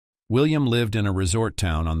William lived in a resort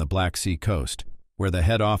town on the Black Sea coast, where the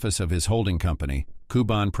head office of his holding company,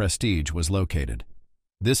 Kuban Prestige, was located.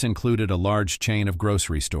 This included a large chain of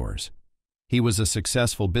grocery stores. He was a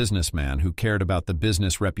successful businessman who cared about the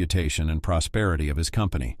business reputation and prosperity of his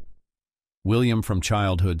company. William from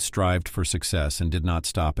childhood strived for success and did not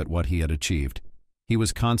stop at what he had achieved. He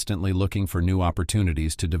was constantly looking for new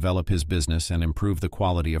opportunities to develop his business and improve the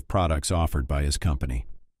quality of products offered by his company.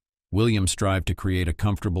 William strived to create a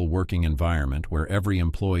comfortable working environment where every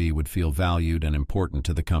employee would feel valued and important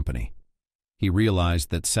to the company. He realized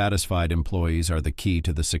that satisfied employees are the key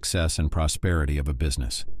to the success and prosperity of a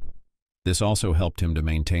business. This also helped him to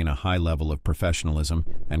maintain a high level of professionalism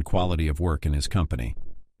and quality of work in his company,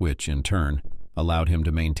 which, in turn, allowed him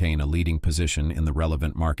to maintain a leading position in the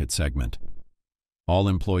relevant market segment. All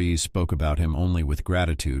employees spoke about him only with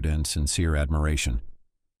gratitude and sincere admiration.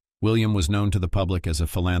 William was known to the public as a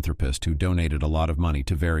philanthropist who donated a lot of money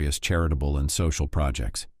to various charitable and social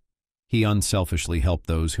projects. He unselfishly helped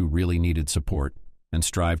those who really needed support and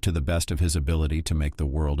strived to the best of his ability to make the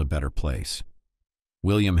world a better place.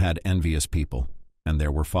 William had envious people, and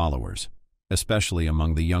there were followers, especially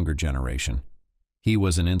among the younger generation. He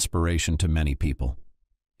was an inspiration to many people.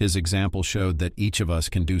 His example showed that each of us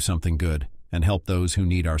can do something good and help those who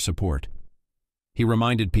need our support. He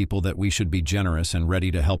reminded people that we should be generous and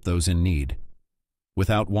ready to help those in need.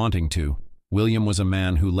 Without wanting to, William was a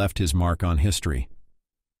man who left his mark on history.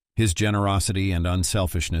 His generosity and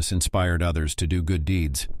unselfishness inspired others to do good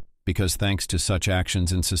deeds, because thanks to such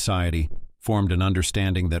actions in society, formed an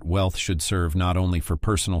understanding that wealth should serve not only for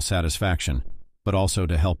personal satisfaction, but also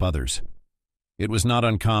to help others. It was not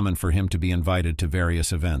uncommon for him to be invited to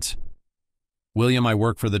various events. "William, I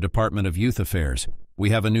work for the Department of Youth Affairs. We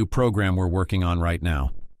have a new program we're working on right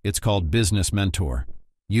now. It's called Business Mentor.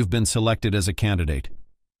 You've been selected as a candidate.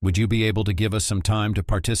 Would you be able to give us some time to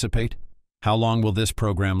participate? How long will this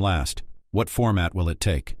program last? What format will it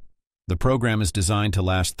take?" The program is designed to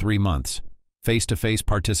last 3 months. Face-to-face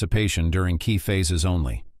participation during key phases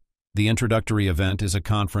only. The introductory event is a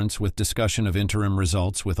conference with discussion of interim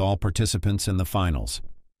results with all participants in the finals.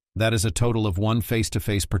 That is a total of 1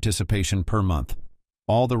 face-to-face participation per month.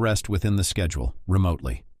 All the rest within the schedule,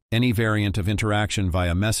 remotely. Any variant of interaction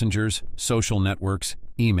via messengers, social networks,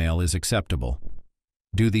 email is acceptable.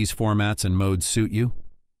 Do these formats and modes suit you?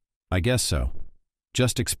 I guess so.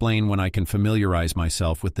 Just explain when I can familiarize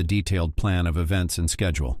myself with the detailed plan of events and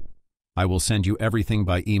schedule. I will send you everything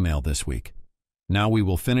by email this week. Now we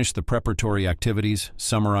will finish the preparatory activities,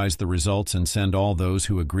 summarize the results, and send all those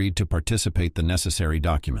who agreed to participate the necessary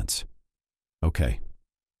documents. Okay.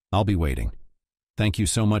 I'll be waiting. Thank you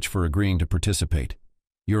so much for agreeing to participate.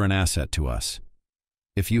 You're an asset to us.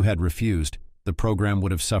 If you had refused, the program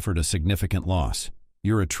would have suffered a significant loss.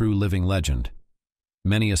 You're a true living legend.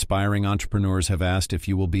 Many aspiring entrepreneurs have asked if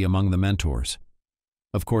you will be among the mentors.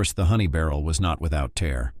 Of course, the honey barrel was not without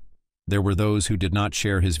tear. There were those who did not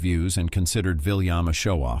share his views and considered William a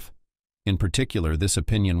show-off. In particular, this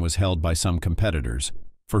opinion was held by some competitors,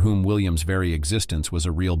 for whom William's very existence was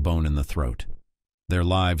a real bone in the throat. Their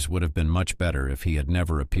lives would have been much better if he had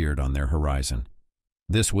never appeared on their horizon.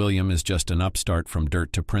 This William is just an upstart from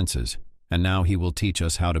dirt to princes, and now he will teach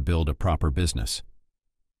us how to build a proper business.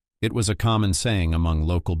 It was a common saying among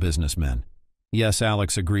local businessmen. Yes,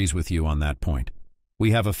 Alex agrees with you on that point.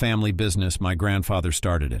 We have a family business. My grandfather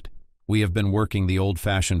started it. We have been working the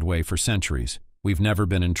old-fashioned way for centuries. We've never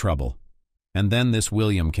been in trouble. And then this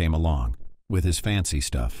William came along, with his fancy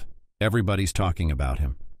stuff. Everybody's talking about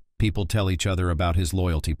him. People tell each other about his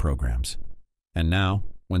loyalty programs. And now,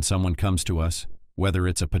 when someone comes to us, whether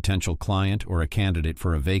it's a potential client or a candidate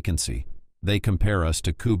for a vacancy, they compare us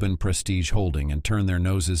to Kuban Prestige Holding and turn their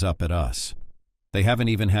noses up at us. They haven't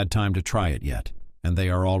even had time to try it yet, and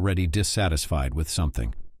they are already dissatisfied with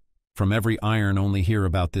something. From every iron only hear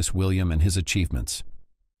about this William and his achievements.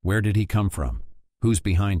 Where did he come from? Who's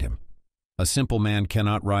behind him? A simple man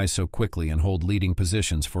cannot rise so quickly and hold leading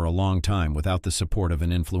positions for a long time without the support of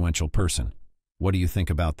an influential person. What do you think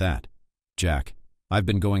about that? Jack, I've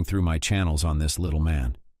been going through my channels on this little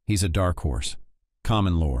man. He's a dark horse.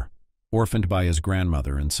 Common lore. Orphaned by his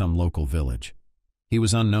grandmother in some local village. He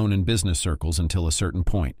was unknown in business circles until a certain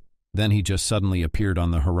point. Then he just suddenly appeared on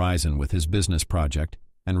the horizon with his business project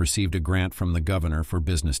and received a grant from the governor for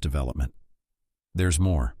business development. There's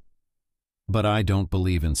more. But I don't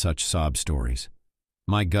believe in such sob stories.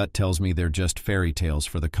 My gut tells me they're just fairy tales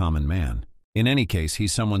for the common man. In any case,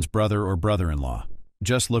 he's someone's brother or brother-in-law.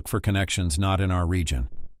 Just look for connections not in our region.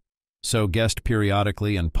 So guessed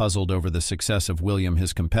periodically and puzzled over the success of William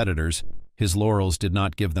his competitors, his laurels did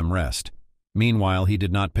not give them rest. Meanwhile, he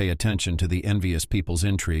did not pay attention to the envious people's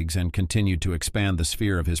intrigues and continued to expand the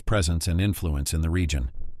sphere of his presence and influence in the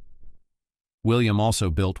region. William also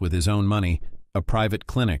built with his own money a private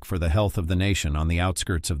clinic for the health of the nation on the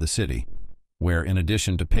outskirts of the city, where in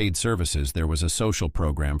addition to paid services there was a social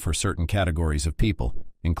program for certain categories of people,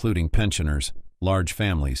 including pensioners, large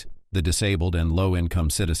families, the disabled and low-income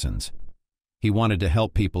citizens. He wanted to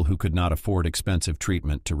help people who could not afford expensive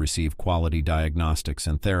treatment to receive quality diagnostics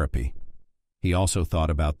and therapy. He also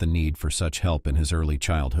thought about the need for such help in his early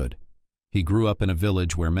childhood. He grew up in a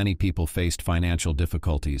village where many people faced financial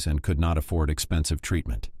difficulties and could not afford expensive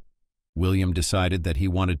treatment. William decided that he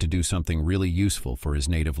wanted to do something really useful for his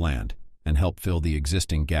native land and help fill the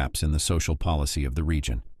existing gaps in the social policy of the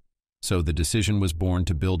region. So the decision was born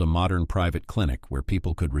to build a modern private clinic where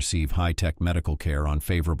people could receive high-tech medical care on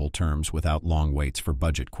favorable terms without long waits for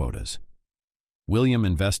budget quotas. William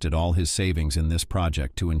invested all his savings in this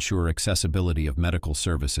project to ensure accessibility of medical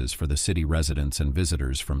services for the city residents and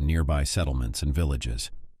visitors from nearby settlements and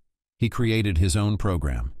villages. He created his own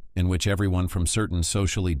program, in which everyone from certain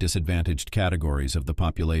socially disadvantaged categories of the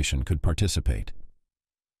population could participate.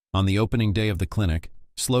 On the opening day of the clinic,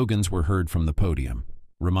 slogans were heard from the podium,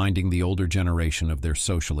 reminding the older generation of their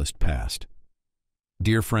socialist past.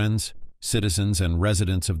 Dear friends, citizens and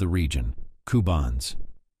residents of the region, Kubans,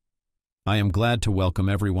 I am glad to welcome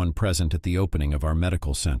everyone present at the opening of our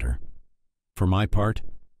medical center. For my part,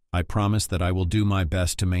 I promise that I will do my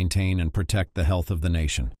best to maintain and protect the health of the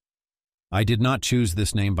nation. I did not choose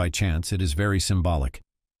this name by chance. It is very symbolic.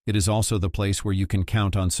 It is also the place where you can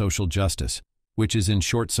count on social justice, which is in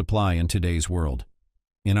short supply in today's world.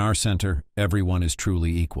 In our center, everyone is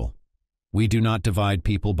truly equal. We do not divide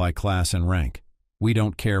people by class and rank. We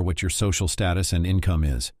don't care what your social status and income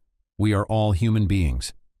is. We are all human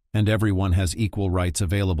beings, and everyone has equal rights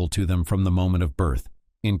available to them from the moment of birth,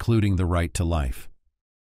 including the right to life.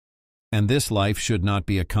 And this life should not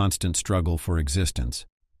be a constant struggle for existence,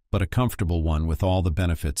 but a comfortable one with all the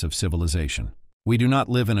benefits of civilization. We do not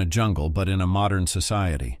live in a jungle, but in a modern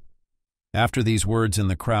society. After these words in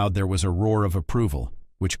the crowd, there was a roar of approval,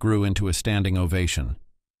 which grew into a standing ovation.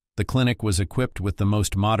 The clinic was equipped with the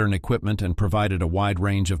most modern equipment and provided a wide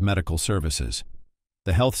range of medical services.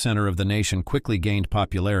 The health center of the nation quickly gained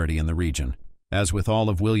popularity in the region. As with all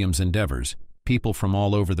of William's endeavors, people from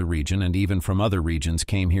all over the region and even from other regions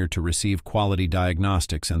came here to receive quality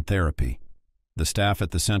diagnostics and therapy. The staff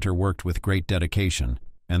at the center worked with great dedication,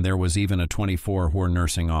 and there was even a 24-hour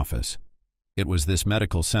nursing office. It was this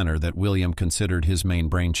medical center that William considered his main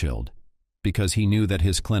brainchild, because he knew that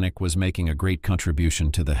his clinic was making a great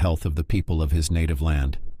contribution to the health of the people of his native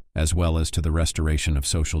land, as well as to the restoration of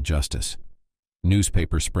social justice.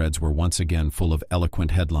 Newspaper spreads were once again full of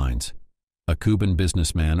eloquent headlines. A Kuban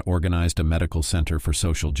businessman organized a medical center for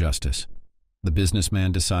social justice. The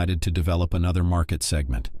businessman decided to develop another market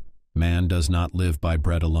segment. Man does not live by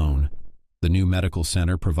bread alone. The new medical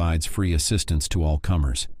center provides free assistance to all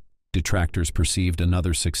comers. Detractors perceived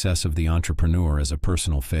another success of the entrepreneur as a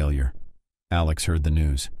personal failure. Alex heard the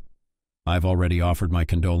news. I've already offered my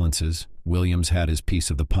condolences. Williams had his piece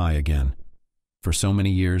of the pie again. For so many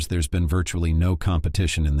years, there's been virtually no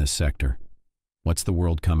competition in this sector. What's the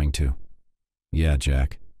world coming to? Yeah,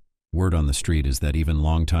 Jack. Word on the street is that even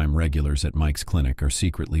longtime regulars at Mike's clinic are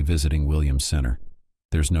secretly visiting Williams Center.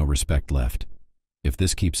 There's no respect left. If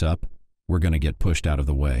this keeps up, we're going to get pushed out of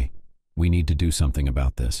the way. We need to do something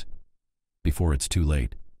about this before it's too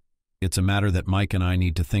late. It's a matter that Mike and I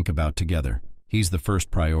need to think about together. He's the first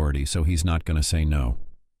priority, so he's not going to say no.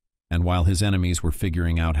 And while his enemies were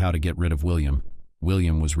figuring out how to get rid of William,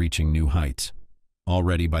 William was reaching new heights.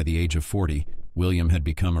 Already by the age of 40, William had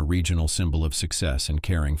become a regional symbol of success and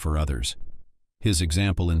caring for others. His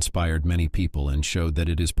example inspired many people and showed that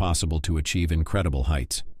it is possible to achieve incredible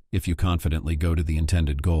heights if you confidently go to the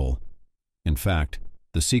intended goal. In fact,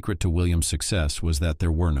 the secret to William's success was that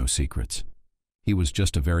there were no secrets. He was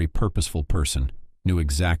just a very purposeful person, knew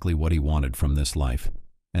exactly what he wanted from this life,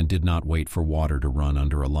 and did not wait for water to run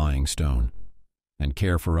under a lying stone. And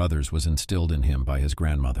care for others was instilled in him by his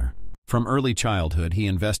grandmother. From early childhood, he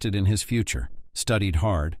invested in his future, studied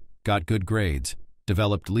hard, got good grades,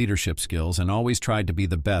 developed leadership skills, and always tried to be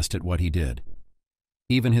the best at what he did.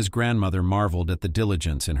 Even his grandmother marveled at the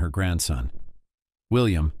diligence in her grandson.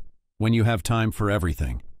 William, when you have time for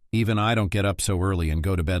everything, even I don't get up so early and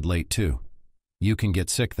go to bed late too. You can get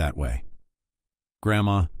sick that way.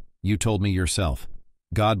 Grandma, you told me yourself,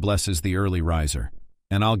 God blesses the early riser,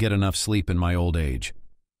 and I'll get enough sleep in my old age.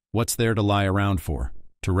 What's there to lie around for?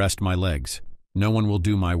 To rest my legs. No one will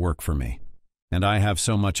do my work for me. And I have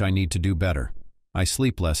so much I need to do better. I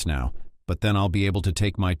sleep less now, but then I'll be able to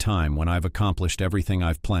take my time when I've accomplished everything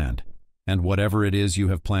I've planned. And whatever it is you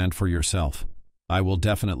have planned for yourself, I will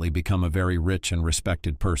definitely become a very rich and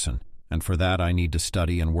respected person, and for that I need to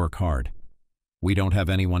study and work hard. We don't have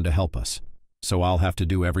anyone to help us, so I'll have to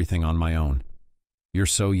do everything on my own. You're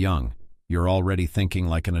so young, you're already thinking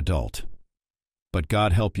like an adult. But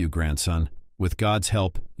God help you, grandson. With God's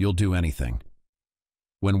help, you'll do anything.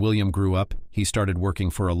 When William grew up, he started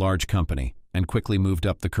working for a large company and quickly moved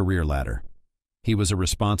up the career ladder. He was a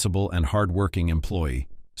responsible and hard-working employee,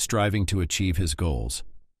 striving to achieve his goals.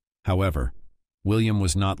 However, William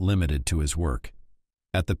was not limited to his work.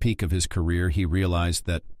 At the peak of his career, he realized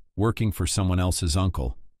that, working for someone else's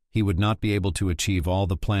uncle, he would not be able to achieve all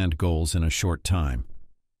the planned goals in a short time.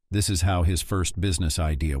 This is how his first business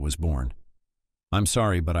idea was born. "I'm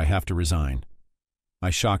sorry, but I have to resign." I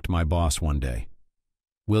shocked my boss one day.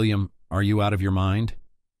 "William, are you out of your mind?"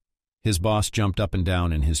 His boss jumped up and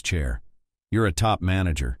down in his chair. "You're a top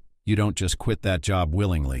manager. You don't just quit that job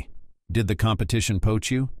willingly. Did the competition poach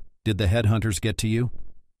you? Did the headhunters get to you?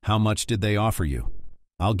 How much did they offer you?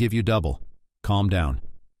 I'll give you double. Calm down.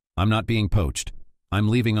 I'm not being poached. I'm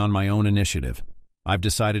leaving on my own initiative. I've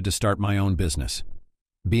decided to start my own business.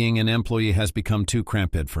 Being an employee has become too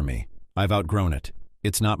cramped for me. I've outgrown it.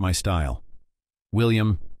 It's not my style."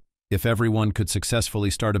 "William, if everyone could successfully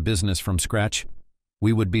start a business from scratch,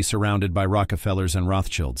 we would be surrounded by Rockefellers and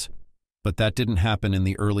Rothschilds. But that didn't happen in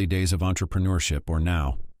the early days of entrepreneurship or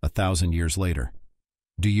now, 1,000 years later.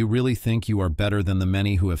 Do you really think you are better than the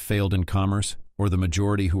many who have failed in commerce, or the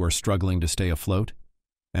majority who are struggling to stay afloat?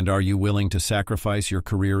 And are you willing to sacrifice your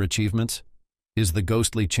career achievements? Is the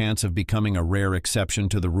ghostly chance of becoming a rare exception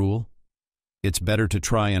to the rule? It's better to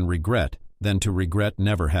try and regret than to regret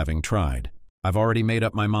never having tried. I've already made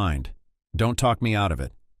up my mind. Don't talk me out of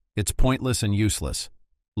it. It's pointless and useless.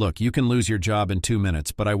 Look, you can lose your job in 2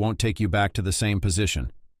 minutes, but I won't take you back to the same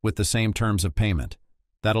position, with the same terms of payment.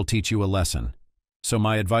 That'll teach you a lesson. So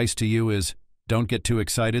my advice to you is, don't get too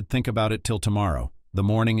excited, think about it till tomorrow. The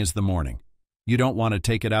morning is the morning. You don't want to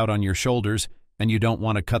take it out on your shoulders, and you don't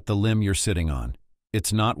want to cut the limb you're sitting on.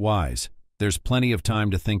 It's not wise. There's plenty of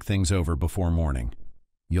time to think things over before morning.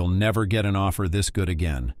 You'll never get an offer this good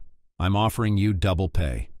again. I'm offering you double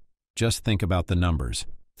pay. Just think about the numbers.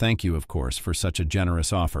 Thank you, of course, for such a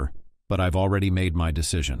generous offer, but I've already made my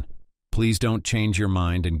decision. Please don't change your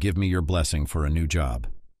mind and give me your blessing for a new job.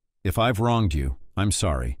 If I've wronged you, I'm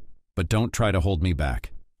sorry, but don't try to hold me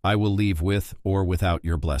back. I will leave with or without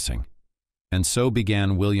your blessing." And so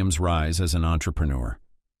began William's rise as an entrepreneur.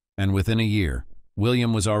 And within a year,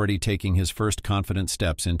 William was already taking his first confident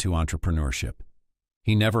steps into entrepreneurship.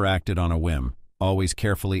 He never acted on a whim, always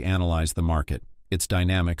carefully analyzed the market, its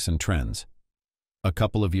dynamics and trends. A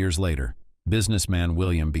couple of years later, businessman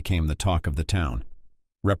William became the talk of the town.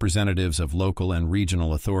 Representatives of local and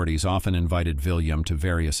regional authorities often invited William to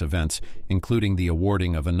various events, including the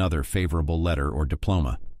awarding of another favorable letter or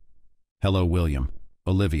diploma. "Hello, William.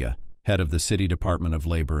 Olivia, head of the City Department of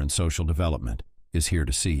Labor and Social Development, is here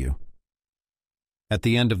to see you. At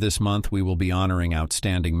the end of this month, we will be honoring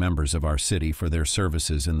outstanding members of our city for their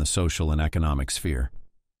services in the social and economic sphere.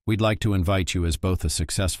 We'd like to invite you as both a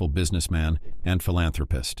successful businessman and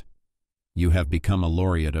philanthropist. You have become a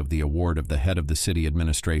laureate of the award of the head of the city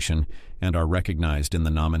administration and are recognized in the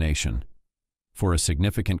nomination for a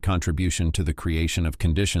significant contribution to the creation of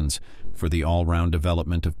conditions for the all-round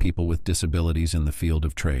development of people with disabilities in the field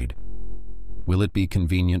of trade. Will it be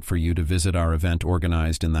convenient for you to visit our event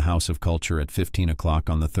organized in the House of Culture at 15 o'clock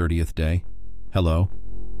on the 30th day? Hello?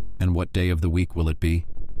 And what day of the week will it be?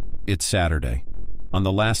 It's Saturday. On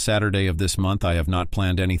the last Saturday of this month, I have not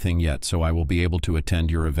planned anything yet, so I will be able to attend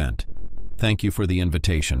your event. Thank you for the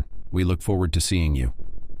invitation. We look forward to seeing you.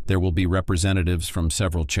 There will be representatives from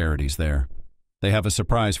several charities there. They have a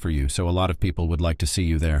surprise for you, so a lot of people would like to see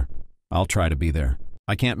you there. I'll try to be there.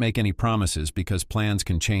 I can't make any promises because plans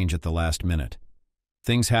can change at the last minute.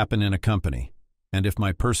 Things happen in a company, and if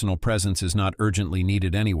my personal presence is not urgently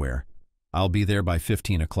needed anywhere, I'll be there by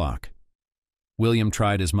 15 o'clock. William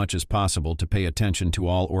tried as much as possible to pay attention to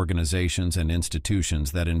all organizations and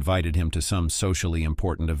institutions that invited him to some socially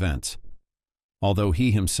important events. Although he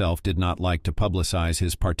himself did not like to publicize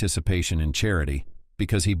his participation in charity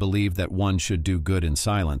because he believed that one should do good in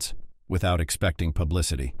silence without expecting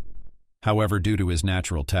publicity. However, due to his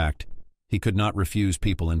natural tact, he could not refuse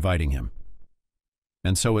people inviting him.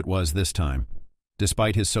 And so it was this time.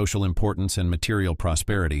 Despite his social importance and material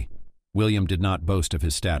prosperity, William did not boast of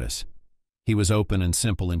his status. He was open and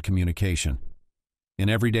simple in communication. In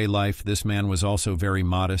everyday life, this man was also very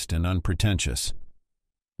modest and unpretentious.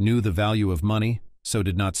 Knew the value of money, so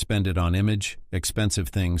did not spend it on image, expensive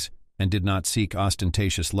things, and did not seek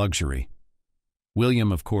ostentatious luxury.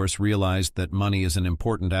 William, of course, realized that money is an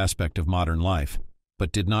important aspect of modern life,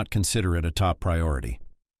 but did not consider it a top priority.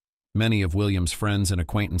 Many of William's friends and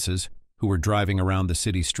acquaintances, who were driving around the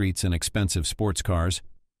city streets in expensive sports cars,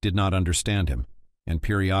 did not understand him, and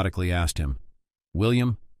periodically asked him,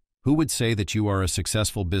 "William, who would say that you are a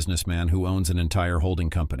successful businessman who owns an entire holding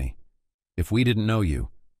company? If we didn't know you,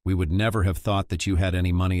 we would never have thought that you had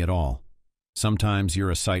any money at all. Sometimes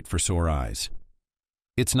you're a sight for sore eyes."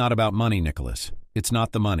 It's not about money, Nicholas. It's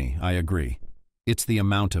not the money, I agree. It's the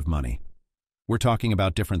amount of money. We're talking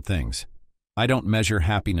about different things. I don't measure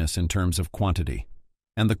happiness in terms of quantity.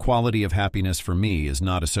 And the quality of happiness for me is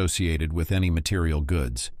not associated with any material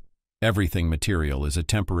goods. Everything material is a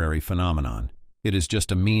temporary phenomenon. It is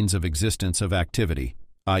just a means of existence of activity,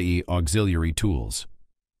 i.e., auxiliary tools.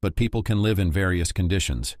 But people can live in various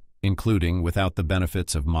conditions, including without the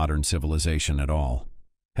benefits of modern civilization at all.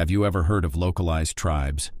 Have you ever heard of localized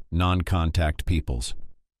tribes, non-contact peoples?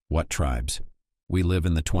 What tribes? We live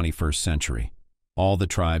in the 21st century. All the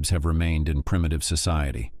tribes have remained in primitive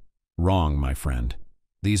society. Wrong, my friend.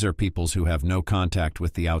 These are peoples who have no contact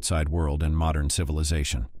with the outside world and modern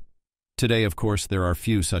civilization. Today, of course, there are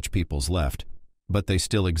few such peoples left, but they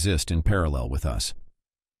still exist in parallel with us.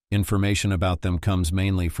 Information about them comes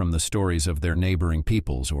mainly from the stories of their neighboring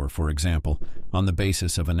peoples or, for example, on the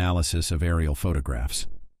basis of analysis of aerial photographs.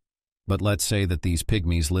 But let's say that these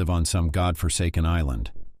pygmies live on some god-forsaken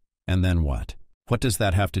island. And then what? What does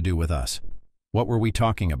that have to do with us? What were we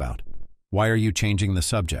talking about? Why are you changing the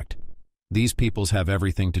subject? These peoples have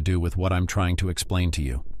everything to do with what I'm trying to explain to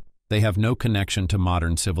you. They have no connection to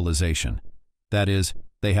modern civilization. That is,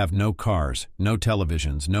 they have no cars, no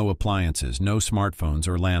televisions, no appliances, no smartphones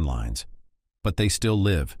or landlines. But they still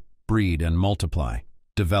live, breed and multiply,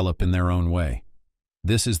 develop in their own way.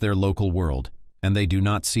 This is their local world, and they do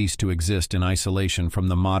not cease to exist in isolation from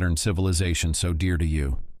the modern civilization so dear to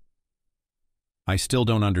you. I still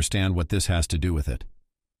don't understand what this has to do with it.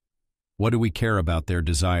 What do we care about their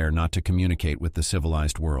desire not to communicate with the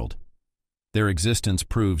civilized world? Their existence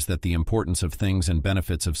proves that the importance of things and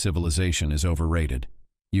benefits of civilization is overrated.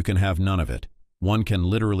 You can have none of it. One can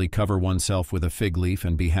literally cover oneself with a fig leaf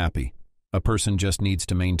and be happy. A person just needs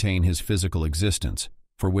to maintain his physical existence,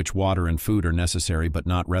 for which water and food are necessary but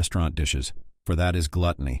not restaurant dishes, for that is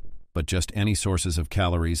gluttony, but just any sources of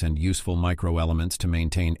calories and useful microelements to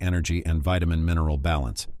maintain energy and vitamin-mineral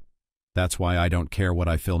balance. That's why I don't care what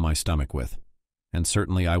I fill my stomach with. And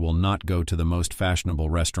certainly I will not go to the most fashionable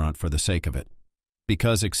restaurant for the sake of it.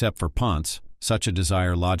 Because except for Ponce, such a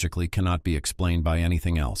desire logically cannot be explained by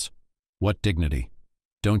anything else. What dignity?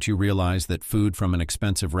 Don't you realize that food from an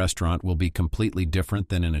expensive restaurant will be completely different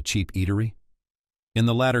than in a cheap eatery? In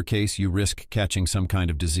the latter case, you risk catching some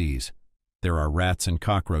kind of disease. There are rats and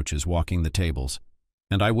cockroaches walking the tables,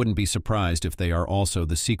 and I wouldn't be surprised if they are also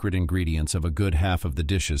the secret ingredients of a good half of the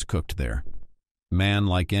dishes cooked there. Man,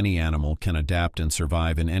 like any animal, can adapt and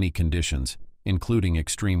survive in any conditions, including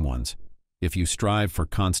extreme ones. If you strive for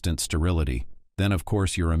constant sterility, then of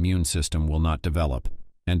course your immune system will not develop,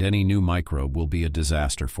 and any new microbe will be a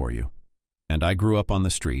disaster for you. And I grew up on the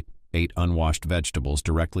street, ate unwashed vegetables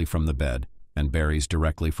directly from the bed, and berries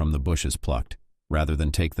directly from the bushes plucked, rather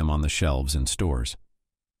than take them on the shelves in stores.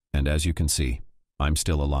 And as you can see, I'm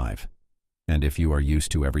still alive. And if you are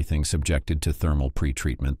used to everything subjected to thermal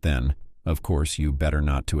pretreatment, then, of course, you better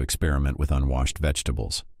not to experiment with unwashed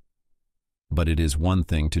vegetables. But it is one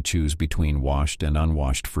thing to choose between washed and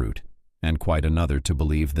unwashed fruit, and quite another to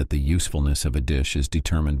believe that the usefulness of a dish is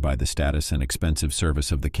determined by the status and expensive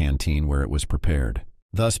service of the canteen where it was prepared.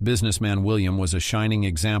 Thus, businessman William was a shining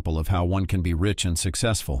example of how one can be rich and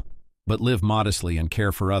successful, but live modestly and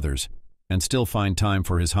care for others, and still find time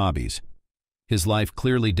for his hobbies. His life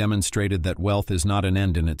clearly demonstrated that wealth is not an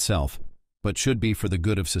end in itself, but should be for the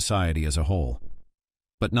good of society as a whole.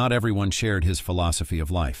 But not everyone shared his philosophy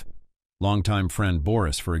of life. Longtime friend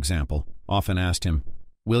Boris, for example, often asked him,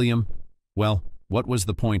 "William, well, what was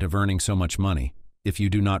the point of earning so much money if you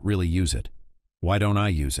do not really use it? Why don't I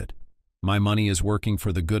use it? My money is working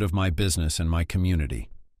for the good of my business and my community."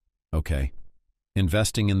 Okay.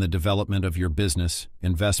 Investing in the development of your business,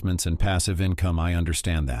 investments, and passive income, I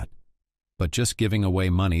understand that. But just giving away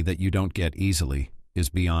money that you don't get easily is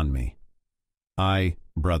beyond me. I,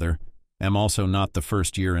 brother, am also not the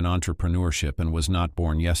first year in entrepreneurship and was not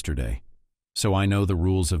born yesterday. So I know the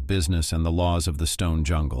rules of business and the laws of the stone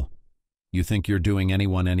jungle. You think you're doing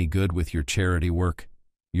anyone any good with your charity work?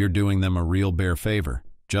 You're doing them a real bare favor.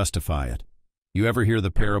 Justify it. You ever hear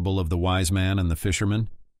the parable of the wise man and the fisherman?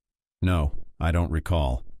 No, I don't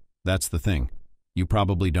recall. That's the thing. You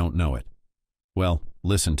probably don't know it. Well,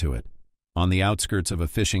 Listen to it. On the outskirts of a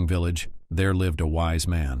fishing village, there lived a wise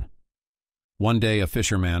man. One day a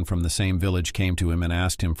fisherman from the same village came to him and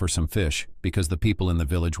asked him for some fish because the people in the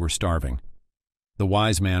village were starving. The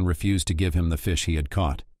wise man refused to give him the fish he had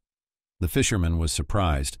caught. The fisherman was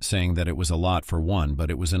surprised, saying that it was a lot for one,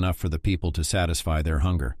 but it was enough for the people to satisfy their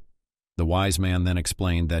hunger. The wise man then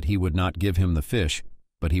explained that he would not give him the fish,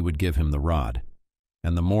 but he would give him the rod.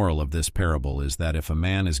 And the moral of this parable is that if a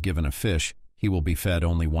man is given a fish, he will be fed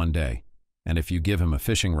only one day. And if you give him a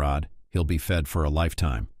fishing rod, he'll be fed for a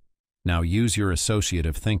lifetime. Now use your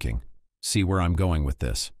associative thinking. See where I'm going with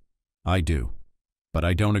this. I do. But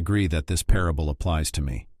I don't agree that this parable applies to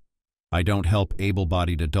me. I don't help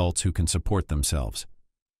able-bodied adults who can support themselves.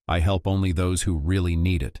 I help only those who really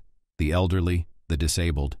need it, the elderly, the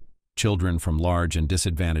disabled, children from large and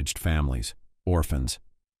disadvantaged families, orphans.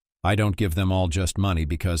 I don't give them all just money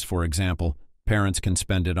because, for example, parents can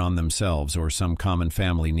spend it on themselves or some common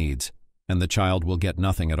family needs, and the child will get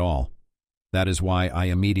nothing at all. That is why I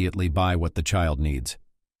immediately buy what the child needs.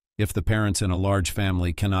 If the parents in a large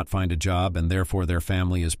family cannot find a job and therefore their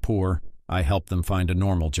family is poor, I help them find a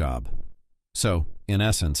normal job. So, in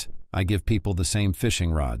essence, I give people the same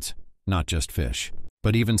fishing rods, not just fish.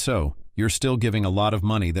 But even so, you're still giving a lot of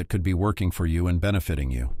money that could be working for you and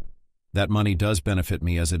benefiting you. That money does benefit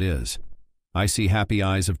me as it is. I see happy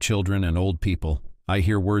eyes of children and old people. I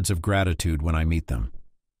hear words of gratitude when I meet them.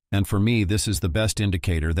 And for me, this is the best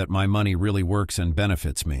indicator that my money really works and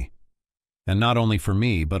benefits me. And not only for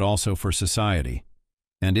me, but also for society.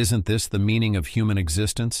 And isn't this the meaning of human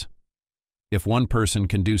existence? If one person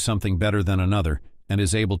can do something better than another and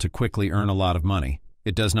is able to quickly earn a lot of money,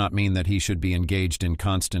 it does not mean that he should be engaged in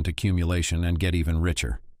constant accumulation and get even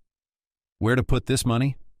richer. Where to put this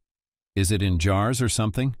money? Is it in jars or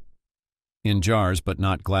something? In jars, but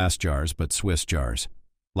not glass jars, but Swiss jars,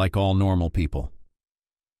 like all normal people.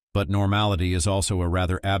 But normality is also a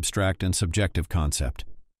rather abstract and subjective concept.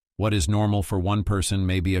 What is normal for one person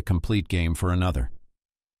may be a complete game for another.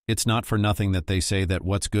 It's not for nothing that they say that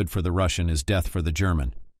what's good for the Russian is death for the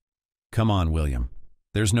German. Come on, William.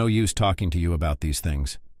 There's no use talking to you about these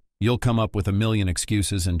things. You'll come up with a million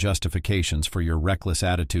excuses and justifications for your reckless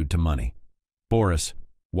attitude to money. Boris,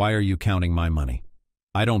 why are you counting my money?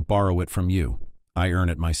 I don't borrow it from you. I earn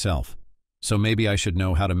it myself. So maybe I should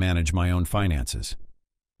know how to manage my own finances.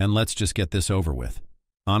 And let's just get this over with.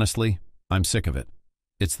 Honestly, I'm sick of it.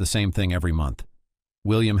 It's the same thing every month.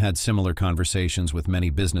 William had similar conversations with many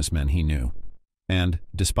businessmen he knew. And,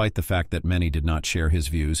 despite the fact that many did not share his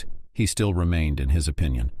views, he still remained in his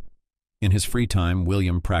opinion. In his free time,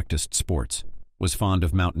 William practiced sports, was fond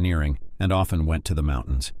of mountaineering, and often went to the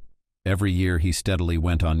mountains. Every year he steadily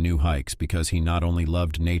went on new hikes because he not only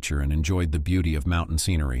loved nature and enjoyed the beauty of mountain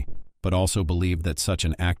scenery, but also believed that such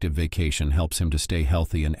an active vacation helps him to stay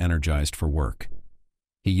healthy and energized for work.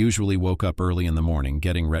 He usually woke up early in the morning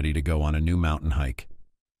getting ready to go on a new mountain hike.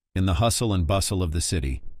 In the hustle and bustle of the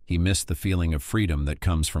city, he missed the feeling of freedom that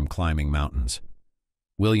comes from climbing mountains.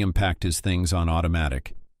 William packed his things on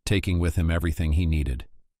automatic, taking with him everything he needed: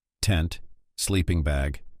 tent, sleeping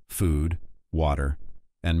bag, food, water,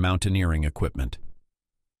 and mountaineering equipment.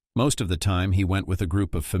 Most of the time he went with a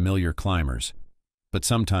group of familiar climbers, but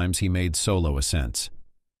sometimes he made solo ascents.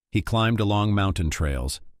 He climbed along mountain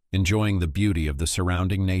trails, enjoying the beauty of the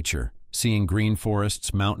surrounding nature, seeing green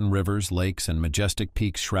forests, mountain rivers, lakes, and majestic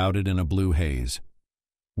peaks shrouded in a blue haze.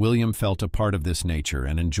 William felt a part of this nature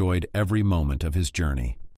and enjoyed every moment of his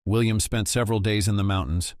journey. William spent several days in the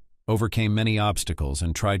mountains, overcame many obstacles,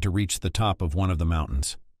 and tried to reach the top of one of the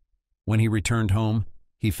mountains. When he returned home,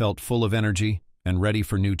 he felt full of energy and ready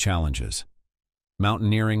for new challenges.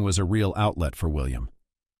 Mountaineering was a real outlet for William.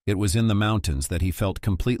 It was in the mountains that he felt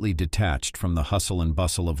completely detached from the hustle and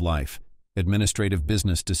bustle of life, administrative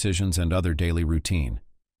business decisions, and other daily routine.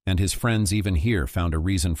 And his friends even here found a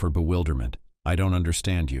reason for bewilderment. I don't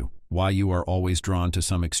understand you, why you are always drawn to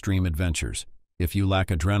some extreme adventures. If you lack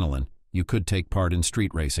adrenaline, you could take part in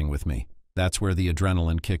street racing with me. That's where the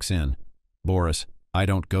adrenaline kicks in. Boris, I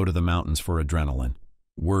don't go to the mountains for adrenaline.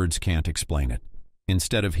 Words can't explain it.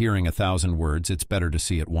 Instead of hearing 1,000 words, it's better to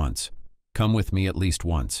see it once. Come with me at least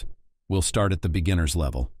once. We'll start at the beginner's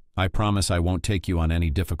level. I promise I won't take you on any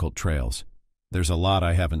difficult trails. There's a lot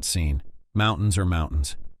I haven't seen. Mountains are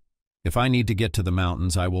mountains. If I need to get to the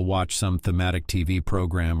mountains, I will watch some thematic TV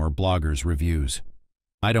program or bloggers' reviews.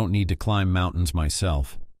 I don't need to climb mountains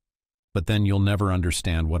myself. But then you'll never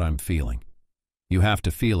understand what I'm feeling. You have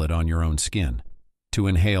to feel it on your own skin. To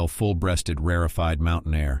inhale full-breasted, rarefied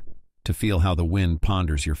mountain air. To feel how the wind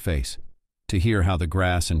ponders your face. To hear how the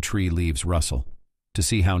grass and tree leaves rustle. To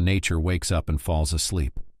see how nature wakes up and falls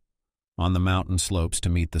asleep. on the mountain slopes to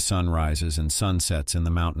meet the sunrises and sunsets in the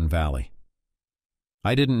mountain valley.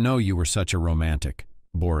 I didn't know you were such a romantic,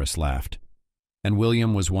 Boris laughed. And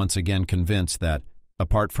William was once again convinced that,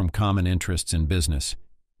 apart from common interests in business,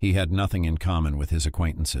 he had nothing in common with his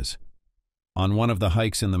acquaintances. On one of the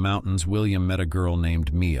hikes in the mountains, William met a girl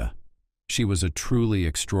named Mia. She was a truly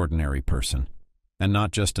extraordinary person, and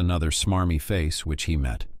not just another smarmy face which he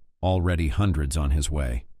met, already hundreds on his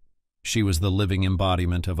way. She was the living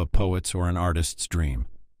embodiment of a poet's or an artist's dream,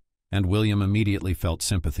 and William immediately felt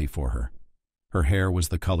sympathy for her. Her hair was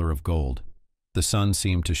the color of gold. The sun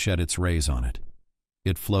seemed to shed its rays on it.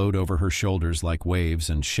 It flowed over her shoulders like waves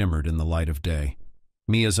and shimmered in the light of day.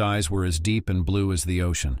 Mia's eyes were as deep and blue as the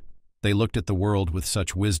ocean. They looked at the world with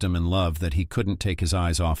such wisdom and love that he couldn't take his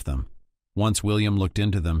eyes off them. Once William looked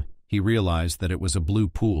into them, he realized that it was a blue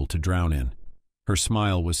pool to drown in. Her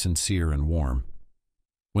smile was sincere and warm.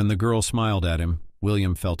 When the girl smiled at him,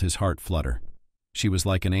 William felt his heart flutter. She was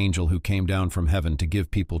like an angel who came down from heaven to give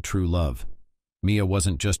people true love. Mia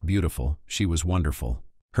wasn't just beautiful, she was wonderful.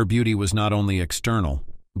 Her beauty was not only external,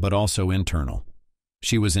 but also internal.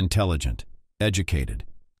 She was intelligent, educated,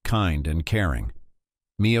 kind, and caring.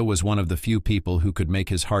 Mia was one of the few people who could make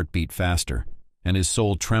his heart beat faster, and his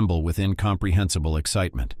soul tremble with incomprehensible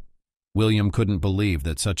excitement. William couldn't believe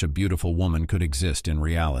that such a beautiful woman could exist in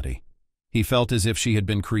reality. He felt as if she had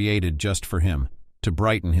been created just for him, to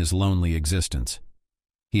brighten his lonely existence.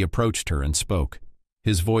 He approached her and spoke.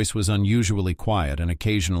 His voice was unusually quiet and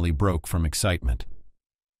occasionally broke from excitement.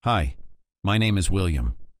 "Hi, my name is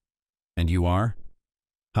William. And you are?"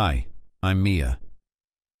 "Hi, I'm Mia."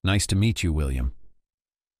 "Nice to meet you, William."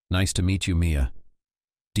 "Nice to meet you, Mia.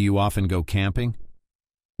 Do you often go camping?"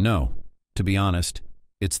 "No, to be honest,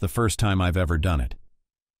 it's the first time I've ever done it.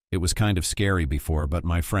 It was kind of scary before, but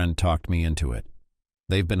my friend talked me into it.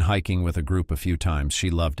 They've been hiking with a group a few times, she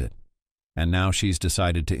loved it. And now she's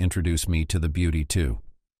decided to introduce me to the beauty too.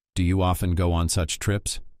 Do you often go on such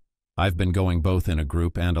trips?" "I've been going both in a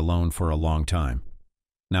group and alone for a long time.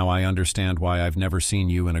 Now I understand why I've never seen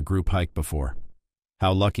you in a group hike before.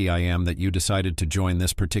 How lucky I am that you decided to join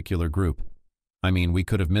this particular group. I mean, we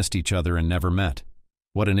could have missed each other and never met.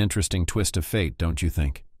 What an interesting twist of fate, don't you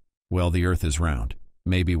think? Well, the earth is round.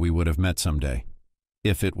 Maybe we would have met someday.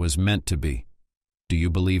 If it was meant to be. Do you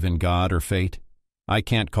believe in God or fate?" "I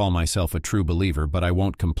can't call myself a true believer, but I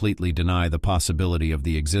won't completely deny the possibility of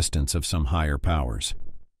the existence of some higher powers.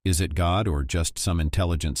 Is it God or just some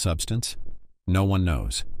intelligent substance? No one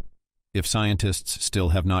knows. If scientists still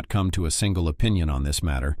have not come to a single opinion on this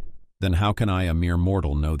matter, then how can I, a mere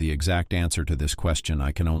mortal, know the exact answer to this question?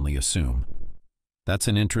 I can only assume." "That's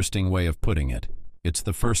an interesting way of putting it. It's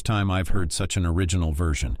the first time I've heard such an original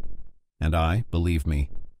version. And I, believe me,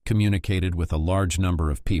 communicated with a large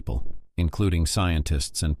number of people, including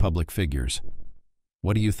scientists and public figures.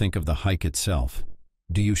 What do you think of the hike itself?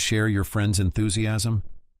 Do you share your friends' enthusiasm?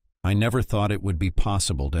 I never thought it would be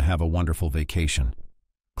possible to have a wonderful vacation.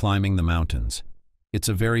 Climbing the mountains. It's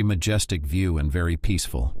a very majestic view and very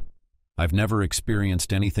peaceful. I've never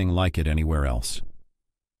experienced anything like it anywhere else.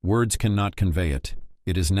 Words cannot convey it.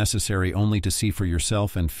 It is necessary only to see for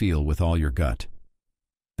yourself and feel with all your gut.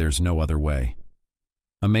 There's no other way."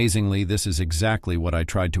 Amazingly, this is exactly what I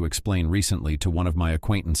tried to explain recently to one of my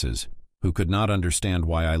acquaintances, who could not understand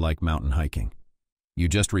why I like mountain hiking. "You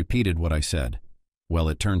just repeated what I said. Well,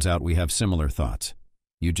 it turns out we have similar thoughts.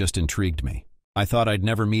 You just intrigued me. I thought I'd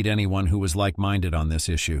never meet anyone who was like-minded on this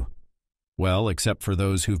issue. Well, except for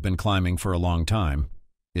those who've been climbing for a long time,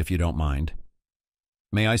 if you don't mind.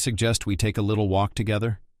 May I suggest we take a little walk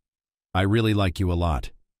together? I really like you a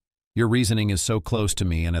lot. Your reasoning is so close to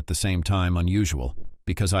me and at the same time unusual,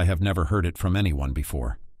 because I have never heard it from anyone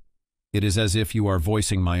before. It is as if you are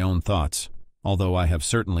voicing my own thoughts, although I have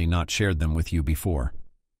certainly not shared them with you before.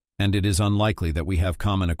 And it is unlikely that we have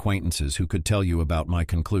common acquaintances who could tell you about my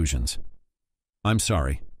conclusions. I'm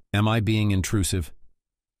sorry, am I being intrusive?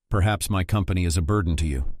 Perhaps my company is a burden to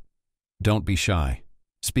you. Don't be shy.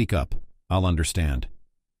 Speak up, I'll understand.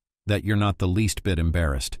 That you're not the least bit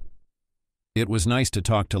embarrassed. It was nice to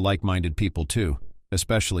talk to like-minded people too,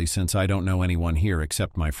 especially since I don't know anyone here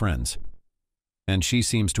except my friends. And she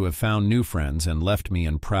seems to have found new friends and left me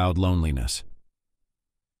in proud loneliness.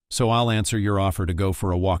 So I'll answer your offer to go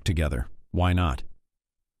for a walk together. Why not?"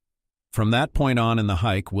 From that point on in the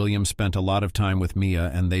hike, William spent a lot of time with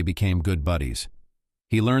Mia and they became good buddies.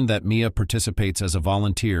 He learned that Mia participates as a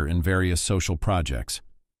volunteer in various social projects.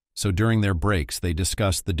 So during their breaks, they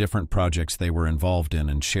discussed the different projects they were involved in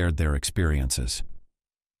and shared their experiences.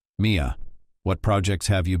 "Mia, what projects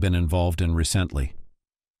have you been involved in recently?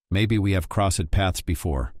 Maybe we have crossed paths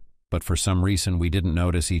before. but for some reason we didn't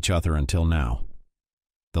notice each other until now.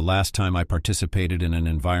 The last time I participated in an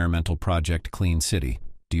environmental project, Clean City,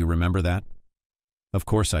 do you remember that? Of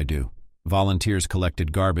course I do. Volunteers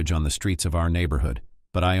collected garbage on the streets of our neighborhood,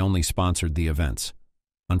 but I only sponsored the events.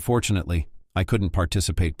 Unfortunately, I couldn't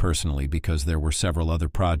participate personally because there were several other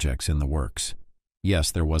projects in the works.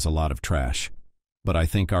 Yes, there was a lot of trash, but I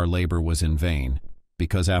think our labor was in vain,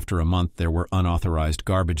 because after a month there were unauthorized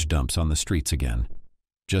garbage dumps on the streets again.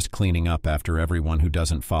 Just cleaning up after everyone who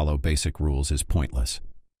doesn't follow basic rules is pointless.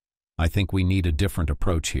 I think we need a different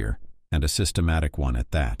approach here, and a systematic one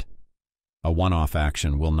at that. A one-off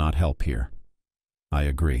action will not help here. I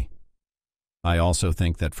agree. I also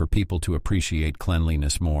think that for people to appreciate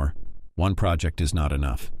cleanliness more, one project is not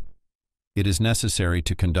enough. It is necessary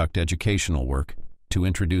to conduct educational work, to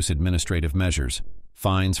introduce administrative measures,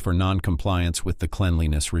 fines for non-compliance with the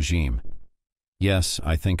cleanliness regime. Yes,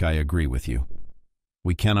 I think I agree with you.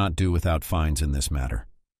 We cannot do without fines in this matter.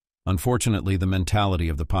 Unfortunately, the mentality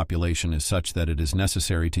of the population is such that it is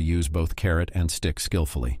necessary to use both carrot and stick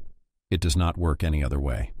skillfully. It does not work any other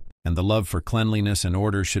way. And the love for cleanliness and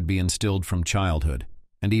order should be instilled from childhood,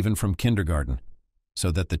 and even from kindergarten,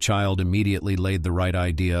 so that the child immediately laid the right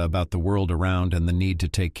idea about the world around and the need to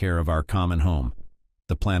take care of our common home,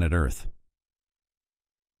 the planet Earth.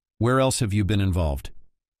 Where else have you been involved?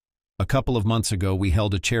 A couple of months ago we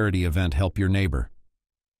held a charity event, Help Your Neighbor.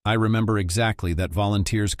 I remember exactly that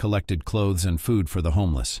volunteers collected clothes and food for the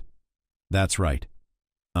homeless. That's right.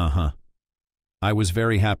 I was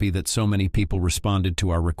very happy that so many people responded to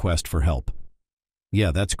our request for help. Yeah,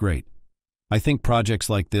 that's great. I think projects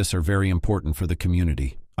like this are very important for the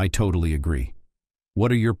community. I totally agree.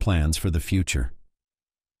 What are your plans for the future?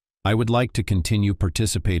 I would like to continue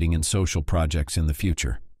participating in social projects in the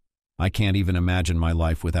future. I can't even imagine my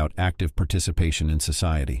life without active participation in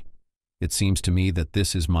society. It seems to me that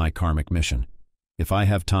this is my karmic mission. If I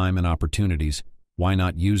have time and opportunities, why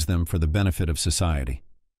not use them for the benefit of society?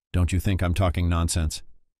 Don't you think I'm talking nonsense?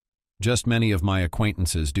 Just many of my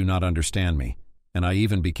acquaintances do not understand me, and I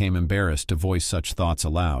even became embarrassed to voice such thoughts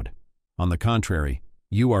aloud. On the contrary,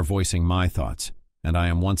 you are voicing my thoughts, and I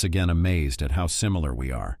am once again amazed at how similar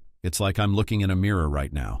we are. It's like I'm looking in a mirror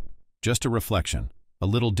right now. Just a reflection, a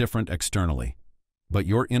little different externally. But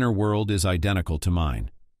your inner world is identical to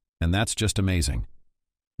mine, and that's just amazing.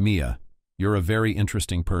 Mia, you're a very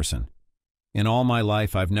interesting person. In all my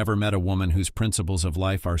life, I've never met a woman whose principles of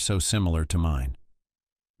life are so similar to mine.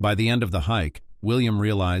 By the end of the hike, William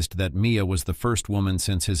realized that Mia was the first woman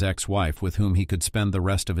since his ex-wife with whom he could spend the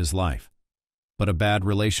rest of his life. But a bad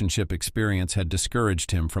relationship experience had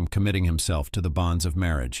discouraged him from committing himself to the bonds of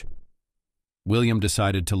marriage. William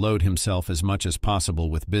decided to load himself as much as possible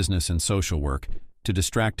with business and social work to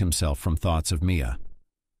distract himself from thoughts of Mia.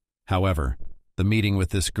 However, the meeting with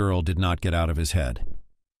this girl did not get out of his head.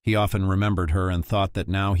 He often remembered her and thought that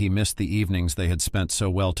now he missed the evenings they had spent so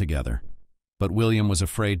well together. But William was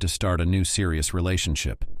afraid to start a new serious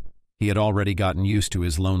relationship. He had already gotten used to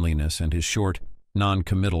his loneliness and his short,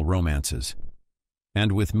 non-committal romances.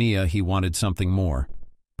 And with Mia he wanted something more,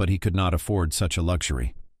 but he could not afford such a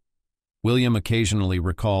luxury. William occasionally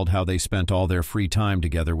recalled how they spent all their free time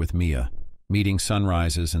together with Mia, meeting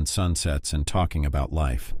sunrises and sunsets and talking about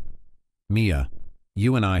life. Mia,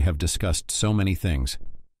 you and I have discussed so many things,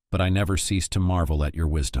 but I never cease to marvel at your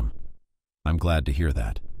wisdom. I'm glad to hear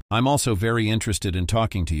that. I'm also very interested in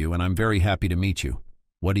talking to you, and I'm very happy to meet you.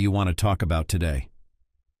 What do you want to talk about today?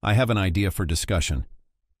 I have an idea for discussion.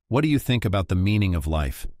 What do you think about the meaning of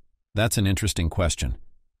life? That's an interesting question.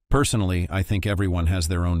 Personally, I think everyone has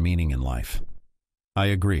their own meaning in life. I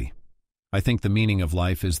agree. I think the meaning of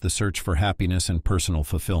life is the search for happiness and personal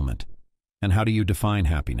fulfillment. And how do you define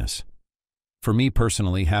happiness? For me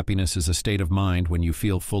personally, happiness is a state of mind when you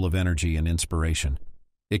feel full of energy and inspiration.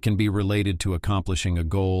 It can be related to accomplishing a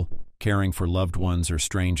goal, caring for loved ones or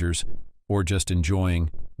strangers, or just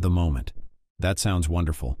enjoying the moment. That sounds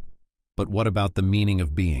wonderful. But what about the meaning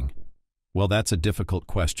of being? Well, that's a difficult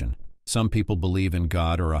question. Some people believe in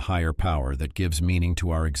God or a higher power that gives meaning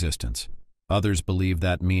to our existence. Others believe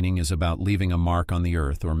that meaning is about leaving a mark on the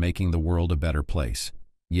earth or making the world a better place.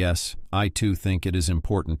 Yes, I too think it is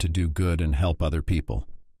important to do good and help other people.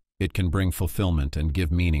 It can bring fulfillment and give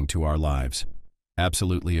meaning to our lives.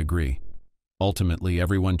 Absolutely agree. Ultimately,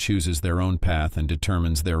 everyone chooses their own path and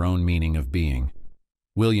determines their own meaning of being.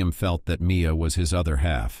 William felt that Mia was his other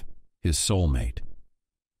half, his soulmate.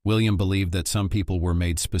 William believed that some people were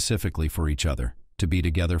made specifically for each other, to be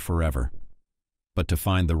together forever. But to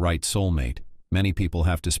find the right soulmate, many people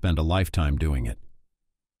have to spend a lifetime doing it.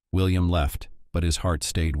 William left, but his heart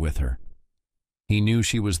stayed with her. He knew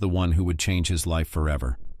she was the one who would change his life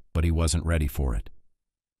forever, but he wasn't ready for it.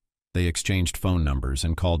 They exchanged phone numbers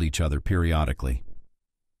and called each other periodically.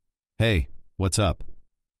 "Hey, what's up?"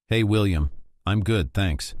 "Hey, William, I'm good,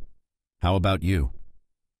 thanks. How about you?"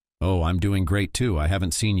 "Oh, I'm doing great too. I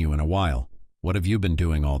haven't seen you in a while. What have you been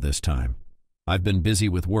doing all this time?" "I've been busy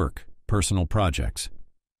with work, personal projects."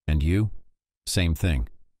 "And you?" "Same thing.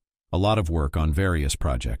 A lot of work on various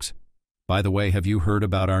projects. By the way, have you heard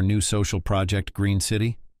about our new social project, Green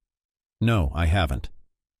City?" "No, I haven't.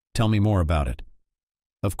 Tell me more about it."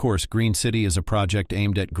 Of course, Green City is a project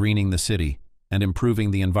aimed at greening the city and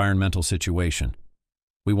improving the environmental situation.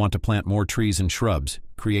 We want to plant more trees and shrubs,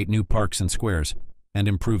 create new parks and squares, and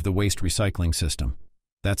improve the waste recycling system.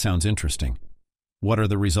 That sounds interesting. What are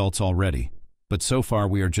the results already? But so far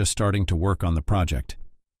we are just starting to work on the project.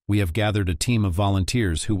 We have gathered a team of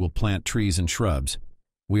volunteers who will plant trees and shrubs.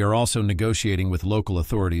 We are also negotiating with local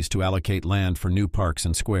authorities to allocate land for new parks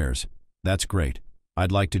and squares. That's great.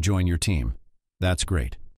 I'd like to join your team. That's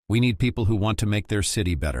great. We need people who want to make their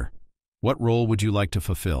city better. What role would you like to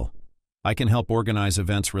fulfill? I can help organize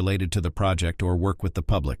events related to the project or work with the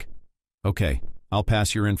public. Okay, I'll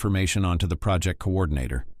pass your information on to the project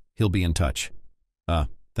coordinator. He'll be in touch.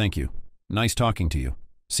 Thank you. Nice talking to you.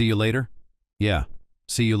 See you later? Yeah,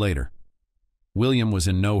 see you later. William was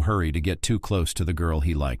in no hurry to get too close to the girl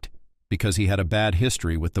he liked, because he had a bad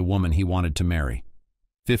history with the woman he wanted to marry.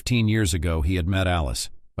 15 years ago he had met Alice,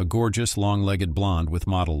 a gorgeous, long-legged blonde with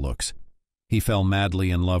model looks. He fell madly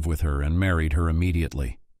in love with her and married her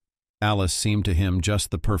immediately. Alice seemed to him just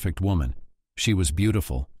the perfect woman. She was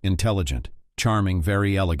beautiful, intelligent, charming,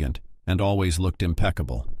 very elegant, and always looked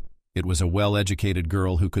impeccable. It was a well-educated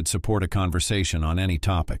girl who could support a conversation on any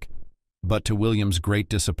topic. But to William's great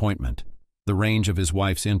disappointment, the range of his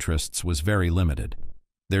wife's interests was very limited.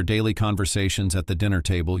 Their daily conversations at the dinner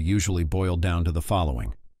table usually boiled down to the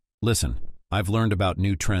following. "Listen, I've learned about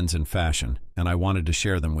new trends in fashion, and I wanted to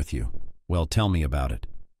share them with you." "Well, tell me about it."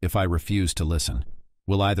 "If I refuse to listen,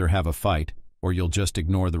 we'll either have a fight, or you'll just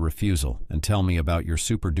ignore the refusal and tell me about your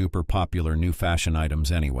super-duper popular new fashion items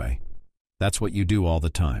anyway." "That's what you do all the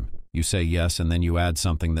time. You say yes and then you add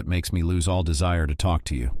something that makes me lose all desire to talk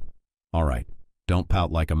to you." "All right, don't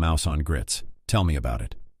pout like a mouse on grits. Tell me about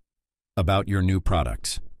it." "About your new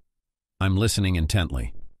products." I'm listening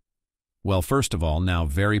intently. "Well, first of all, now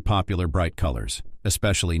very popular bright colors,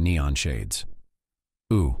 especially neon shades."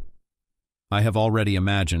 "Ooh. I have already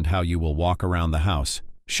imagined how you will walk around the house,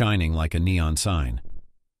 shining like a neon sign."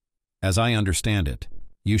 "As I understand it,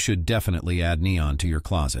 you should definitely add neon to your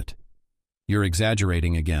closet." "You're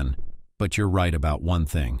exaggerating again, but you're right about one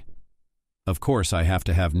thing. Of course I have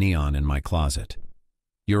to have neon in my closet.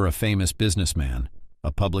 You're a famous businessman,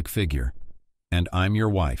 a public figure, and I'm your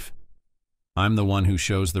wife. I'm the one who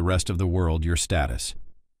shows the rest of the world your status.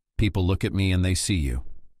 People look at me and they see you.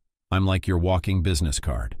 I'm like your walking business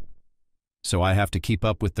card. So I have to keep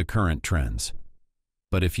up with the current trends.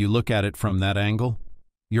 But if you look at it from that angle,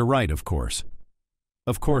 you're right, of course.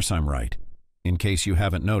 Of course I'm right. In case you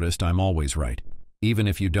haven't noticed, I'm always right, even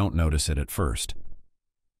if you don't notice it at first.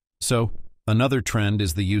 So, another trend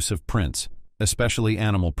is the use of prints, especially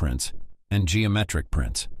animal prints, and geometric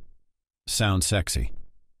prints. Sounds sexy.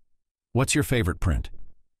 What's your favorite print?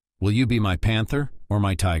 Will you be my panther or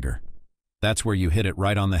my tiger? That's where you hit it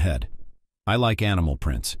right on the head. I like animal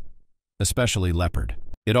prints, especially leopard.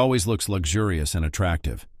 It always looks luxurious and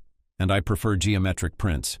attractive, and I prefer geometric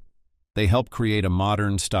prints. They help create a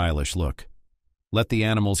modern, stylish look. Let the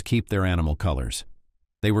animals keep their animal colors.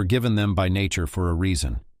 They were given them by nature for a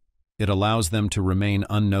reason. It allows them to remain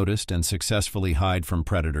unnoticed and successfully hide from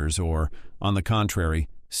predators or, on the contrary,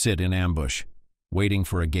 sit in ambush, waiting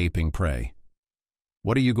for a gaping prey.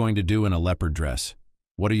 What are you going to do in a leopard dress?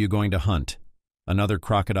 What are you going to hunt? Another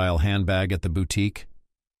crocodile handbag at the boutique?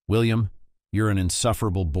 William, you're an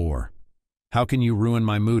insufferable bore. How can you ruin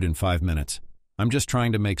my mood in 5 minutes? I'm just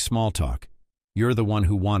trying to make small talk. You're the one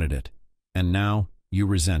who wanted it, and now you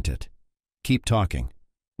resent it. Keep talking,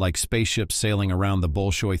 like spaceships sailing around the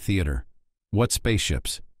Bolshoi Theater. What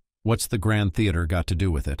spaceships? What's the Grand Theater got to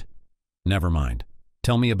do with it? Never mind.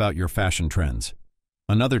 Tell me about your fashion trends.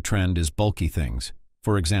 Another trend is bulky things.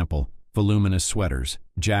 For example, voluminous sweaters,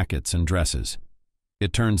 jackets, and dresses.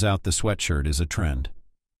 It turns out the sweatshirt is a trend.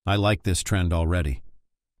 I like this trend already.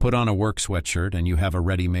 Put on a work sweatshirt and you have a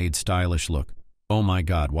ready-made stylish look. Oh my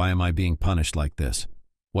God, why am I being punished like this?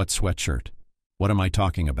 What sweatshirt? What am I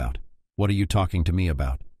talking about? What are you talking to me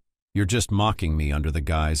about? You're just mocking me under the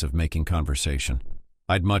guise of making conversation.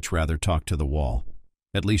 I'd much rather talk to the wall.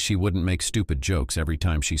 At least she wouldn't make stupid jokes every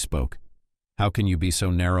time she spoke. How can you be so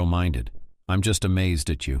narrow-minded? I'm just amazed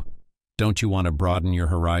at you. Don't you want to broaden your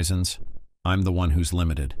horizons? I'm the one who's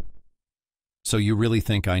limited. So you really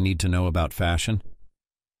think I need to know about fashion?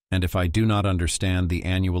 And if I do not understand the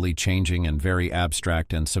annually changing and very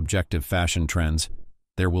abstract and subjective fashion trends,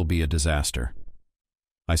 there will be a disaster.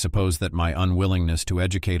 I suppose that my unwillingness to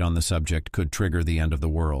educate on the subject could trigger the end of the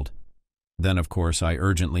world. Then, of course, I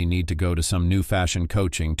urgently need to go to some new fashion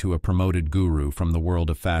coaching to a promoted guru from the world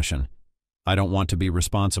of fashion. I don't want to be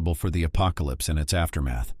responsible for the apocalypse and its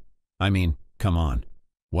aftermath. I mean, come on.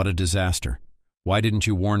 What a disaster. Why didn't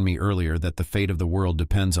you warn me earlier that the fate of the world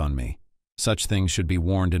depends on me? Such things should be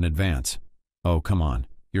warned in advance. Oh, come on.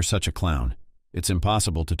 You're such a clown. It's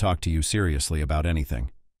impossible to talk to you seriously about anything.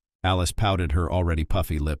 Alice pouted her already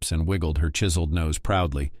puffy lips and wiggled her chiseled nose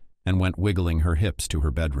proudly and went wiggling her hips to her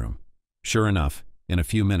bedroom. Sure enough, in a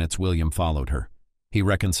few minutes William followed her. He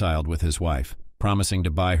reconciled with his wife, promising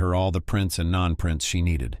to buy her all the prints and non-prints she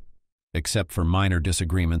needed. Except for minor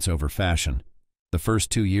disagreements over fashion. The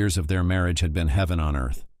first 2 years of their marriage had been heaven on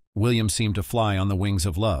earth. William seemed to fly on the wings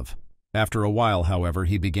of love. After a while, however,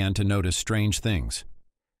 he began to notice strange things.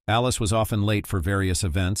 Alice was often late for various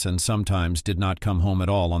events and sometimes did not come home at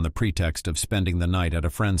all on the pretext of spending the night at a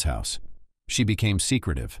friend's house. She became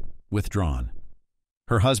secretive, withdrawn.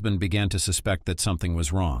 Her husband began to suspect that something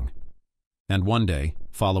was wrong. And one day,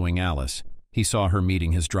 following Alice, he saw her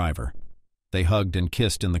meeting his driver. They hugged and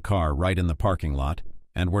kissed in the car right in the parking lot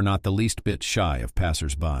and were not the least bit shy of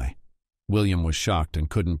passers-by. William was shocked and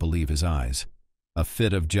couldn't believe his eyes. A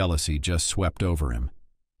fit of jealousy just swept over him.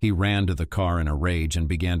 He ran to the car in a rage and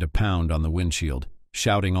began to pound on the windshield,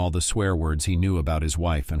 shouting all the swear words he knew about his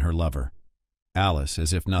wife and her lover. Alice,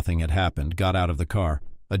 as if nothing had happened, got out of the car,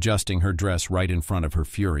 adjusting her dress right in front of her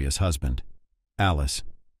furious husband. Alice,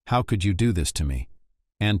 how could you do this to me?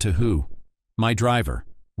 And to who? My driver,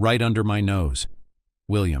 right under my nose.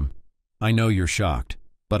 William, I know you're shocked,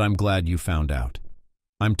 but I'm glad you found out.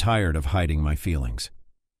 I'm tired of hiding my feelings.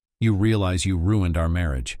 You realize you ruined our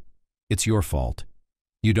marriage. It's your fault.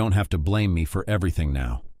 You don't have to blame me for everything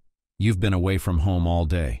now. You've been away from home all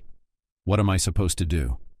day. What am I supposed to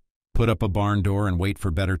do? Put up a barn door and wait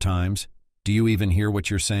for better times? Do you even hear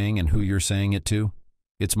what you're saying and who you're saying it to?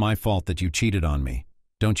 It's my fault that you cheated on me.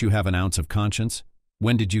 Don't you have an ounce of conscience?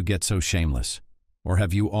 When did you get so shameless? Or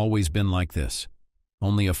have you always been like this?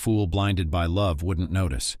 Only a fool blinded by love wouldn't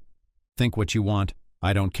notice. Think what you want.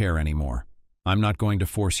 I don't care anymore. I'm not going to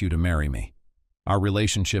force you to marry me. Our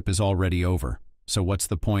relationship is already over, so what's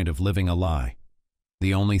the point of living a lie?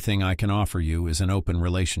 The only thing I can offer you is an open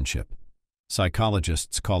relationship.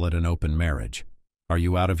 Psychologists call it an open marriage. Are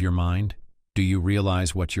you out of your mind? Do you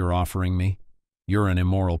realize what you're offering me? You're an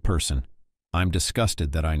immoral person. I'm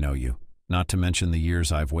disgusted that I know you, not to mention the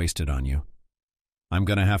years I've wasted on you. I'm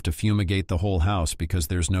going to have to fumigate the whole house because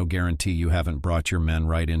there's no guarantee you haven't brought your men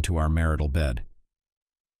right into our marital bed.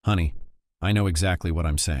 Honey, I know exactly what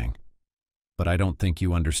I'm saying. But I don't think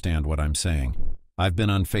you understand what I'm saying. I've been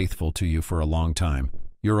unfaithful to you for a long time.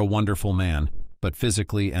 You're a wonderful man, but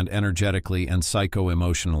physically and energetically and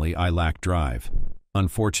psycho-emotionally I lack drive.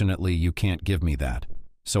 Unfortunately, you can't give me that,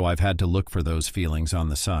 so I've had to look for those feelings on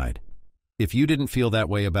the side. If you didn't feel that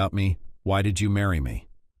way about me, why did you marry me?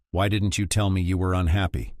 Why didn't you tell me you were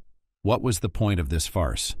unhappy? What was the point of this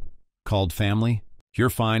farce? Called family? You're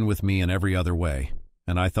fine with me in every other way,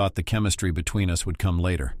 and I thought the chemistry between us would come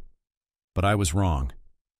later. But I was wrong.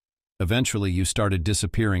 Eventually, you started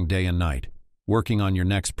disappearing day and night, working on your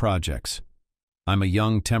next projects. I'm a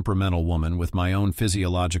young, temperamental woman with my own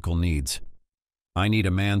physiological needs. I need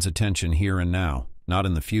a man's attention here and now, not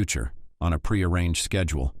in the future, on a prearranged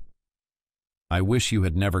schedule. I wish you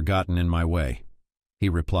had never gotten in my way, he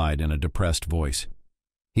replied in a depressed voice.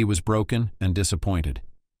 He was broken and disappointed.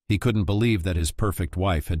 He couldn't believe that his perfect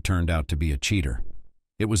wife had turned out to be a cheater.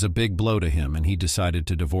 It was a big blow to him and he decided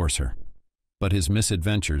to divorce her. But his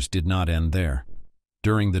misadventures did not end there.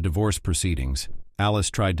 During the divorce proceedings, Alice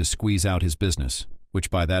tried to squeeze out his business,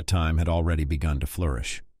 which by that time had already begun to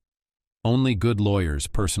flourish. Only good lawyers'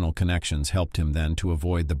 personal connections helped him then to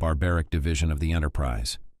avoid the barbaric division of the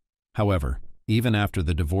enterprise. However, even after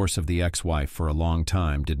the divorce of the ex-wife for a long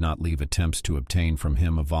time did not leave attempts to obtain from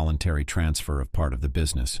him a voluntary transfer of part of the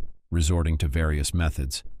business, resorting to various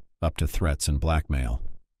methods, up to threats and blackmail.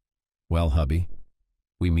 Well, hubby,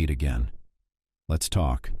 we meet again. Let's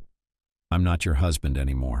talk. I'm not your husband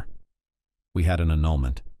anymore. We had an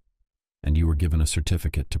annulment, and you were given a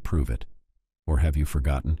certificate to prove it. Or have you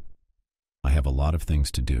forgotten? I have a lot of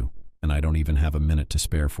things to do, and I don't even have a minute to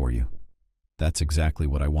spare for you. That's exactly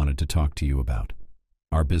what I wanted to talk to you about.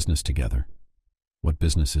 Our business together. What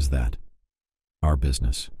business is that? Our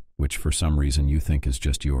business, which for some reason you think is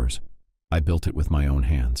just yours. I built it with my own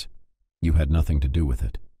hands. You had nothing to do with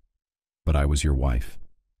it. But I was your wife.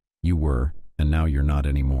 You were, and now you're not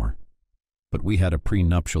anymore. But we had a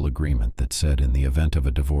prenuptial agreement that said in the event of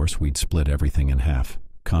a divorce we'd split everything in half,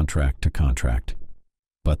 contract to contract.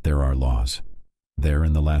 But there are laws. There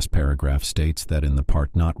in the last paragraph states that in the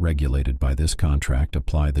part not regulated by this contract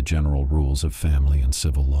apply the general rules of family and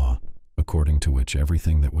civil law, according to which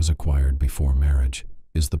everything that was acquired before marriage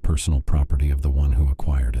is the personal property of the one who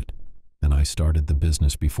acquired it. And I started the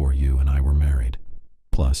business before you and I were married.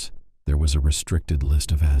 Plus, there was a restricted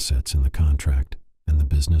list of assets in the contract, and the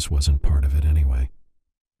business wasn't part of it anyway.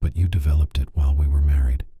 But you developed it while we were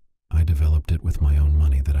married. I developed it with my own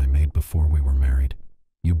money that I made before we were married.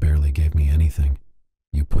 You barely gave me anything.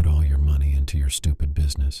 You put all your money into your stupid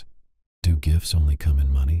business. Do gifts only come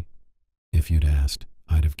in money? If you'd asked,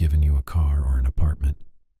 I'd have given you a car or an apartment.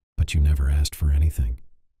 But you never asked for anything.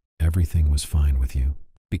 Everything was fine with you.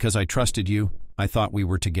 Because I trusted you, I thought we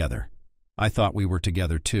were together. I thought we were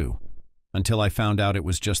together too, until I found out it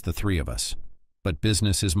was just the three of us. But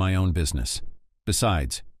business is my own business.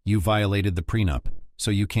 Besides, you violated the prenup,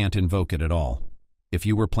 so you can't invoke it at all. If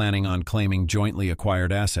you were planning on claiming jointly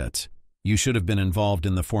acquired assets, you should have been involved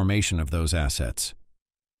in the formation of those assets.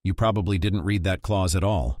 You probably didn't read that clause at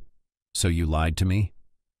all. So you lied to me?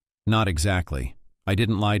 Not exactly. I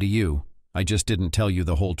didn't lie to you, I just didn't tell you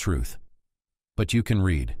the whole truth. But you can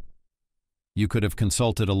read. You could have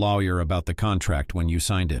consulted a lawyer about the contract when you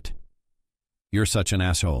signed it. You're such an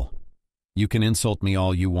asshole. You can insult me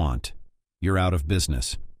all you want. You're out of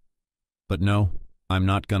business. But no, I'm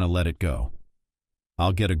not gonna let it go.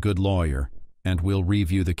 I'll get a good lawyer, and we'll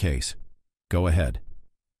review the case. Go ahead.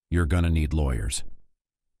 You're gonna need lawyers.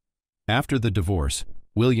 After the divorce,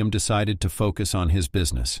 William decided to focus on his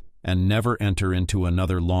business and never enter into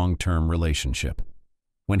another long-term relationship.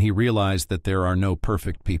 When he realized that there are no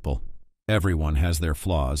perfect people, everyone has their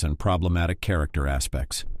flaws and problematic character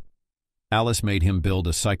aspects. Alice made him build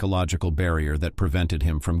a psychological barrier that prevented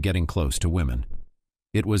him from getting close to women.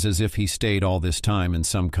 It was as if he stayed all this time in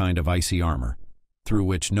some kind of icy armor, through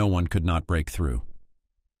which no one could not break through.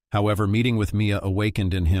 However, meeting with Mia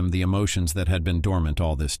awakened in him the emotions that had been dormant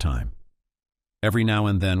all this time. Every now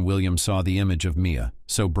and then William saw the image of Mia,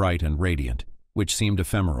 so bright and radiant, which seemed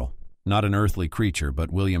ephemeral, not an earthly creature,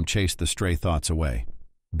 but William chased the stray thoughts away,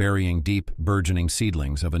 burying deep, burgeoning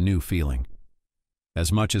seedlings of a new feeling.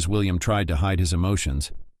 As much as William tried to hide his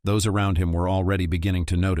emotions, those around him were already beginning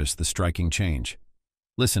to notice the striking change.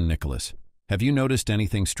 Listen, Nicholas, have you noticed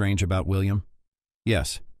anything strange about William?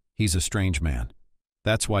 Yes, he's a strange man.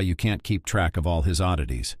 That's why you can't keep track of all his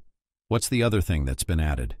oddities. What's the other thing that's been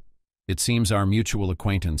added? It seems our mutual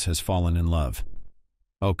acquaintance has fallen in love.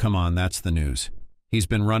 Oh, come on, that's the news. He's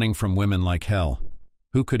been running from women like hell.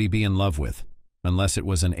 Who could he be in love with? Unless it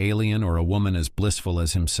was an alien or a woman as blissful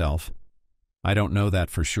as himself. I don't know that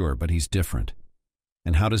for sure, but he's different.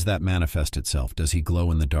 And how does that manifest itself? Does he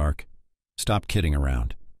glow in the dark? Stop kidding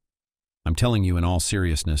around. I'm telling you in all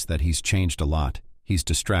seriousness that he's changed a lot. He's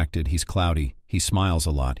distracted, he's cloudy, he smiles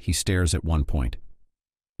a lot, he stares at one point.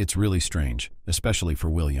 It's really strange, especially for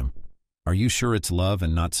William. Are you sure it's love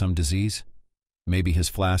and not some disease? Maybe his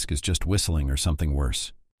flask is just whistling or something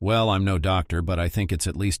worse. Well, I'm no doctor, but I think it's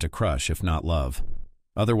at least a crush, if not love.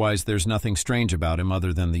 Otherwise, there's nothing strange about him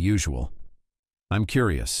other than the usual. I'm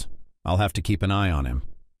curious. I'll have to keep an eye on him.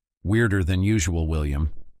 Weirder than usual,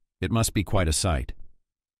 William. It must be quite a sight.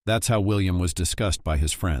 That's how William was discussed by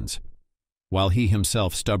his friends, while he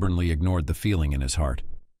himself stubbornly ignored the feeling in his heart.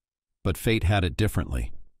 But fate had it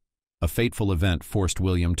differently. A fateful event forced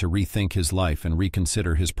William to rethink his life and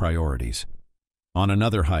reconsider his priorities. On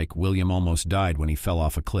another hike, William almost died when he fell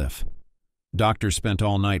off a cliff. Doctors spent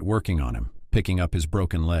all night working on him, picking up his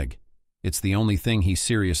broken leg. It's the only thing he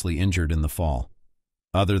seriously injured in the fall.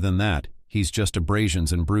 Other than that, he's just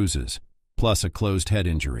abrasions and bruises, plus a closed head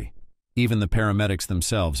injury. Even the paramedics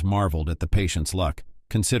themselves marveled at the patient's luck,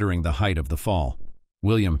 considering the height of the fall.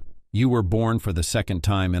 William, you were born for the second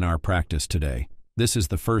time in our practice today. This is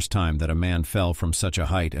the first time that a man fell from such a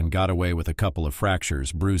height and got away with a couple of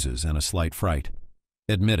fractures, bruises, and a slight fright.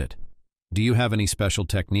 Admit it. Do you have any special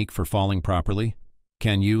technique for falling properly?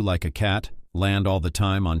 Can you, like a cat, land all the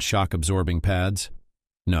time on shock-absorbing pads?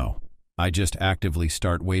 No. I just actively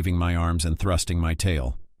start waving my arms and thrusting my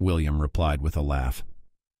tail, William replied with a laugh.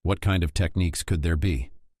 What kind of techniques could there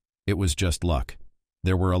be? It was just luck.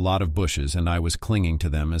 There were a lot of bushes and I was clinging to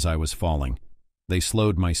them as I was falling. They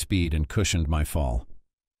slowed my speed and cushioned my fall.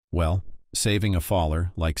 Well, saving a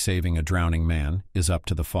faller, like saving a drowning man, is up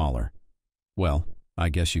to the faller. Well, I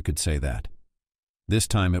guess you could say that. This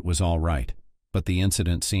time it was all right, but the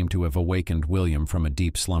incident seemed to have awakened William from a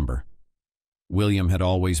deep slumber. William had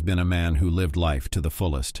always been a man who lived life to the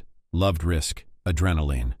fullest. loved risk,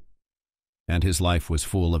 adrenaline. And his life was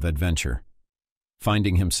full of adventure.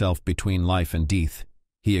 Finding himself between life and death,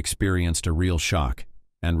 he experienced a real shock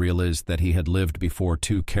and realized that he had lived before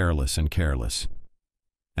too careless and careless.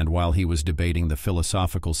 And while he was debating the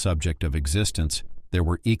philosophical subject of existence, there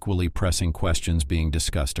were equally pressing questions being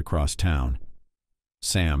discussed across town.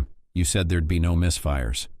 "Sam, you said there'd be no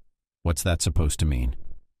misfires. What's that supposed to mean?"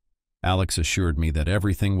 Alex assured me that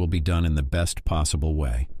everything will be done in the best possible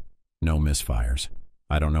way. No misfires.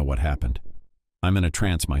 I don't know what happened. I'm in a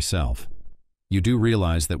trance myself. You do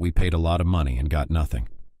realize that we paid a lot of money and got nothing.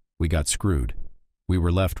 We got screwed. We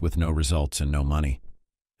were left with no results and no money.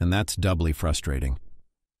 And that's doubly frustrating.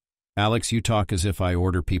 Alex, you talk as if I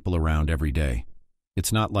order people around every day.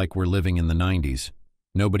 It's not like we're living in the 90s.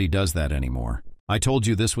 Nobody does that anymore. I told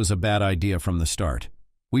you this was a bad idea from the start.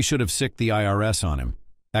 We should have sicked the IRS on him.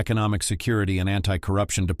 Economic Security and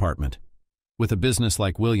Anti-Corruption Department. With a business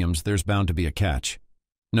like Williams, there's bound to be a catch.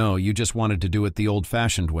 No, you just wanted to do it the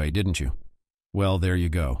old-fashioned way, didn't you? Well, there you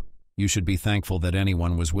go. You should be thankful that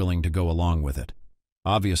anyone was willing to go along with it.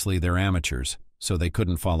 Obviously, they're amateurs, so they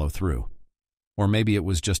couldn't follow through. Or maybe it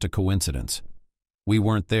was just a coincidence. We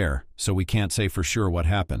weren't there, so we can't say for sure what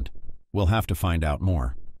happened. We'll have to find out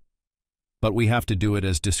more. But we have to do it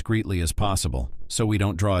as discreetly as possible, so we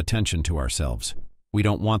don't draw attention to ourselves. We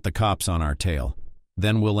don't want the cops on our tail.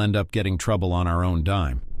 Then we'll end up getting trouble on our own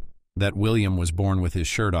dime. That William was born with his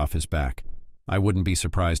shirt off his back. I wouldn't be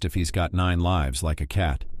surprised if he's got 9 lives like a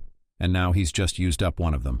cat. And now he's just used up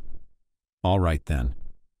one of them. All right then.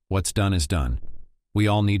 What's done is done. We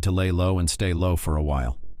all need to lay low and stay low for a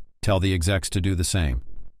while. Tell the execs to do the same.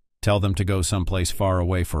 Tell them to go someplace far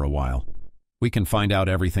away for a while. We can find out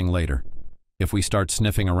everything later. If we start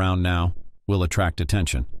sniffing around now, we'll attract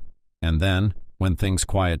attention. And then, when things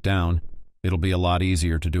quiet down, it'll be a lot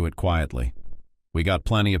easier to do it quietly. We got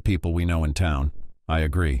plenty of people we know in town. I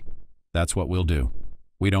agree. That's what we'll do.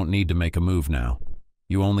 We don't need to make a move now.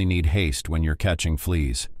 You only need haste when you're catching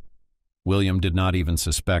fleas. William did not even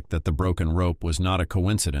suspect that the broken rope was not a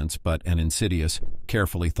coincidence but an insidious,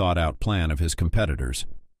 carefully thought-out plan of his competitors.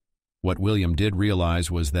 What William did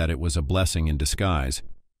realize was that it was a blessing in disguise,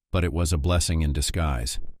 but it was a blessing in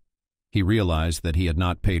disguise. He realized that he had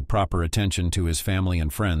not paid proper attention to his family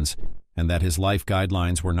and friends, and that his life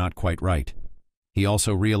guidelines were not quite right. He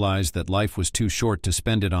also realized that life was too short to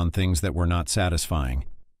spend it on things that were not satisfying.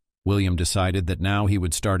 William decided that now he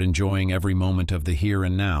would start enjoying every moment of the here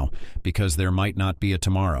and now, because there might not be a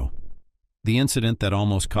tomorrow. The incident that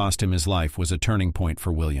almost cost him his life was a turning point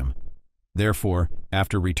for William. Therefore,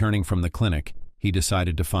 after returning from the clinic, he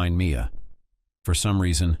decided to find Mia. For some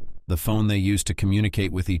reason, the phone they used to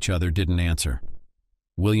communicate with each other didn't answer.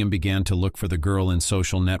 William began to look for the girl in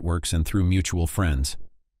social networks and through mutual friends,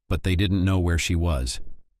 but they didn't know where she was.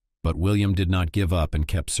 But William did not give up and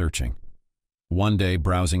kept searching. One day,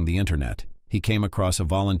 browsing the internet, he came across a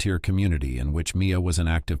volunteer community in which Mia was an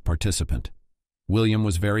active participant. William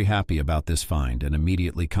was very happy about this find and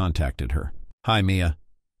immediately contacted her. "Hi, Mia.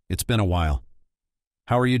 It's been a while.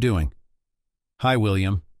 How are you doing?" "Hi,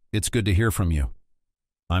 William. It's good to hear from you."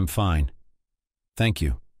 "I'm fine. Thank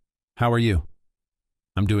you. How are you?"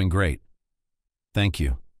 "I'm doing great. Thank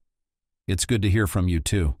you. It's good to hear from you,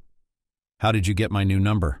 too. How did you get my new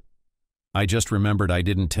number?" "I just remembered I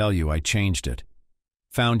didn't tell you. I changed it.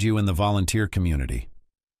 Found you in the volunteer community.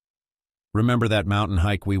 Remember that mountain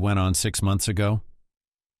hike we went on 6 months ago?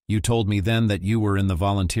 You told me then that you were in the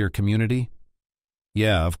volunteer community?"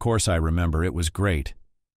 "Yeah, of course I remember. It was great.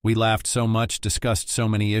 We laughed so much, discussed so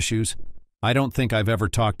many issues. I don't think I've ever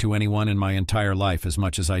talked to anyone in my entire life as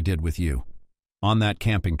much as I did with you. On that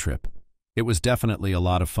camping trip. It was definitely a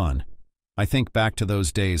lot of fun. I think back to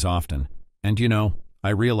those days often, and you know, I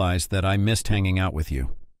realized that I missed hanging out with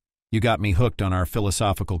you. You got me hooked on our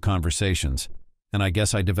philosophical conversations, and I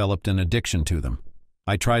guess I developed an addiction to them.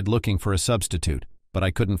 I tried looking for a substitute, but I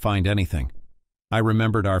couldn't find anything. I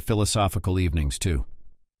remembered our philosophical evenings, too.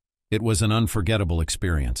 It was an unforgettable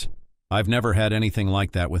experience. I've never had anything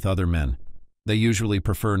like that with other men. They usually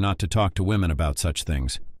prefer not to talk to women about such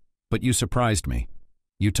things. But you surprised me.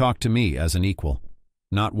 You talked to me as an equal.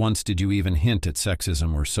 Not once did you even hint at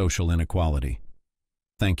sexism or social inequality.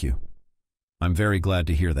 Thank you. I'm very glad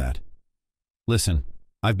to hear that. Listen,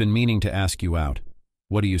 I've been meaning to ask you out.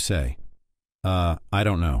 What do you say?" I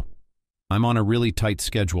don't know. I'm on a really tight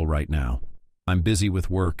schedule right now. I'm busy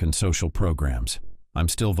with work and social programs. I'm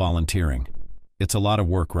still volunteering. It's a lot of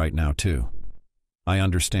work right now, too." "I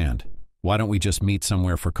understand. Why don't we just meet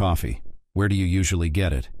somewhere for coffee? Where do you usually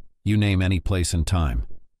get it? You name any place and time.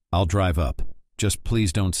 I'll drive up. Just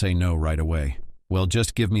please don't say no right away. Well,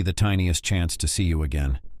 just give me the tiniest chance to see you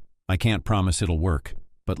again. I can't promise it'll work,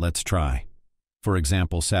 but let's try. For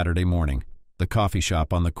example, Saturday morning, the coffee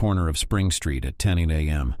shop on the corner of Spring Street at 10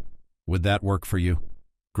 a.m. Would that work for you?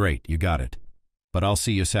 Great, you got it. But I'll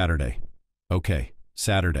see you Saturday. Okay,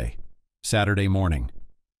 Saturday. Saturday morning.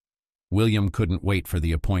 William couldn't wait for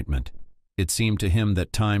the appointment. It seemed to him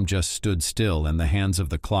that time just stood still and the hands of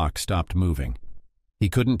the clock stopped moving. He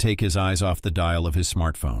couldn't take his eyes off the dial of his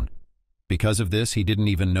smartphone. Because of this, he didn't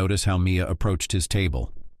even notice how Mia approached his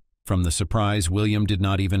table. From the surprise, William did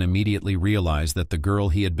not even immediately realize that the girl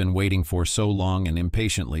he had been waiting for so long and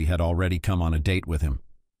impatiently had already come on a date with him.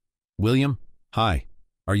 William? Hi.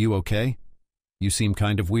 Are you okay? You seem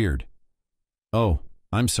kind of weird. Oh,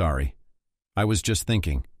 I'm sorry. I was just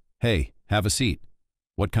thinking. Hey, have a seat.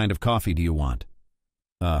 What kind of coffee do you want?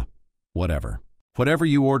 Whatever. Whatever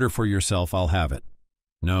you order for yourself, I'll have it.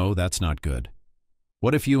 No, that's not good.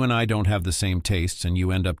 What if you and I don't have the same tastes and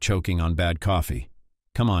you end up choking on bad coffee?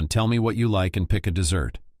 Come on, tell me what you like and pick a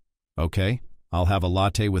dessert. Okay, I'll have a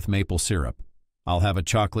latte with maple syrup. I'll have a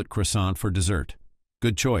chocolate croissant for dessert.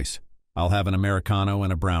 Good choice. I'll have an Americano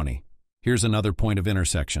and a brownie. Here's another point of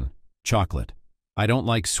intersection. Chocolate. I don't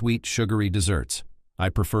like sweet, sugary desserts. I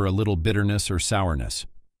prefer a little bitterness or sourness.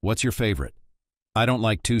 What's your favorite? I don't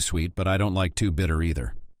like too sweet, but I don't like too bitter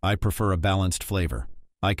either. I prefer a balanced flavor.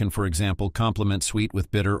 I can, for example, complement sweet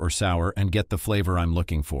with bitter or sour and get the flavor I'm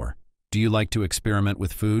looking for. Do you like to experiment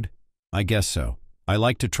with food? I guess so. I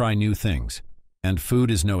like to try new things. And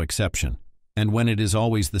food is no exception. And when it is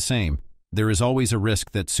always the same, there is always a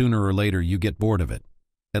risk that sooner or later you get bored of it.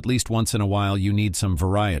 At least once in a while you need some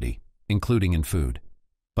variety, including in food.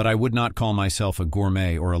 But I would not call myself a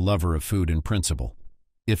gourmet or a lover of food in principle.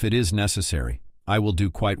 If it is necessary, I will do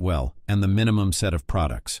quite well, and the minimum set of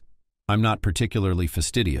products. I'm not particularly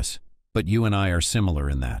fastidious, but you and I are similar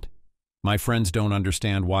in that. My friends don't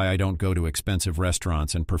understand why I don't go to expensive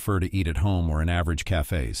restaurants and prefer to eat at home or in average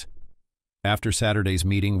cafes. After Saturday's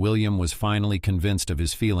meeting, William was finally convinced of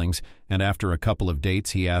his feelings, and after a couple of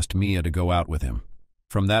dates, he asked Mia to go out with him.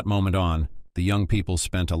 From that moment on, the young people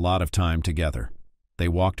spent a lot of time together. They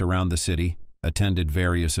walked around the city, attended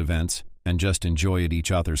various events, and just enjoyed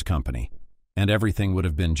each other's company. And everything would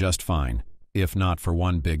have been just fine, if not for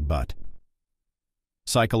one big but.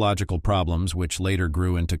 Psychological problems, which later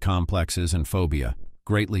grew into complexes and phobia,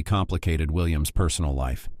 greatly complicated William's personal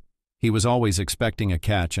life. He was always expecting a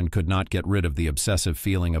catch and could not get rid of the obsessive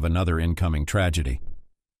feeling of another incoming tragedy.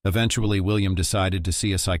 Eventually, William decided to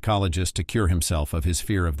see a psychologist to cure himself of his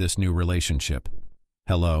fear of this new relationship.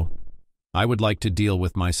 Hello. I would like to deal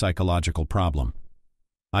with my psychological problem.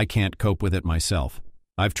 I can't cope with it myself.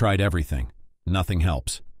 I've tried everything. Nothing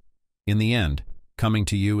helps. In the end, coming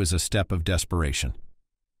to you is a step of desperation.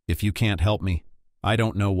 If you can't help me, I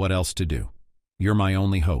don't know what else to do. You're my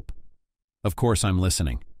only hope. Of course I'm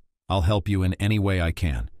listening. I'll help you in any way I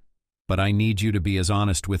can. But I need you to be as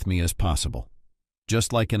honest with me as possible.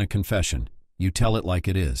 Just like in a confession, you tell it like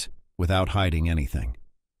it is, without hiding anything.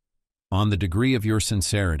 On the degree of your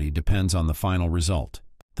sincerity depends on the final result.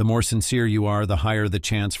 The more sincere you are, the higher the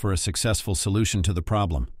chance for a successful solution to the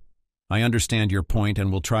problem. I understand your point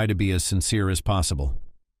and will try to be as sincere as possible.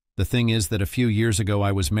 The thing is that a few years ago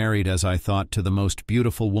I was married, as I thought, to the most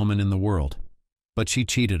beautiful woman in the world. But she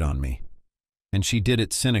cheated on me. And she did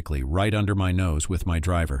it cynically, right under my nose with my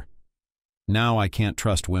driver. Now I can't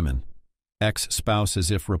trust women. Ex-spouse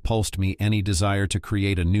as if repulsed me any desire to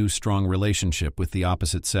create a new strong relationship with the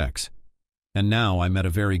opposite sex. And now I met a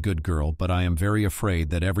very good girl, but I am very afraid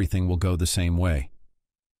that everything will go the same way.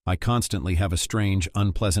 I constantly have a strange,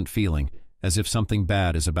 unpleasant feeling, as if something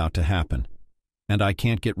bad is about to happen. And I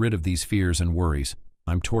can't get rid of these fears and worries.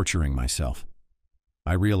 I'm torturing myself.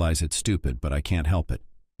 I realize it's stupid, but I can't help it.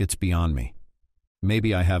 It's beyond me.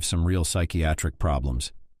 Maybe I have some real psychiatric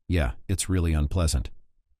problems. Yeah, it's really unpleasant.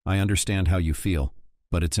 I understand how you feel,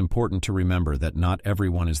 but it's important to remember that not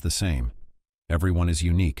everyone is the same. Everyone is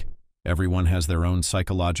unique. Everyone has their own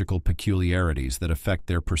psychological peculiarities that affect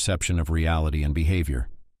their perception of reality and behavior.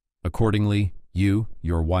 Accordingly, you,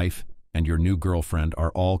 your wife, and your new girlfriend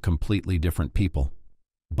are all completely different people.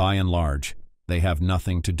 By and large, they have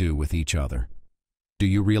nothing to do with each other. Do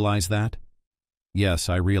you realize that? Yes,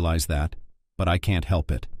 I realize that, but I can't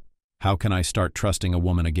help it. How can I start trusting a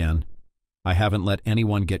woman again? I haven't let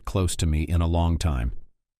anyone get close to me in a long time.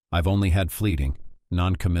 I've only had fleeting,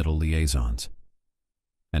 non-committal liaisons.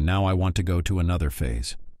 And now I want to go to another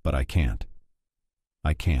phase, but I can't.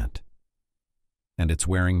 I can't. And it's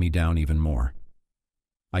wearing me down even more.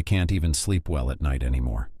 I can't even sleep well at night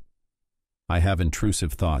anymore. I have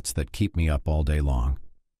intrusive thoughts that keep me up all day long.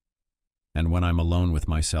 And when I'm alone with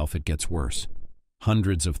myself, it gets worse.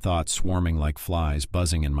 Hundreds of thoughts swarming like flies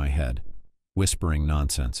buzzing in my head, whispering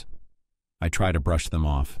nonsense. I try to brush them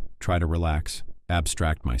off, try to relax,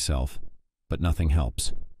 abstract myself, but nothing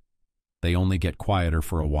helps. They only get quieter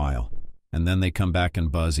for a while, and then they come back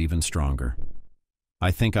and buzz even stronger.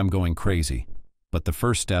 I think I'm going crazy, but the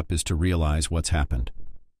first step is to realize what's happened.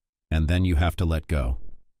 And then you have to let go.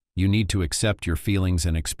 You need to accept your feelings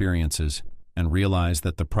and experiences and realize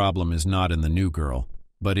that the problem is not in the new girl,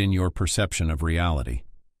 but in your perception of reality.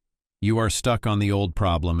 You are stuck on the old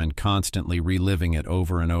problem and constantly reliving it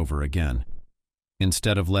over and over again,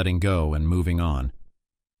 instead of letting go and moving on.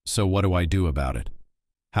 So what do I do about it?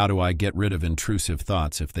 How do I get rid of intrusive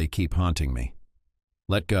thoughts if they keep haunting me?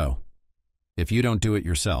 Let go. If you don't do it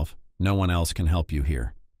yourself, no one else can help you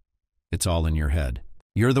here. It's all in your head.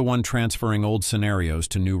 You're the one transferring old scenarios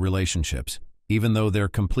to new relationships, even though they're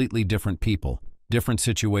completely different people, different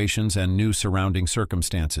situations, and new surrounding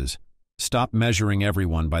circumstances. Stop measuring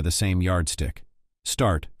everyone by the same yardstick.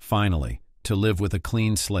 Start, finally, to live with a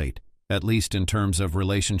clean slate, at least in terms of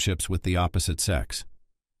relationships with the opposite sex.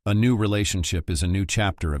 A new relationship is a new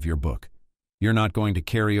chapter of your book. You're not going to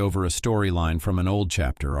carry over a storyline from an old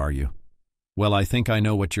chapter, are you? Well, I think I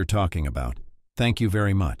know what you're talking about. Thank you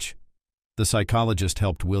very much. The psychologist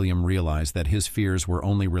helped William realize that his fears were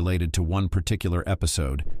only related to one particular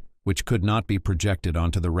episode, which could not be projected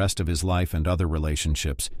onto the rest of his life and other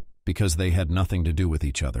relationships because they had nothing to do with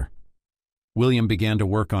each other. William began to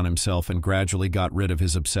work on himself and gradually got rid of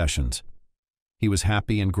his obsessions. He was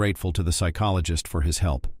happy and grateful to the psychologist for his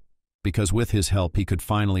help, because with his help he could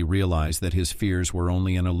finally realize that his fears were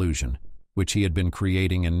only an illusion, which he had been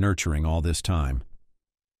creating and nurturing all this time.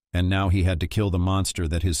 And now he had to kill the monster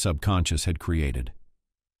that his subconscious had created.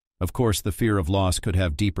 Of course, the fear of loss could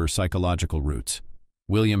have deeper psychological roots.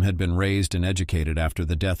 William had been raised and educated after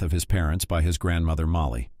the death of his parents by his grandmother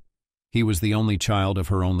Molly. He was the only child of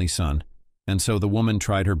her only son, and so the woman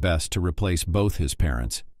tried her best to replace both his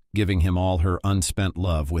parents, giving him all her unspent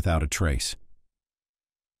love without a trace.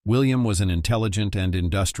 William was an intelligent and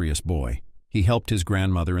industrious boy. He helped his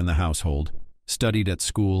grandmother in the household, studied at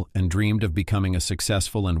school, and dreamed of becoming a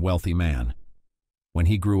successful and wealthy man. When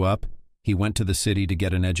he grew up, he went to the city to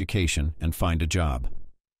get an education and find a job.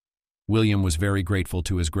 William was very grateful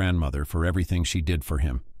to his grandmother for everything she did for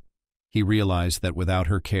him. He realized that without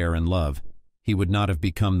her care and love, he would not have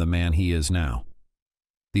become the man he is now.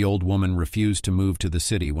 The old woman refused to move to the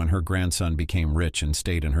city when her grandson became rich and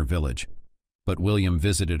stayed in her village. But William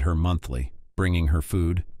visited her monthly, bringing her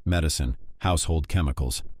food, medicine, household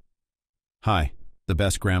chemicals. "Hi, the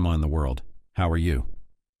best grandma in the world. How are you?"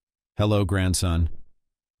 "Hello, grandson."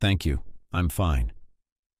 "Thank you. I'm fine."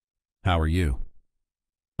 "How are you?"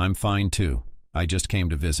 "I'm fine too. I just came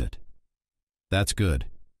to visit." "That's good.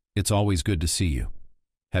 It's always good to see you.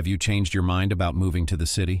 Have you changed your mind about moving to the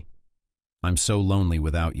city? I'm so lonely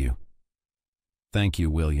without you." "Thank you,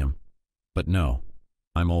 William. But no,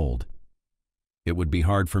 I'm old. It would be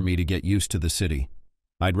hard for me to get used to the city.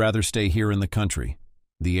 I'd rather stay here in the country.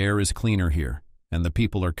 The air is cleaner here, and the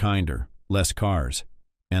people are kinder, less cars.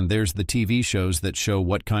 And there's the TV shows that show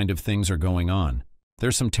what kind of things are going on.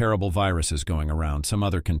 There's some terrible viruses going around, some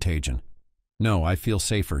other contagion. No, I feel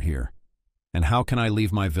safer here. And how can I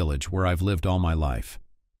leave my village where I've lived all my life?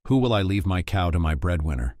 Who will I leave my cow to my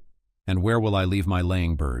breadwinner? And where will I leave my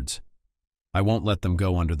laying birds? I won't let them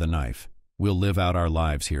go under the knife. We'll live out our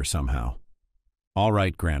lives here somehow." "All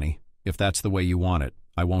right, Granny, if that's the way you want it,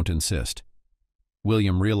 I won't insist."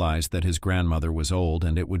 William realized that his grandmother was old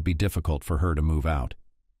and it would be difficult for her to move out.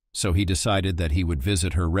 So he decided that he would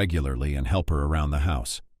visit her regularly and help her around the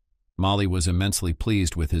house. Molly was immensely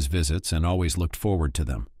pleased with his visits and always looked forward to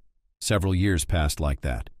them. Several years passed like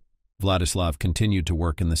that. Vladislav continued to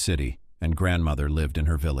work in the city, and grandmother lived in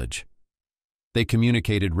her village. They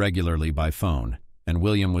communicated regularly by phone, and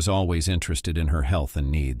William was always interested in her health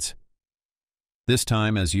and needs. This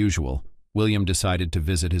time, as usual, William decided to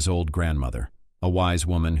visit his old grandmother, a wise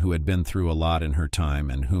woman who had been through a lot in her time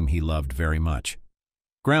and whom he loved very much.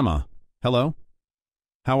 "Grandma, hello?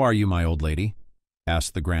 How are you, my old lady?"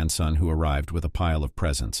 asked the grandson who arrived with a pile of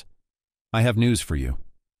presents. "I have news for you."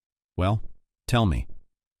 "Well, tell me.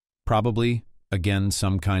 Probably, again,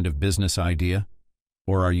 some kind of business idea?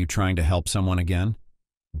 Or are you trying to help someone again?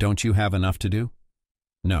 Don't you have enough to do?"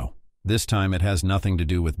 "No, this time it has nothing to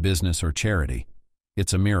do with business or charity.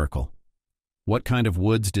 It's a miracle." "What kind of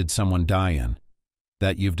woods did someone die in?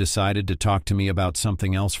 That you've decided to talk to me about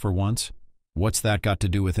something else for once? What's that got to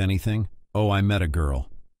do with anything? Oh, I met a girl.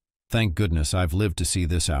 Thank goodness I've lived to see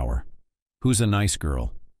this hour. Who's a nice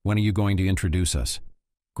girl? When are you going to introduce us?"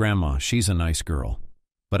 "Grandma, she's a nice girl.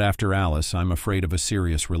 But after Alice, I'm afraid of a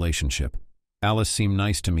serious relationship. Alice seemed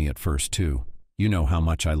nice to me at first, too. You know how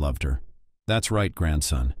much I loved her. That's right,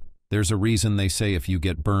 grandson. There's a reason they say if you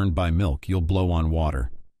get burned by milk, you'll blow on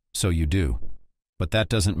water. So you do. But that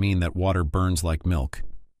doesn't mean that water burns like milk.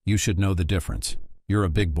 You should know the difference. You're a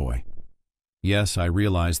big boy. Yes, I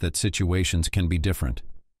realize that situations can be different,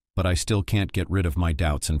 but I still can't get rid of my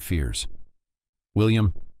doubts and fears.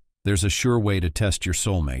 William, there's a sure way to test your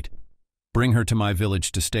soulmate. Bring her to my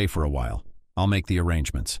village to stay for a while. I'll make the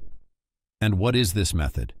arrangements. And what is this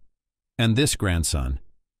method? And this, grandson,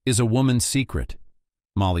 is a woman's secret.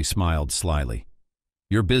 Molly smiled slyly.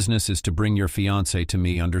 Your business is to bring your fiancé to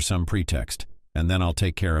me under some pretext, and then I'll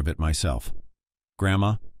take care of it myself.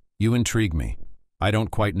 Grandma, you intrigue me. I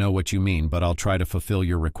don't quite know what you mean, but I'll try to fulfill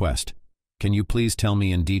your request. Can you please tell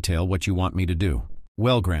me in detail what you want me to do?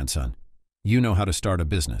 Well, grandson, you know how to start a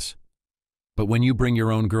business. But when you bring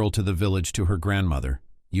your own girl to the village to her grandmother,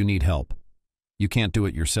 you need help. You can't do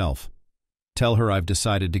it yourself. Tell her I've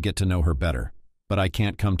decided to get to know her better, but I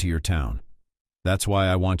can't come to your town. That's why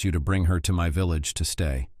I want you to bring her to my village to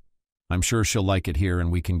stay. I'm sure she'll like it here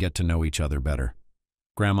and we can get to know each other better.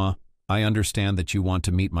 Grandma, I understand that you want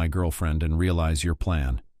to meet my girlfriend and realize your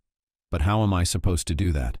plan. But how am I supposed to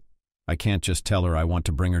do that? I can't just tell her I want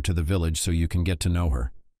to bring her to the village so you can get to know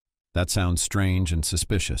her. That sounds strange and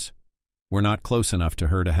suspicious. We're not close enough to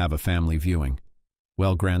her to have a family viewing.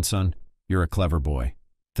 Well, grandson, you're a clever boy.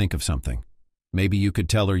 Think of something. Maybe you could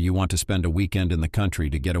tell her you want to spend a weekend in the country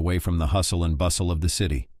to get away from the hustle and bustle of the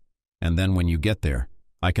city. And then when you get there,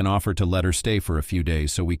 I can offer to let her stay for a few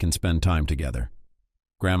days so we can spend time together.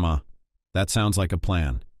 Grandma, that sounds like a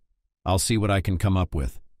plan. I'll see what I can come up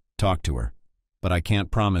with. Talk to her. But I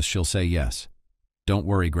can't promise she'll say yes. Don't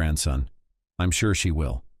worry, grandson. I'm sure she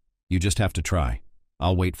will. You just have to try.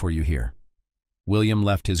 I'll wait for you here. William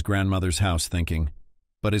left his grandmother's house thinking,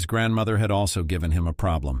 but his grandmother had also given him a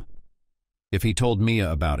problem. If he told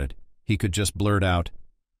Mia about it, he could just blurt out,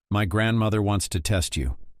 "My grandmother wants to test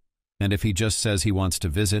you." And if he just says he wants to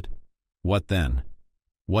visit, what then?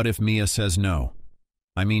 What if Mia says no?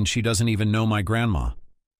 I mean, she doesn't even know my grandma.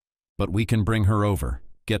 But we can bring her over,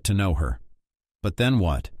 get to know her. But then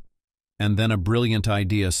what? And then a brilliant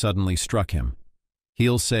idea suddenly struck him.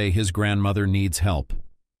 He'll say his grandmother needs help.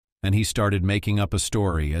 And he started making up a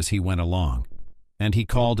story as he went along. And he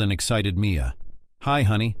called and excited Mia. Hi,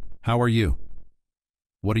 honey, how are you?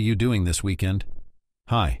 What are you doing this weekend?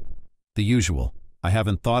 Hi. The usual. I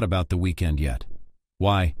haven't thought about the weekend yet.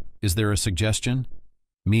 Why, is there a suggestion?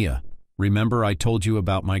 Mia, remember I told you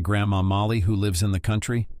about my grandma Molly who lives in the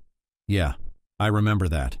country? Yeah, I remember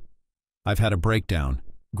that. I've had a breakdown.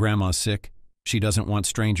 Grandma's sick. She doesn't want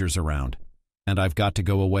strangers around. And I've got to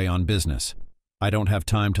go away on business. I don't have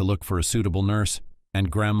time to look for a suitable nurse,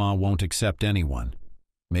 and Grandma won't accept anyone.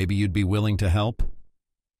 Maybe you'd be willing to help?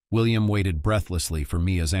 William waited breathlessly for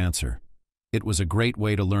Mia's answer. It was a great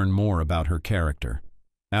way to learn more about her character.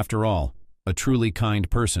 After all, a truly kind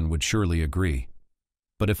person would surely agree.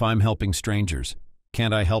 But if I'm helping strangers,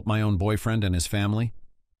 can't I help my own boyfriend and his family?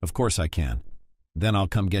 Of course I can. Then I'll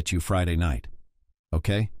come get you Friday night.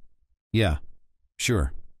 Okay? Yeah.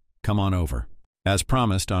 Sure. Come on over. As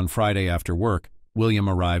promised, on Friday after work, William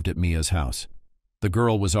arrived at Mia's house. The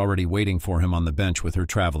girl was already waiting for him on the bench with her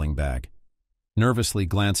traveling bag. Nervously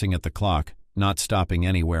glancing at the clock, not stopping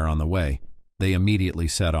anywhere on the way, they immediately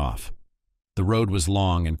set off. The road was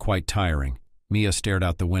long and quite tiring. Mia stared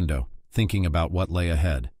out the window, thinking about what lay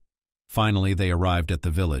ahead. Finally, they arrived at the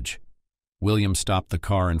village. William stopped the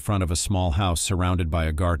car in front of a small house surrounded by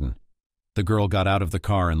a garden. The girl got out of the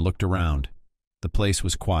car and looked around. The place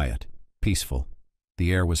was quiet, peaceful.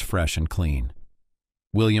 The air was fresh and clean.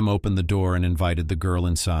 William opened the door and invited the girl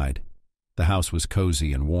inside. The house was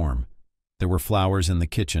cozy and warm. There were flowers in the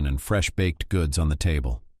kitchen and fresh baked goods on the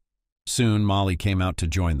table. Soon Molly came out to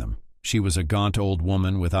join them. She was a gaunt old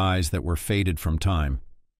woman with eyes that were faded from time,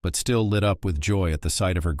 but still lit up with joy at the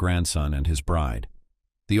sight of her grandson and his bride.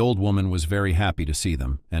 The old woman was very happy to see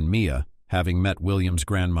them, and Mia, having met William's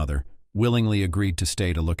grandmother, willingly agreed to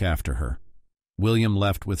stay to look after her. William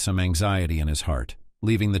left with some anxiety in his heart,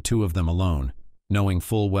 leaving the two of them alone, knowing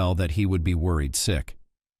full well that he would be worried sick.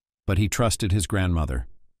 But he trusted his grandmother,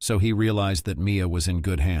 so he realized that Mia was in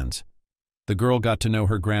good hands. The girl got to know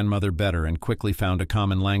her grandmother better and quickly found a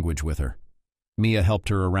common language with her. Mia helped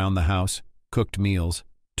her around the house, cooked meals,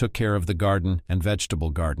 took care of the garden and vegetable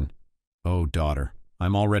garden. Oh, daughter,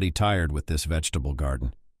 I'm already tired with this vegetable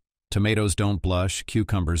garden. Tomatoes don't blush,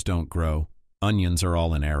 cucumbers don't grow, onions are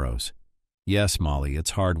all in arrows. Yes, Molly,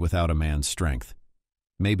 it's hard without a man's strength.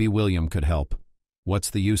 Maybe William could help. What's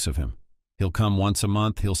the use of him? He'll come once a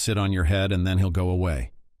month, he'll sit on your head, and then he'll go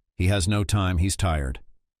away. He has no time, he's tired.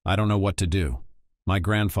 I don't know what to do. My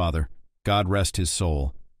grandfather, God rest his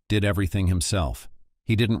soul, did everything himself.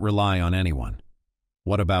 He didn't rely on anyone.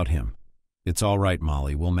 What about him? It's all right,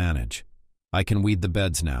 Molly, we'll manage. I can weed the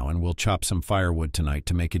beds now, and we'll chop some firewood tonight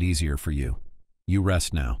to make it easier for you. You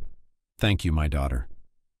rest now. Thank you, my daughter.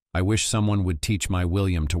 I wish someone would teach my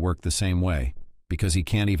William to work the same way, because he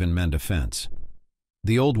can't even mend a fence.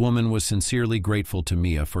 The old woman was sincerely grateful to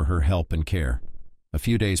Mia for her help and care. A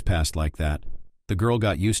few days passed like that. The girl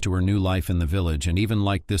got used to her new life in the village and even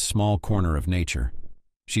liked this small corner of nature.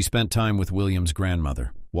 She spent time with William's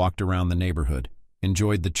grandmother, walked around the neighborhood,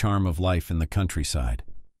 enjoyed the charm of life in the countryside.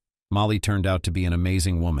 Molly turned out to be an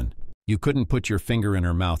amazing woman. You couldn't put your finger in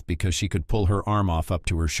her mouth because she could pull her arm off up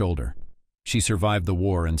to her shoulder. She survived the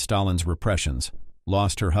war and Stalin's repressions,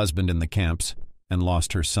 lost her husband in the camps, and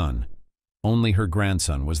lost her son. Only her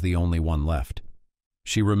grandson was the only one left.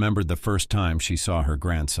 She remembered the first time she saw her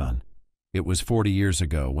grandson. It was 40 years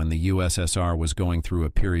ago when the USSR was going through a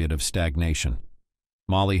period of stagnation.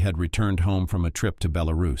 Molly had returned home from a trip to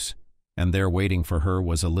Belarus, and there waiting for her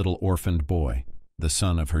was a little orphaned boy, the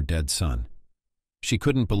son of her dead son. She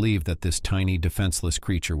couldn't believe that this tiny, defenseless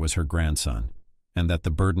creature was her grandson, and that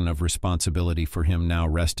the burden of responsibility for him now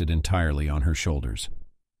rested entirely on her shoulders.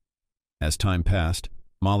 As time passed,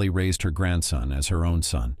 Molly raised her grandson as her own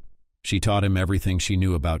son. She taught him everything she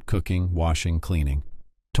knew about cooking, washing, cleaning,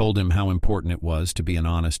 told him how important it was to be an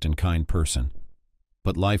honest and kind person.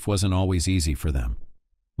 But life wasn't always easy for them.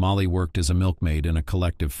 Molly worked as a milkmaid in a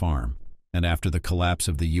collective farm, and after the collapse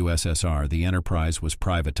of the USSR, the enterprise was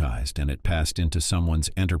privatized and it passed into someone's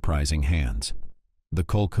enterprising hands. The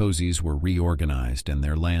kolkhozes were reorganized and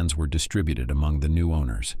their lands were distributed among the new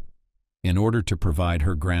owners. In order to provide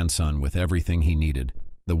her grandson with everything he needed,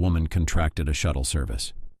 the woman contracted a shuttle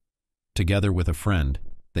service. Together with a friend,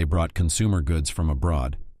 they brought consumer goods from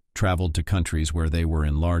abroad, traveled to countries where they were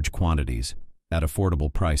in large quantities, at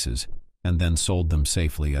affordable prices, and then sold them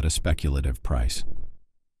safely at a speculative price.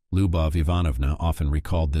 Lyubov Ivanovna often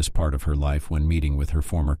recalled this part of her life when meeting with her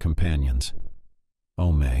former companions.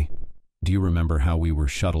 "Oh, May, do you remember how we were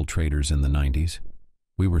shuttle traders in the 90s?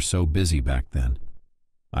 We were so busy back then.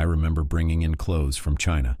 I remember bringing in clothes from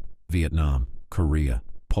China, Vietnam, Korea,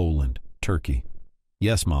 Poland, Turkey.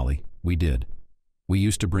 Yes, Molly, we did. We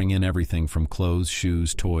used to bring in everything from clothes,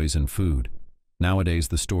 shoes, toys, and food. Nowadays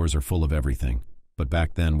the stores are full of everything, but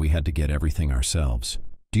back then we had to get everything ourselves.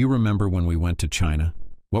 Do you remember when we went to China?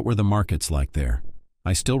 What were the markets like there?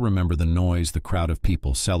 I still remember the noise, the crowd of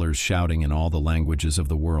people, sellers shouting in all the languages of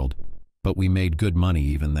the world, but we made good money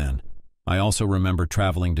even then. I also remember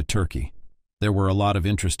traveling to Turkey. There were a lot of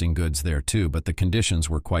interesting goods there too, but the conditions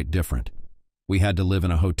were quite different. We had to live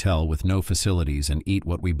in a hotel with no facilities and eat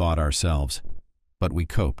what we bought ourselves. But we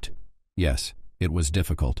coped. Yes, it was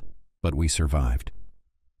difficult, but we survived.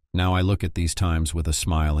 Now I look at these times with a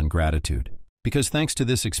smile and gratitude, because thanks to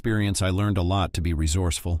this experience I learned a lot to be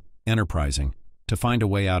resourceful, enterprising, to find a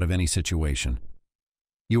way out of any situation.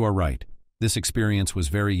 You are right, this experience was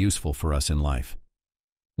very useful for us in life.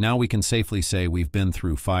 Now we can safely say we've been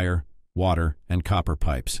through fire, water, and copper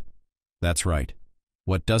pipes. That's right.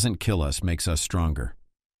 What doesn't kill us makes us stronger."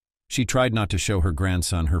 She tried not to show her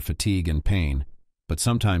grandson her fatigue and pain, but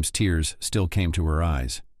sometimes tears still came to her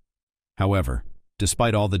eyes. However,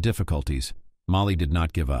 despite all the difficulties, Molly did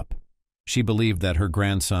not give up. She believed that her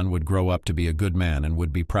grandson would grow up to be a good man and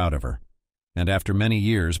would be proud of her. And after many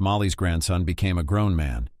years, Molly's grandson became a grown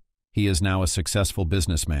man. He is now a successful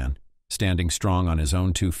businessman, standing strong on his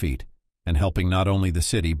own 2 feet, and helping not only the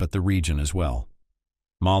city but the region as well.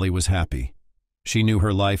 Molly was happy. She knew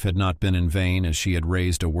her life had not been in vain as she had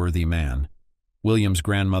raised a worthy man. William's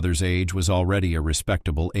grandmother's age was already a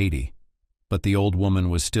respectable 80, but the old woman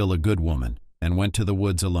was still a good woman and went to the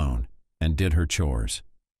woods alone and did her chores.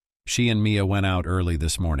 She and Mia went out early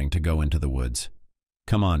this morning to go into the woods.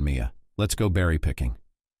 "Come on, Mia, let's go berry picking."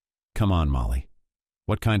 "Come on, Molly.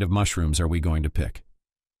 What kind of mushrooms are we going to pick?"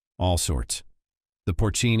 "All sorts. The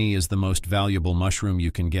porcini is the most valuable mushroom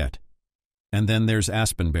you can get. And then there's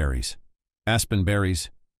aspen berries. Aspen berries,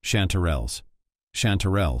 chanterelles.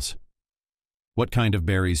 Chanterelles. What kind of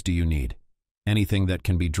berries do you need? Anything that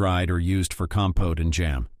can be dried or used for compote and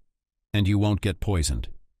jam. And you won't get poisoned.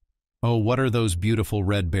 Oh, what are those beautiful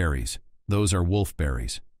red berries? Those are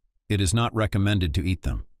wolfberries. It is not recommended to eat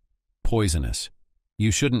them. Poisonous. You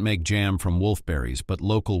shouldn't make jam from wolfberries, but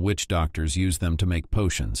local witch doctors use them to make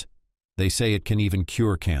potions. They say it can even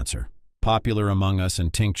cure cancer. Popular among us,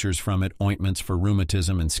 and tinctures from it, ointments for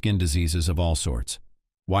rheumatism and skin diseases of all sorts.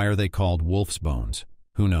 Why are they called wolf's bones?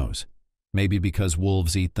 Who knows? Maybe because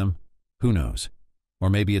wolves eat them? Who knows? Or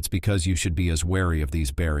maybe it's because you should be as wary of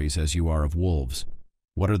these berries as you are of wolves.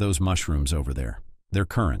 What are those mushrooms over there? They're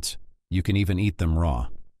currants. You can even eat them raw.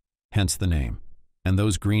 Hence the name. And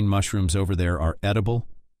those green mushrooms over there are edible?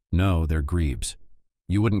 No, they're grebes.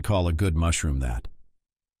 You wouldn't call a good mushroom that.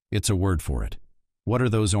 It's a word for it. What are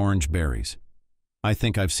those orange berries? I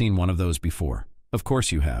think I've seen one of those before. Of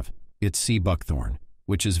course you have. It's sea buckthorn,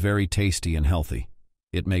 which is very tasty and healthy.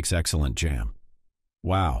 It makes excellent jam.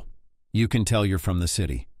 Wow. You can tell you're from the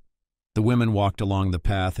city. The women walked along the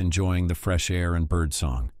path enjoying the fresh air and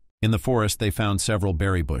birdsong. In the forest they found several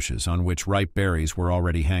berry bushes on which ripe berries were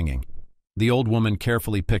already hanging. The old woman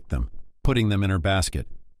carefully picked them, putting them in her basket,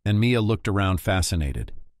 and Mia looked around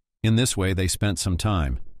fascinated. In this way they spent some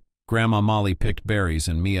time. Grandma Molly picked berries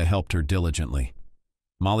and Mia helped her diligently.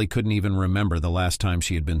 Molly couldn't even remember the last time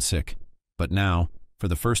she had been sick, but now, for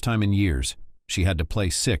the first time in years, she had to play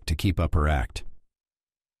sick to keep up her act.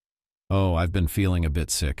 Oh, I've been feeling a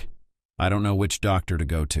bit sick. I don't know which doctor to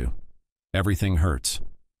go to. Everything hurts.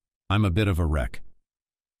 I'm a bit of a wreck.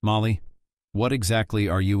 Molly, what exactly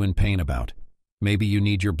are you in pain about? Maybe you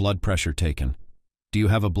need your blood pressure taken. Do you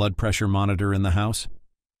have a blood pressure monitor in the house?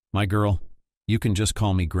 My girl, you can just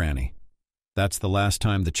call me Granny. That's the last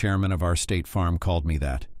time the chairman of our state farm called me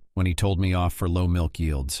that, when he told me off for low milk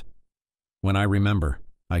yields. When I remember,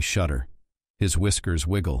 I shudder. His whiskers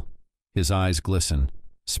wiggle. His eyes glisten,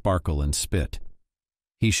 sparkle and spit.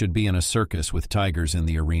 He should be in a circus with tigers in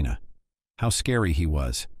the arena. How scary he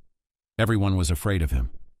was. Everyone was afraid of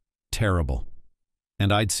him. Terrible.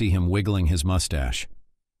 And I'd see him wiggling his mustache.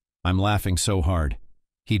 I'm laughing so hard.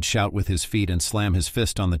 He'd shout with his feet and slam his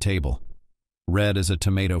fist on the table, red as a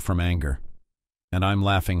tomato from anger. And I'm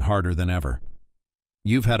laughing harder than ever.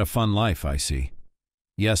 You've had a fun life, I see.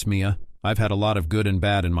 Yes, Mia, I've had a lot of good and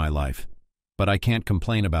bad in my life. But I can't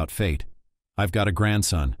complain about fate. I've got a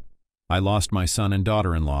grandson. I lost my son and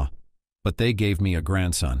daughter-in-law, but they gave me a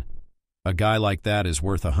grandson. A guy like that is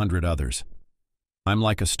worth 100 others. I'm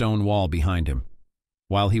like a stone wall behind him.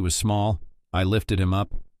 While he was small, I lifted him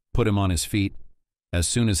up, put him on his feet. As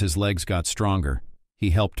soon as his legs got stronger, he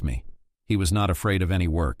helped me. He was not afraid of any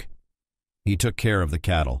work. He took care of the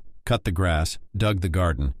cattle, cut the grass, dug the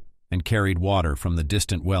garden, and carried water from the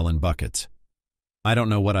distant well in buckets. I don't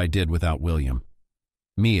know what I did without William.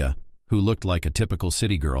 Mia, who looked like a typical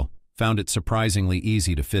city girl, found it surprisingly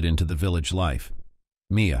easy to fit into the village life.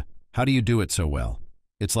 Mia, how do you do it so well?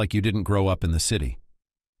 It's like you didn't grow up in the city.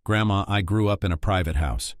 Grandma, I grew up in a private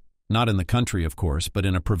house. Not in the country, of course, but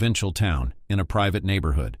in a provincial town, in a private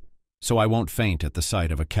neighborhood. So I won't faint at the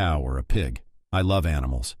sight of a cow or a pig. I love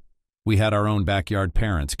animals. We had our own backyard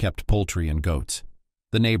parents kept poultry and goats.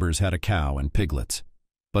 The neighbors had a cow and piglets.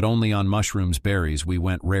 But only on mushrooms berries we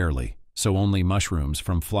went rarely, so only mushrooms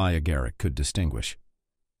from fly agaric could distinguish.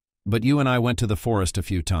 But you and I went to the forest a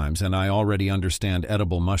few times and I already understand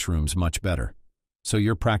edible mushrooms much better. So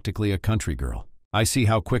you're practically a country girl. I see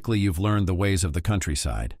how quickly you've learned the ways of the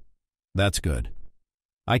countryside. That's good.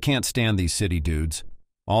 I can't stand these city dudes.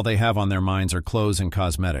 All they have on their minds are clothes and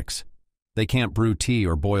cosmetics. They can't brew tea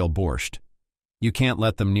or boil borscht. You can't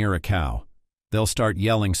let them near a cow. They'll start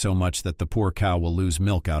yelling so much that the poor cow will lose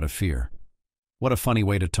milk out of fear. What a funny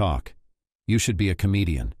way to talk. You should be a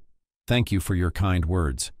comedian. Thank you for your kind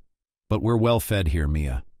words. But we're well fed here,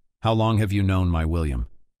 Mia. How long have you known my William?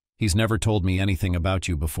 He's never told me anything about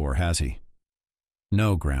you before, has he?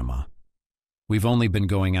 No, Grandma. We've only been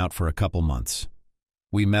going out for a couple months.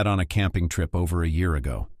 We met on a camping trip over a year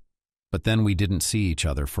ago. But then we didn't see each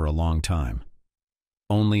other for a long time.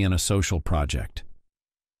 Only in a social project.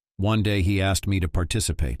 One day he asked me to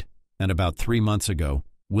participate, and about 3 months ago,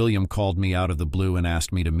 William called me out of the blue and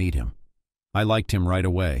asked me to meet him. I liked him right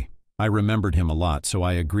away. I remembered him a lot, so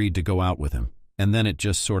I agreed to go out with him. And then it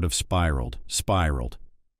just sort of spiraled.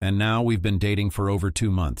 And now we've been dating for over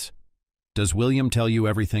 2 months. Does William tell you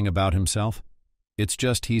everything about himself? It's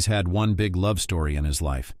just he's had one big love story in his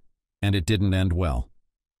life, and it didn't end well.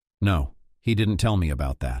 No, he didn't tell me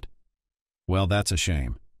about that. Well, that's a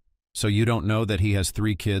shame. So you don't know that he has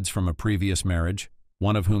 3 kids from a previous marriage,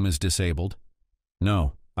 one of whom is disabled?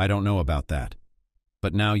 No, I don't know about that.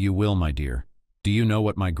 But now you will, my dear. Do you know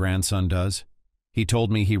what my grandson does? He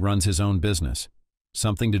told me he runs his own business.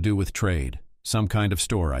 Something to do with trade. Some kind of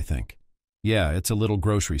store, I think. Yeah, it's a little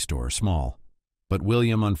grocery store, small. But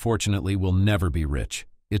William, unfortunately, will never be rich.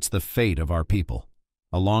 It's the fate of our people.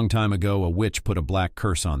 A long time ago, a witch put a black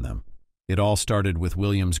curse on them. It all started with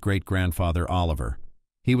William's great-grandfather, Oliver.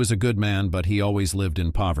 He was a good man, but he always lived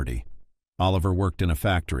in poverty. Oliver worked in a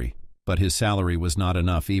factory, but his salary was not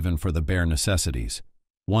enough even for the bare necessities.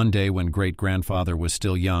 One day, when great-grandfather was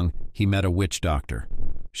still young, he met a witch doctor.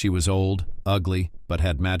 She was old, ugly, but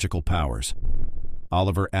had magical powers.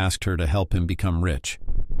 Oliver asked her to help him become rich.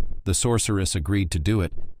 The sorceress agreed to do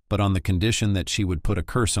it, but on the condition that she would put a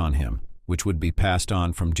curse on him, which would be passed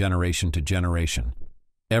on from generation to generation.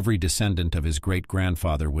 Every descendant of his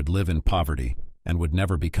great-grandfather would live in poverty and would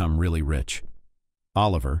never become really rich.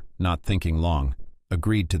 Oliver, not thinking long,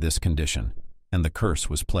 agreed to this condition, and the curse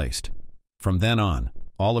was placed. From then on,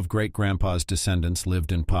 all of great-grandpa's descendants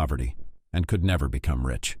lived in poverty and could never become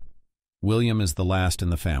rich. William is the last in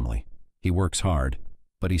the family. He works hard,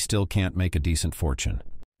 but he still can't make a decent fortune.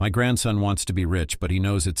 My grandson wants to be rich, but he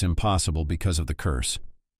knows it's impossible because of the curse.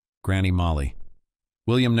 Granny Molly.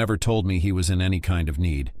 William never told me he was in any kind of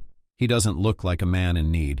need. He doesn't look like a man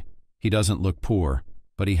in need. He doesn't look poor,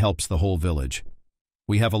 but he helps the whole village.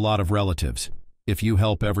 We have a lot of relatives. If you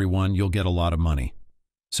help everyone, you'll get a lot of money.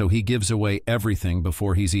 So he gives away everything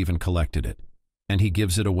before he's even collected it. And he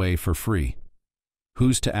gives it away for free.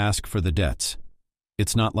 Who's to ask for the debts?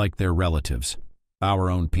 It's not like they're relatives, our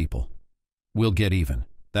own people. We'll get even.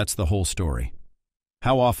 That's the whole story.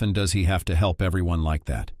 How often does he have to help everyone like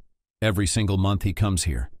that? Every single month he comes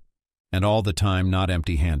here. And all the time not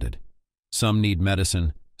empty-handed. Some need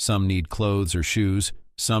medicine, some need clothes or shoes,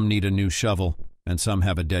 some need a new shovel, and some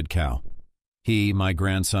have a dead cow. He, my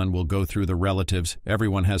grandson, will go through the relatives.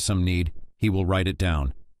 Everyone has some need. He will write it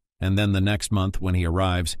down. And then the next month when he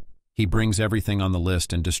arrives, he brings everything on the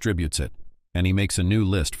list and distributes it. And he makes a new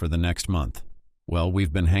list for the next month. Well,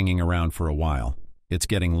 we've been hanging around for a while. It's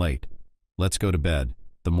getting late. Let's go to bed.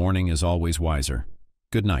 The morning is always wiser.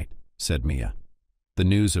 Good night, said Mia. The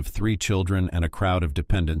news of 3 children and a crowd of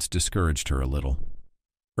dependents discouraged her a little.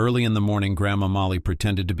 Early in the morning, Grandma Molly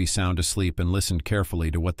pretended to be sound asleep and listened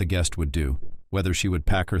carefully to what the guest would do, whether she would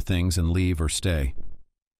pack her things and leave or stay.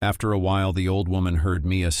 After a while, the old woman heard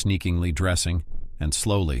Mia sneakingly dressing, and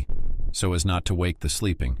slowly, so as not to wake the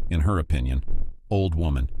sleeping, in her opinion, old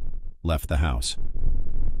woman, left the house.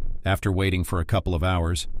 After waiting for a couple of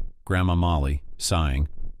hours, Grandma Molly, sighing,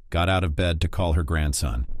 got out of bed to call her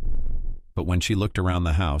grandson. But when she looked around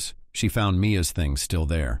the house, she found Mia's things still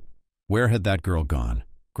there. Where had that girl gone?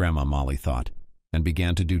 Grandma Molly thought, and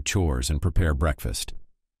began to do chores and prepare breakfast.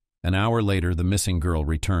 An hour later, the missing girl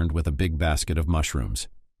returned with a big basket of mushrooms.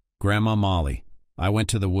 Grandma Molly, I went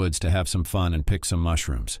to the woods to have some fun and pick some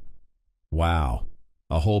mushrooms. Wow,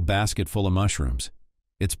 a whole basket full of mushrooms.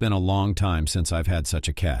 It's been a long time since I've had such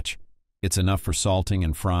a catch. It's enough for salting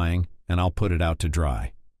and frying, and I'll put it out to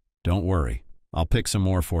dry. Don't worry, I'll pick some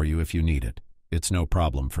more for you if you need it. It's no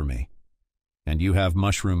problem for me. And you have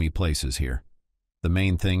mushroomy places here. The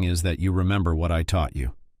main thing is that you remember what I taught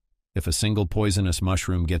you. If a single poisonous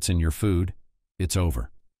mushroom gets in your food, it's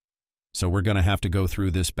over. So we're going to have to go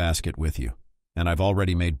through this basket with you. And I've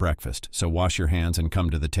already made breakfast, so wash your hands and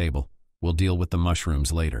come to the table. We'll deal with the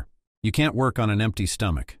mushrooms later. You can't work on an empty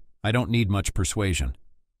stomach. I don't need much persuasion.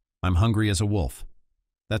 I'm hungry as a wolf.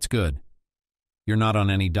 That's good. You're not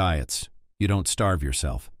on any diets. You don't starve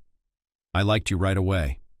yourself. I liked you right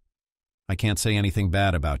away. I can't say anything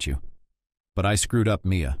bad about you. But I screwed up,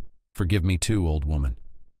 Mia. Forgive me too, old woman.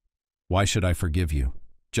 Why should I forgive you?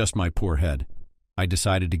 Just my poor head. I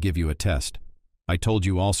decided to give you a test. I told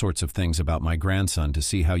you all sorts of things about my grandson to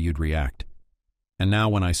see how you'd react. And now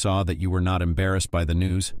when I saw that you were not embarrassed by the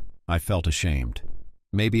news, I felt ashamed.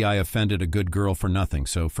 Maybe I offended a good girl for nothing,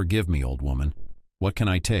 so forgive me, old woman. What can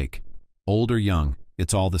I take? Old or young,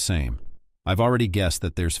 it's all the same. I've already guessed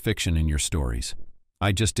that there's fiction in your stories.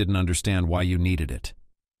 I just didn't understand why you needed it.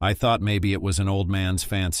 I thought maybe it was an old man's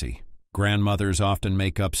fancy. Grandmothers often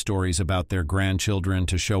make up stories about their grandchildren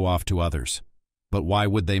to show off to others. But why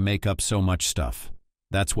would they make up so much stuff?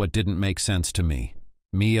 That's what didn't make sense to me.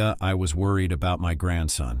 Mia, I was worried about my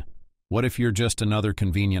grandson. What if you're just another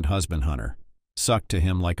convenient husband hunter? Suck to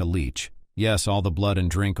him like a leech. Yes, all the blood and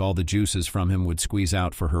drink all the juices from him would squeeze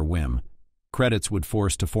out for her whim. Credits would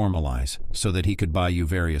force to formalize, so that he could buy you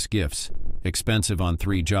various gifts. Expensive on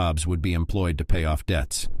 3 jobs would be employed to pay off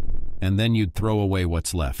debts. And then you'd throw away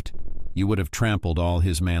what's left. You would have trampled all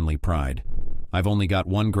his manly pride. I've only got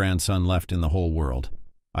one grandson left in the whole world.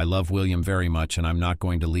 I love William very much, and I'm not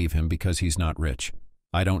going to leave him because he's not rich.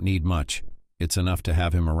 I don't need much. It's enough to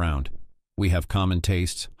have him around. We have common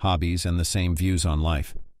tastes, hobbies, and the same views on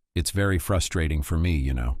life. It's very frustrating for me,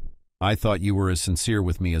 you know. I thought you were as sincere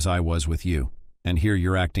with me as I was with you, and here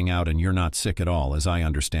you're acting out and you're not sick at all, as I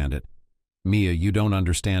understand it. Mia, you don't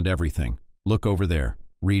understand everything. Look over there.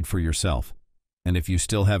 Read for yourself. And if you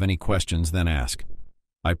still have any questions, then ask.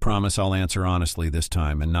 I promise I'll answer honestly this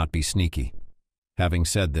time and not be sneaky. Having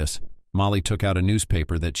said this, Molly took out a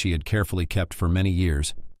newspaper that she had carefully kept for many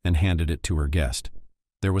years and handed it to her guest.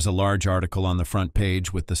 There was a large article on the front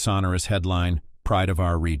page with the sonorous headline, "Pride of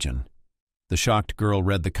Our Region." The shocked girl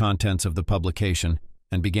read the contents of the publication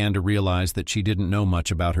and began to realize that she didn't know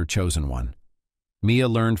much about her chosen one. Mia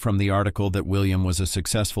learned from the article that William was a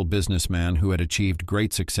successful businessman who had achieved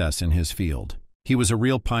great success in his field. He was a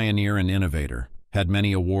real pioneer and innovator, had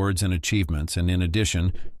many awards and achievements, and in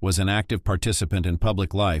addition, was an active participant in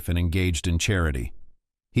public life and engaged in charity.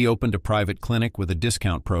 He opened a private clinic with a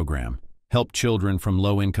discount program, helped children from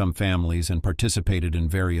low-income families, and participated in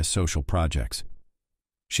various social projects.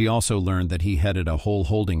 She also learned that he headed a whole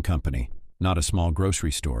holding company, not a small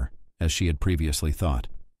grocery store, as she had previously thought.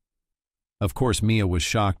 Of course, Mia was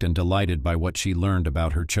shocked and delighted by what she learned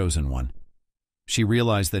about her chosen one. She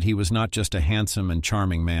realized that he was not just a handsome and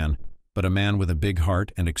charming man, but a man with a big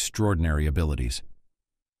heart and extraordinary abilities.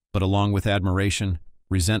 But along with admiration,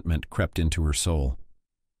 resentment crept into her soul.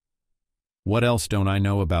 What else don't I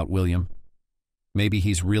know about William? Maybe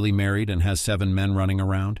he's really married and has 7 men running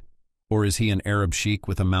around? Or is he an Arab sheik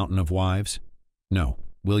with a mountain of wives? No,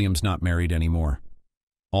 William's not married anymore.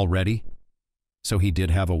 Already? So he did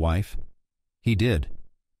have a wife? He did.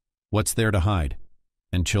 What's there to hide?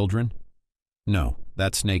 And children? No,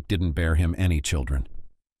 that snake didn't bear him any children.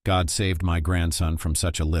 God saved my grandson from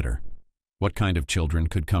such a litter. What kind of children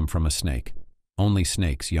could come from a snake? Only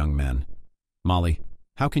snakes, young men. Molly,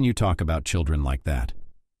 how can you talk about children like that?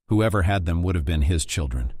 Whoever had them would have been his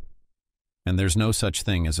children. And there's no such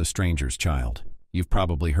thing as a stranger's child. You've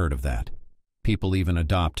probably heard of that. People even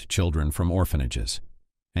adopt children from orphanages.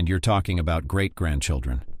 And you're talking about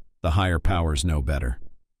great-grandchildren. The higher powers know better.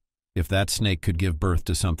 If that snake could give birth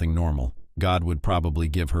to something normal, God would probably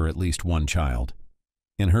give her at least one child.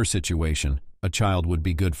 In her situation, a child would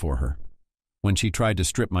be good for her. When she tried to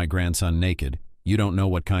strip my grandson naked, you don't know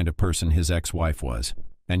what kind of person his ex-wife was,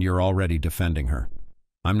 and you're already defending her.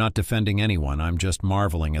 I'm not defending anyone, I'm just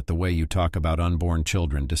marveling at the way you talk about unborn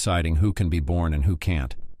children deciding who can be born and who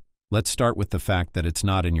can't. Let's start with the fact that it's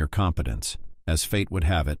not in your competence. As fate would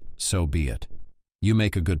have it, so be it. You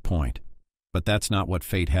make a good point. But that's not what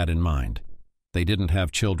fate had in mind. They didn't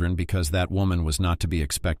have children because that woman was not to be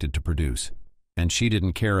expected to produce. And she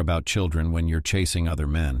didn't care about children when you're chasing other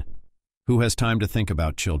men. Who has time to think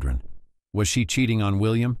about children? Was she cheating on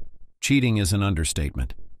William? Cheating is an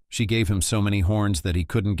understatement. She gave him so many horns that he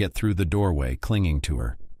couldn't get through the doorway, clinging to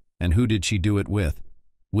her. And who did she do it with?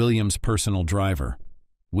 William's personal driver.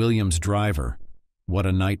 William's driver. What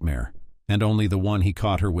a nightmare. And only the one he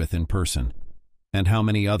caught her with in person. And how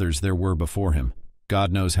many others there were before him.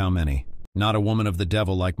 God knows how many. Not a woman of the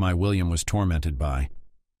devil like my William was tormented by.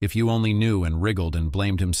 If you only knew, and wriggled and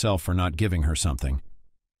blamed himself for not giving her something.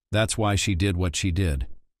 That's why she did what she did.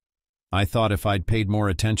 I thought if I'd paid more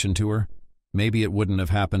attention to her, maybe it wouldn't have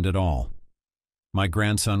happened at all. My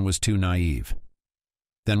grandson was too naive.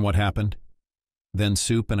 Then what happened? Then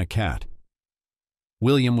soup and a cat.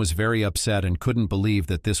 William was very upset and couldn't believe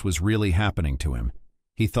that this was really happening to him.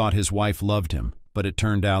 He thought his wife loved him, but it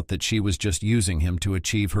turned out that she was just using him to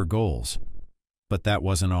achieve her goals. But that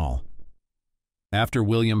wasn't all. After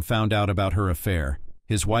William found out about her affair,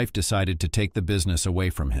 his wife decided to take the business away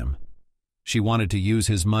from him. She wanted to use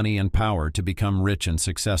his money and power to become rich and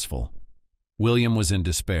successful. William was in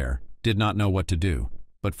despair, did not know what to do,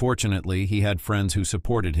 but fortunately he had friends who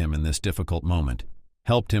supported him in this difficult moment,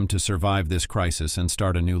 helped him to survive this crisis and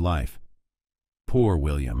start a new life. Poor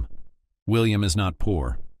William. William is not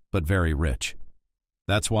poor, but very rich.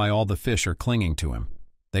 That's why all the fish are clinging to him.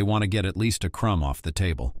 They want to get at least a crumb off the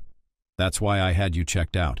table. That's why I had you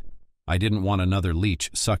checked out. I didn't want another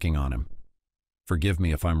leech sucking on him. Forgive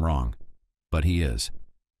me if I'm wrong, but he is.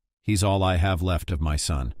 He's all I have left of my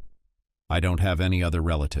son. I don't have any other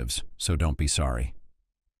relatives, so don't be sorry.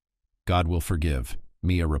 God will forgive,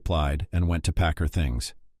 Mia replied and went to pack her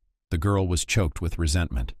things. The girl was choked with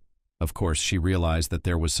resentment. Of course, she realized that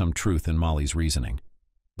there was some truth in Molly's reasoning.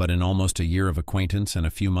 But in almost a year of acquaintance and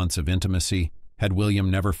a few months of intimacy, had William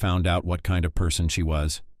never found out what kind of person she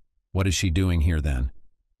was? What is she doing here then?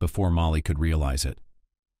 Before Molly could realize it.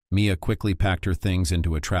 Mia quickly packed her things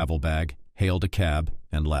into a travel bag, hailed a cab,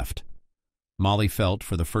 and left. Molly felt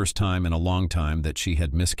for the first time in a long time that she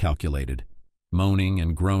had miscalculated. Moaning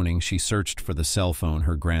and groaning, she searched for the cell phone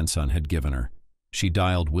her grandson had given her. She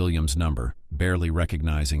dialed William's number, barely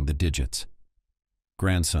recognizing the digits.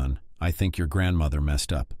 "Grandson, I think your grandmother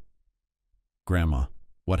messed up." "Grandma,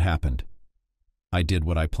 what happened?" "I did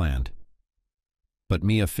what I planned." But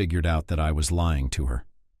Mia figured out that I was lying to her.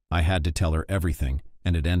 I had to tell her everything,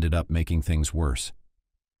 and it ended up making things worse.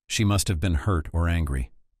 She must have been hurt or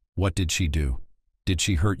angry. What did she do? Did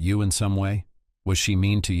she hurt you in some way? Was she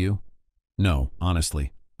mean to you? No,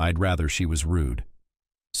 honestly, I'd rather she was rude.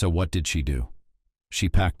 So what did she do? She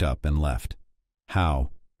packed up and left.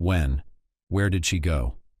 How? When? Where did she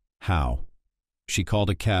go? How? She called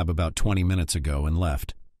a cab about 20 minutes ago and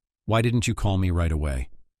left. Why didn't you call me right away?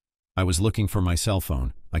 I was looking for my cell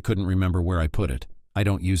phone. I couldn't remember where I put it. I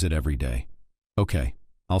don't use it every day. Okay,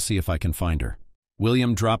 I'll see if I can find her.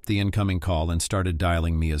 William dropped the incoming call and started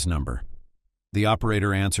dialing Mia's number. The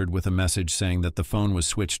operator answered with a message saying that the phone was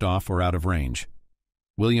switched off or out of range.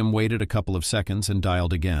 William waited a couple of seconds and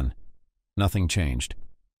dialed again. Nothing changed.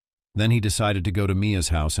 Then he decided to go to Mia's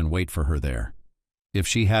house and wait for her there. If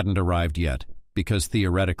she hadn't arrived yet, because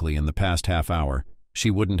theoretically in the past half hour, she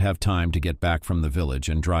wouldn't have time to get back from the village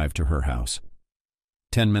and drive to her house.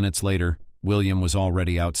 10 minutes later, William was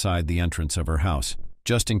already outside the entrance of her house.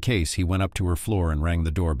 Just in case, he went up to her floor and rang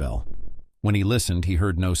the doorbell. When he listened, he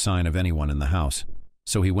heard no sign of anyone in the house,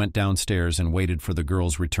 so he went downstairs and waited for the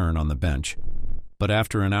girl's return on the bench. But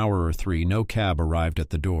after an hour or three, no cab arrived at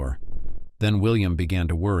the door. Then William began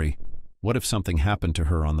to worry. What if something happened to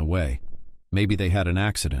her on the way? Maybe they had an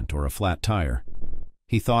accident or a flat tire.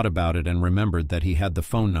 He thought about it and remembered that he had the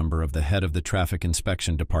phone number of the head of the traffic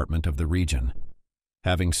inspection department of the region.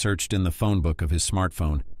 Having searched in the phone book of his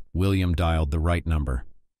smartphone, William dialed the right number.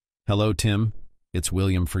 Hello, Tim. It's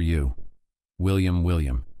William for you.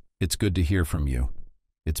 William, it's good to hear from you.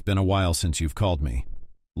 It's been a while since you've called me.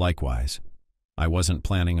 Likewise. I wasn't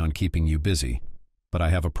planning on keeping you busy, but I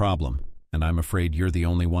have a problem, and I'm afraid you're the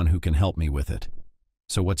only one who can help me with it.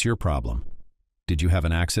 So what's your problem? Did you have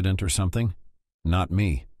an accident or something? Not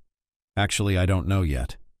me. Actually, I don't know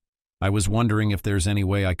yet. I was wondering if there's any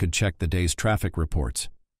way I could check the day's traffic reports.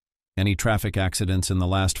 Any traffic accidents in the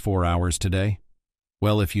last 4 hours today?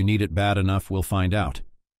 Well, if you need it bad enough, we'll find out.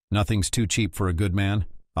 Nothing's too cheap for a good man.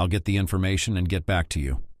 I'll get the information and get back to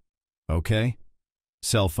you. Okay?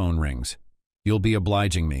 Cell phone rings. You'll be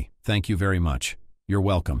obliging me. Thank you very much. You're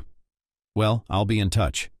welcome. Well, I'll be in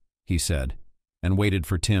touch, he said, and waited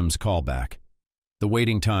for Tim's call back. The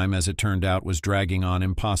waiting time, as it turned out, was dragging on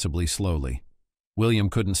impossibly slowly.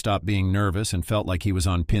 William couldn't stop being nervous and felt like he was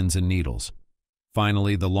on pins and needles.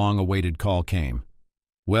 Finally, the long-awaited call came.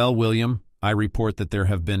 Well, William, I report that there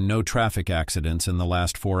have been no traffic accidents in the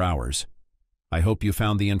last 4 hours. I hope you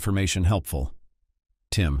found the information helpful.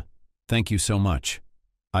 Tim, thank you so much.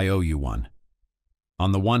 I owe you one.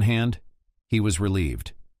 On the one hand, he was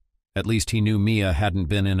relieved. At least he knew Mia hadn't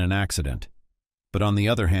been in an accident. But on the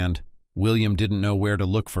other hand, William didn't know where to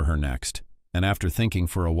look for her next, and after thinking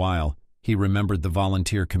for a while, he remembered the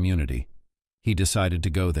volunteer community. He decided to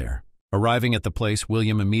go there. Arriving at the place,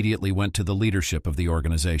 William immediately went to the leadership of the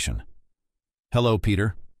organization. Hello,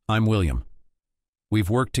 Peter. I'm William. We've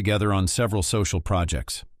worked together on several social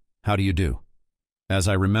projects. How do you do? As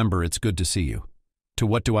I remember, it's good to see you. To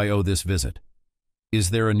what do I owe this visit? Is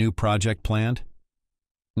there a new project planned?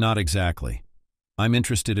 Not exactly. I'm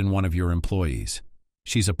interested in one of your employees.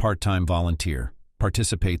 She's a part-time volunteer,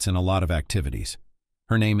 participates in a lot of activities.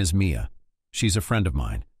 Her name is Mia. She's a friend of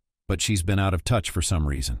mine, but she's been out of touch for some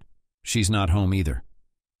reason. She's not home either.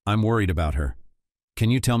 I'm worried about her. Can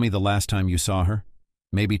you tell me the last time you saw her?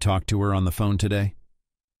 Maybe talk to her on the phone today?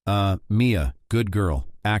 Mia, good girl,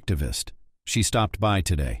 activist. She stopped by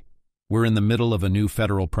today. We're in the middle of a new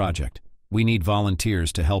federal project. We need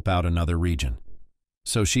volunteers to help out another region.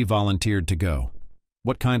 So she volunteered to go.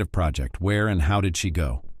 What kind of project? Where and how did she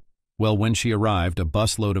go? Well, when she arrived, a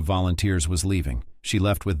busload of volunteers was leaving. She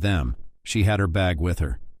left with them. She had her bag with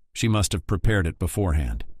her. She must have prepared it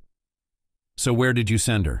beforehand. So where did you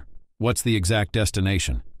send her? What's the exact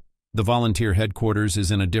destination? The volunteer headquarters is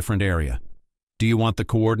in a different area. Do you want the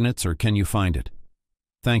coordinates or can you find it?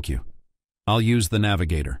 Thank you. I'll use the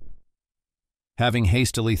navigator. Having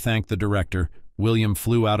hastily thanked the director, William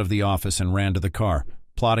flew out of the office and ran to the car,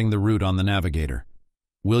 plotting the route on the navigator.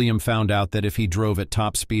 William found out that if he drove at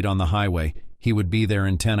top speed on the highway, he would be there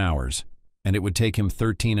in 10 hours, and it would take him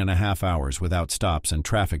 13.5 hours without stops and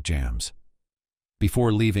traffic jams.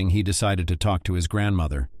 Before leaving, he decided to talk to his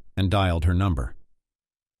grandmother and dialed her number.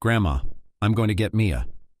 Grandma, I'm going to get Mia.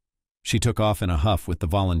 She took off in a huff with the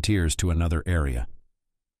volunteers to another area.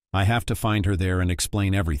 I have to find her there and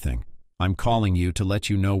explain everything. I'm calling you to let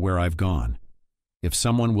you know where I've gone. If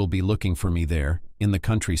someone will be looking for me there, in the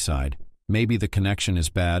countryside, maybe the connection is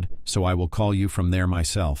bad, so I will call you from there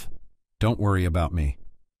myself. Don't worry about me.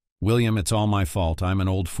 William, it's all my fault. I'm an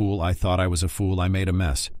old fool. I thought I was a fool. I made a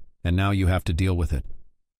mess, and now you have to deal with it.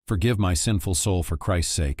 Forgive my sinful soul for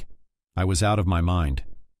Christ's sake. I was out of my mind.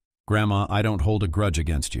 Grandma, I don't hold a grudge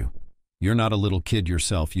against you. You're not a little kid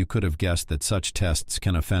yourself. You could have guessed that such tests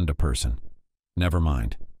can offend a person. Never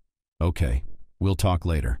mind. Okay, we'll talk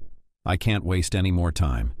later. I can't waste any more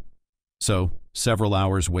time. So, several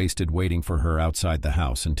hours wasted waiting for her outside the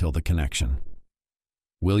house until the connection.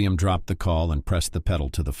 William dropped the call and pressed the pedal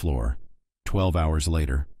to the floor. 12 hours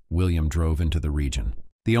later, William drove into the region.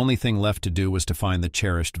 The only thing left to do was to find the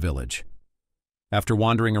cherished village. After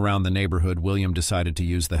wandering around the neighborhood, William decided to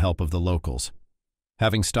use the help of the locals.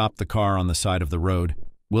 Having stopped the car on the side of the road,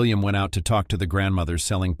 William went out to talk to the grandmothers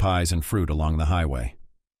selling pies and fruit along the highway.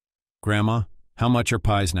 "Grandma, how much are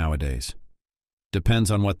pies nowadays?"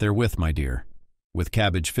 "Depends on what they're with, my dear. With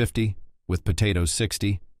cabbage 50, with potatoes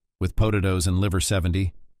 60, with potatoes and liver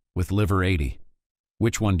 70, with liver 80.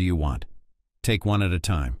 Which one do you want? Take one at a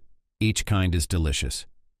time. Each kind is delicious.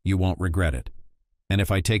 You won't regret it. And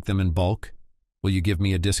if I take them in bulk, will you give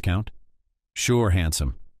me a discount?" "Sure,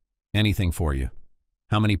 handsome. Anything for you.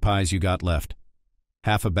 How many pies you got left?"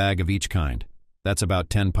 "Half a bag of each kind. That's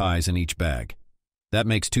about 10 pies in each bag. That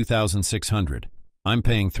makes 2,600. I'm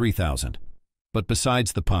paying 3,000. But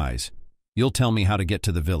besides the pies, you'll tell me how to get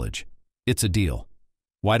to the village. It's a deal.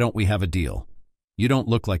 Why don't we have a deal? You don't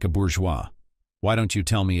look like a bourgeois. Why don't you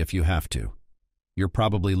tell me if you have to? You're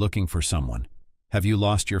probably looking for someone. Have you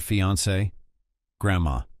lost your fiancé?"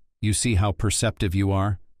 "Grandma, you see how perceptive you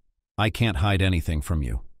are? I can't hide anything from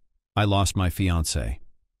you. I lost my fiancé."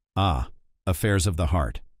 "Ah, affairs of the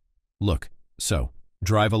heart. Look, so,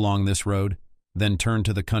 drive along this road, then turn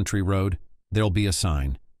to the country road. There'll be a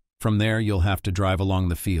sign. From there you'll have to drive along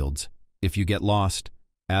the fields. If you get lost,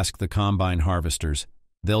 ask the combine harvesters.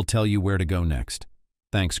 They'll tell you where to go next."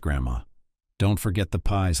 "Thanks, Grandma. Don't forget the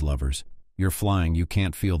pies, lovers. You're flying, you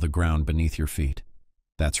can't feel the ground beneath your feet."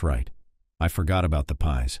 "That's right. I forgot about the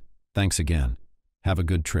pies. Thanks again. Have a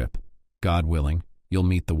good trip. God willing, you'll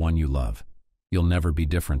meet the one you love. You'll never be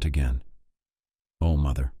different again." "Oh,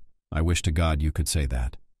 Mother, I wish to God you could say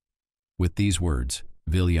that." With these words,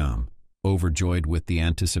 William, overjoyed with the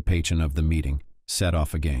anticipation of the meeting, set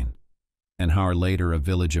off again. An hour later a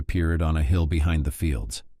village appeared on a hill behind the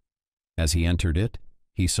fields. As he entered it,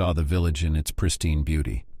 he saw the village in its pristine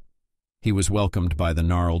beauty. He was welcomed by the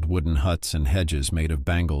gnarled wooden huts and hedges made of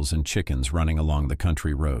bangles and chickens running along the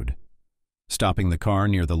country road. Stopping the car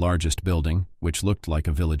near the largest building, which looked like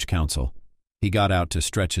a village council, he got out to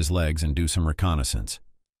stretch his legs and do some reconnaissance.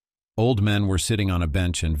 Old men were sitting on a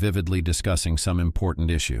bench and vividly discussing some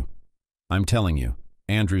important issue. "I'm telling you,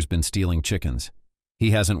 Andrew's been stealing chickens.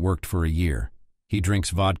 He hasn't worked for a year. He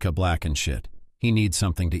drinks vodka black and shit. He needs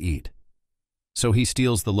something to eat. So he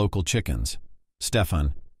steals the local chickens.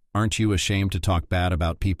 Stefan, aren't you ashamed to talk bad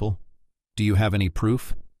about people? Do you have any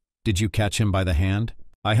proof? Did you catch him by the hand?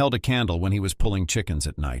 I held a candle when he was pulling chickens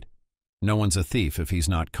at night. No one's a thief if he's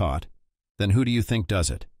not caught. Then who do you think does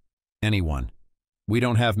it? Anyone. We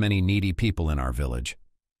don't have many needy people in our village.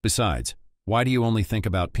 Besides, why do you only think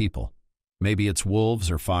about people? Maybe it's wolves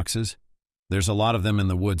or foxes? There's a lot of them in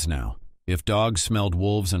the woods now. If dogs smelled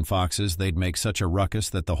wolves and foxes, they'd make such a ruckus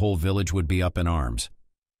that the whole village would be up in arms.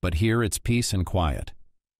 But here it's peace and quiet.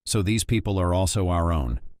 So these people are also our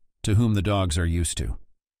own, to whom the dogs are used to.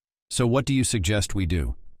 So what do you suggest we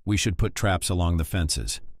do? We should put traps along the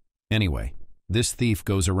fences. Anyway, this thief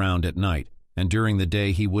goes around at night, and during the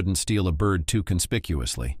day he wouldn't steal a bird too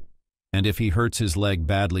conspicuously. And if he hurts his leg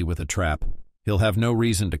badly with a trap, he'll have no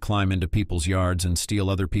reason to climb into people's yards and steal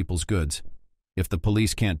other people's goods. If the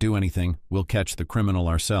police can't do anything, we'll catch the criminal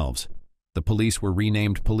ourselves. The police were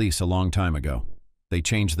renamed police a long time ago. They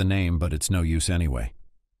changed the name, but it's no use anyway.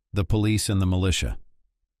 The police and the militia."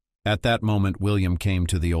 At that moment, William came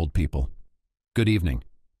to the old people. "Good evening.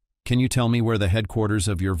 Can you tell me where the headquarters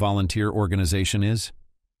of your volunteer organization is?"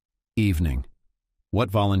 "Evening. What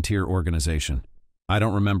volunteer organization? I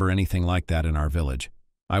don't remember anything like that in our village.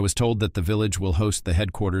 I was told that the village will host the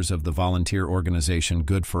headquarters of the volunteer organization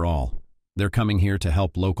Good for All. They're coming here to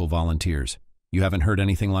help local volunteers. You haven't heard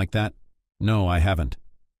anything like that?" "No, I haven't."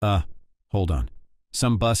 Hold on.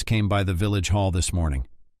 Some bus came by the village hall this morning.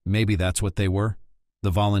 Maybe that's what they were?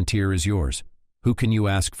 The volunteer is yours. Who can you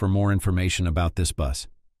ask for more information about this bus?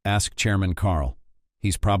 Ask Chairman Carl.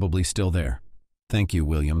 He's probably still there." "Thank you,"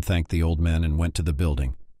 William thanked the old men and went to the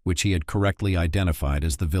building, which he had correctly identified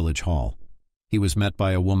as the village hall. He was met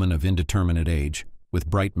by a woman of indeterminate age, with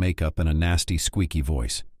bright makeup and a nasty, squeaky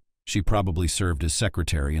voice. She probably served as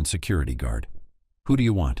secretary and security guard. "Who do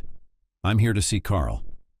you want?" "I'm here to see Carl."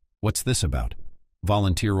 "What's this about?"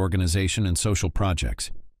 "Volunteer organization and social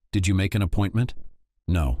projects. Did you make an appointment?"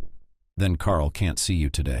 "No." "Then Carl can't see you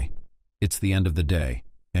today. It's the end of the day,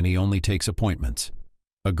 and he only takes appointments."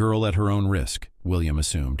 "A girl at her own risk," William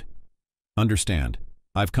assumed. "Understand.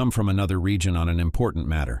 I've come from another region on an important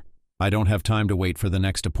matter. I don't have time to wait for the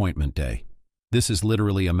next appointment day. This is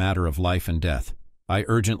literally a matter of life and death. I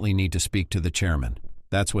urgently need to speak to the chairman.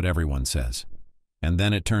 That's what everyone says. And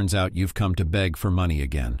then it turns out you've come to beg for money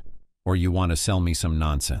again, or you want to sell me some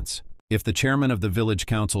nonsense. If the chairman of the village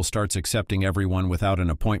council starts accepting everyone without an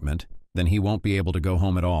appointment, then he won't be able to go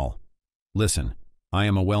home at all. Listen, I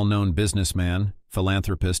am a well-known businessman,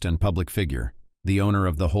 philanthropist, and public figure, the owner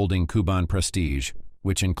of the holding Kuban Prestige,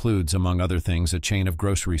 which includes, among other things, a chain of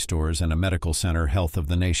grocery stores and a medical center, health of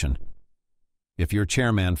the nation. If your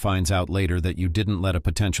chairman finds out later that you didn't let a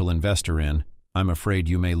potential investor in, I'm afraid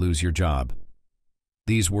you may lose your job.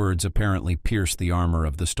 These words apparently pierced the armor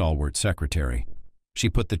of the stalwart secretary. She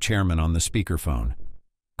put the chairman on the speakerphone.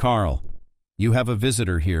 Carl, you have a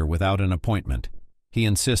visitor here without an appointment. He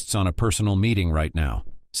insists on a personal meeting right now,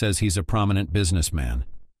 says he's a prominent businessman.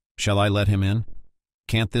 Shall I let him in?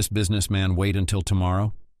 Can't this businessman wait until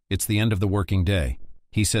tomorrow? It's the end of the working day.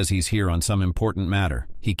 He says he's here on some important matter.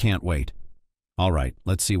 He can't wait. All right,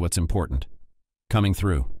 let's see what's important. Coming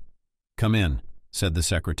through. Come in, said the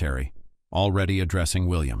secretary, already addressing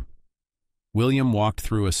William. William walked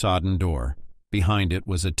through a sodden door. Behind it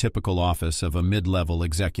was a typical office of a mid-level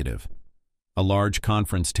executive. A large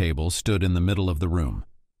conference table stood in the middle of the room.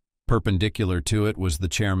 Perpendicular to it was the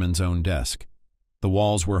chairman's own desk. The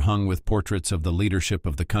walls were hung with portraits of the leadership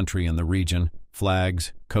of the country and the region,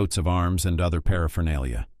 flags, coats of arms, and other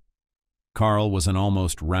paraphernalia. Carl was an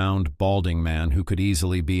almost round, balding man who could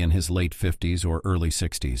easily be in his late 50s or early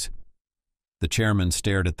 60s. The chairman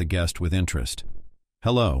stared at the guest with interest.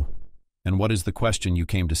 Hello, and what is the question you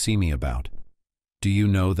came to see me about? Do you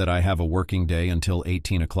know that I have a working day until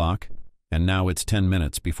 18 o'clock? And now it's 10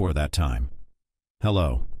 minutes before that time.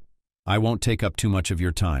 Hello. I won't take up too much of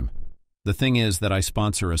your time. The thing is that I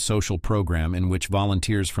sponsor a social program in which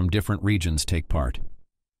volunteers from different regions take part.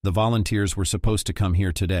 The volunteers were supposed to come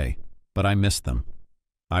here today, but I missed them.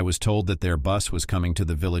 I was told that their bus was coming to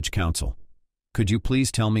the village council. Could you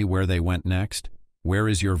please tell me where they went next? Where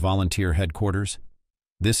is your volunteer headquarters?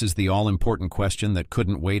 This is the all-important question that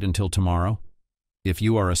couldn't wait until tomorrow. If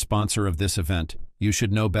you are a sponsor of this event, you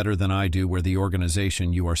should know better than I do where the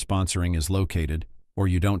organization you are sponsoring is located, or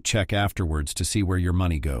you don't check afterwards to see where your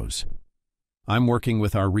money goes. I'm working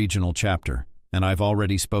with our regional chapter, and I've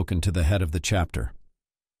already spoken to the head of the chapter.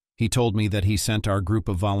 He told me that he sent our group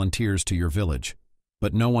of volunteers to your village,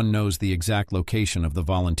 but no one knows the exact location of the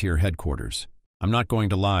volunteer headquarters. I'm not going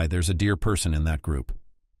to lie, there's a dear person in that group.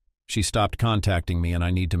 She stopped contacting me and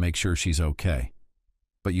I need to make sure she's okay.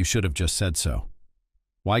 But you should have just said so.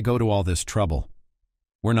 Why go to all this trouble?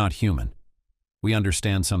 We're not human. We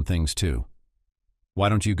understand some things too. Why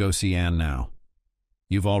don't you go see Anne now?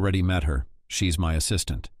 You've already met her. She's my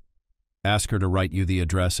assistant. Ask her to write you the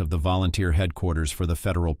address of the volunteer headquarters for the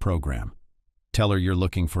federal program. Tell her you're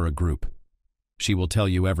looking for a group. She will tell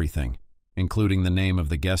you everything, including the name of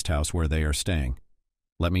the guest house where they are staying.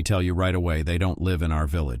 Let me tell you right away, they don't live in our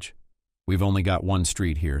village. We've only got one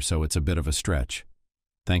street here, so it's a bit of a stretch.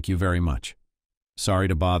 Thank you very much. Sorry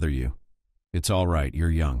to bother you. It's all right,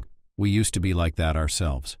 you're young. We used to be like that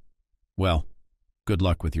ourselves. Well, good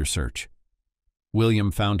luck with your search.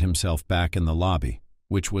 William found himself back in the lobby,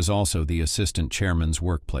 which was also the assistant chairman's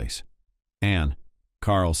workplace. Anne,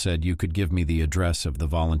 Carl said you could give me the address of the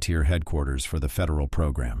volunteer headquarters for the federal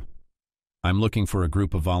program. I'm looking for a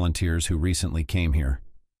group of volunteers who recently came here.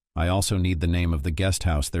 I also need the name of the guest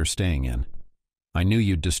house they're staying in. I knew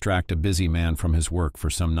you'd distract a busy man from his work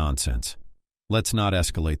for some nonsense. Let's not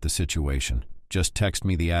escalate the situation. Just text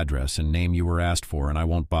me the address and name you were asked for and I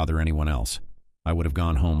won't bother anyone else. I would have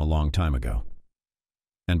gone home a long time ago.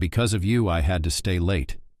 And because of you, I had to stay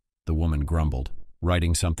late, the woman grumbled,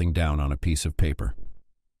 writing something down on a piece of paper.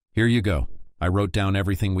 Here you go. I wrote down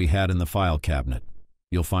everything we had in the file cabinet.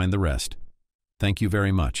 You'll find the rest. Thank you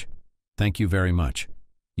very much. Thank you very much.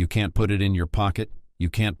 You can't put it in your pocket. You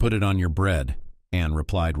can't put it on your bread, Anne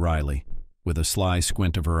replied wryly, with a sly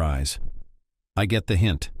squint of her eyes. I get the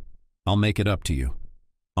hint. I'll make it up to you.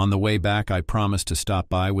 On the way back, I promise to stop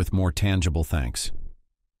by with more tangible thanks.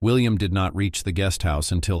 William did not reach the guest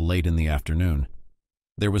house until late in the afternoon.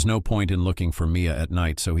 There was no point in looking for Mia at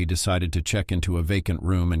night, so he decided to check into a vacant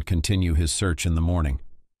room and continue his search in the morning.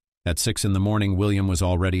 At 6 in the morning, William was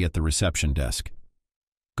already at the reception desk.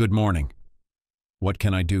 Good morning. What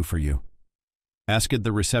can I do for you? Asked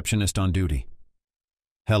the receptionist on duty.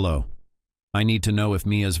 Hello. I need to know if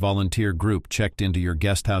Mia's volunteer group checked into your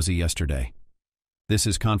guest house yesterday. This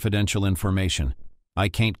is confidential information. I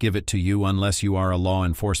can't give it to you unless you are a law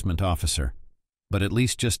enforcement officer. But at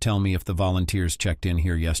least just tell me if the volunteers checked in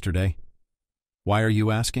here yesterday. Why are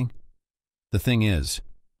you asking? The thing is,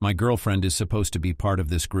 my girlfriend is supposed to be part of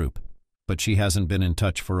this group, but she hasn't been in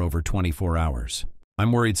touch for over 24 hours.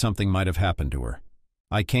 I'm worried something might have happened to her.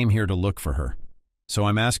 I came here to look for her. So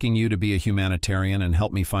I'm asking you to be a humanitarian and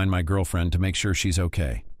help me find my girlfriend to make sure she's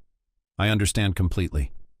okay. I understand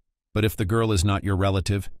completely. But if the girl is not your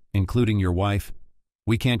relative, including your wife,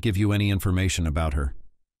 we can't give you any information about her.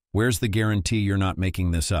 Where's the guarantee you're not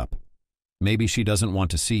making this up? Maybe she doesn't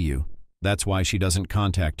want to see you, that's why she doesn't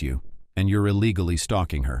contact you, and you're illegally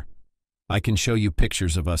stalking her. I can show you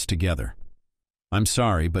pictures of us together. I'm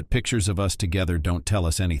sorry, but pictures of us together don't tell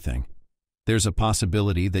us anything. There's a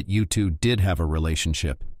possibility that you two did have a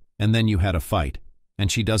relationship, and then you had a fight,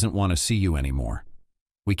 and she doesn't want to see you anymore.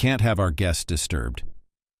 We can't have our guests disturbed.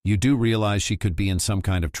 You do realize she could be in some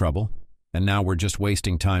kind of trouble, and now we're just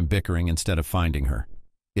wasting time bickering instead of finding her.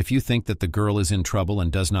 If you think that the girl is in trouble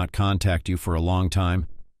and does not contact you for a long time,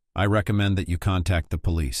 I recommend that you contact the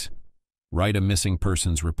police. Write a missing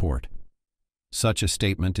persons report. Such a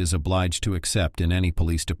statement is obliged to accept in any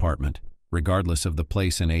police department, regardless of the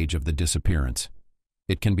place and age of the disappearance.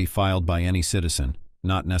 It can be filed by any citizen,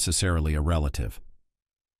 not necessarily a relative.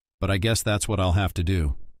 But I guess that's what I'll have to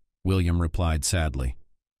do, William replied sadly.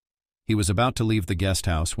 He was about to leave the guest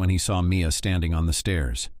house when he saw Mia standing on the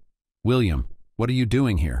stairs. William, what are you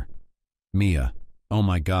doing here? Mia, oh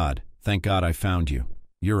my God, thank God I found you.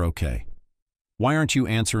 You're okay. Why aren't you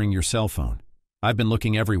answering your cell phone? I've been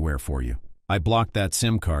looking everywhere for you. I blocked that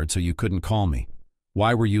SIM card so you couldn't call me.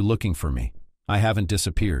 Why were you looking for me? I haven't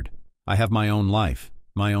disappeared. I have my own life,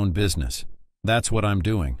 my own business. That's what I'm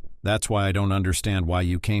doing. That's why I don't understand why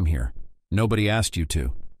you came here. Nobody asked you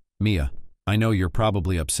to. Mia, I know you're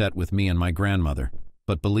probably upset with me and my grandmother,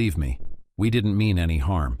 but believe me, we didn't mean any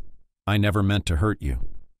harm. I never meant to hurt you.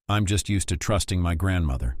 I'm just used to trusting my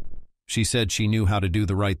grandmother. She said she knew how to do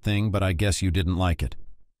the right thing, but I guess you didn't like it.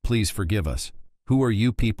 Please forgive us. Who are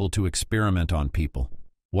you people to experiment on people?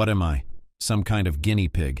 What am I? Some kind of guinea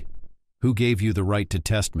pig? Who gave you the right to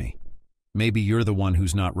test me? Maybe you're the one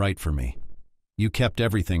who's not right for me. You kept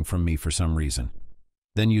everything from me for some reason.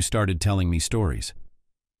 Then you started telling me stories.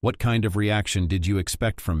 What kind of reaction did you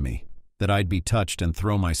expect from me? That I'd be touched and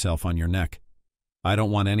throw myself on your neck? I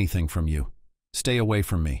don't want anything from you. Stay away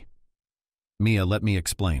from me. Mia, let me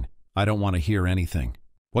explain. I don't want to hear anything.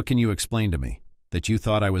 What can you explain to me? That you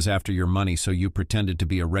thought I was after your money, so you pretended to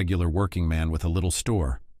be a regular working man with a little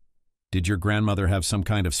store. Did your grandmother have some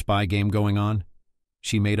kind of spy game going on?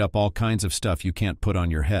 She made up all kinds of stuff you can't put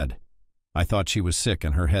on your head. I thought she was sick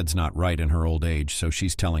and her head's not right in her old age, so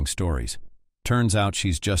she's telling stories. Turns out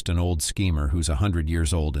she's just an old schemer who's 100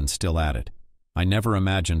 years old and still at it. I never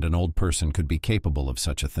imagined an old person could be capable of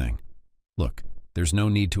such a thing. Look, there's no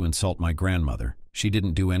need to insult my grandmother. She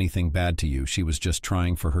didn't do anything bad to you, she was just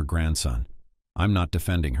trying for her grandson. I'm not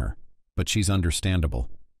defending her, but she's understandable.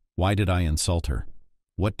 Why did I insult her?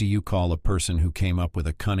 What do you call a person who came up with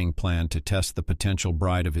a cunning plan to test the potential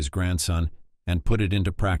bride of his grandson and put it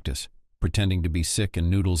into practice, pretending to be sick and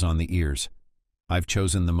noodles on the ears? I've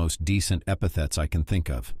chosen the most decent epithets I can think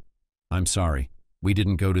of. I'm sorry, we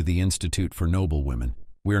didn't go to the Institute for Noble Women.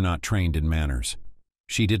 We're not trained in manners.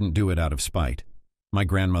 She didn't do it out of spite. My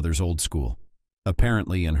grandmother's old school.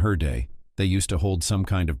 Apparently, in her day, they used to hold some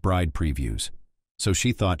kind of bride previews. So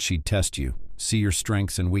she thought she'd test you, see your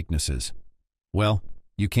strengths and weaknesses. Well,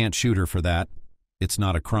 you can't shoot her for that. It's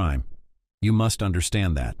not a crime. You must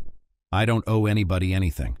understand that. I don't owe anybody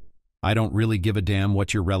anything. I don't really give a damn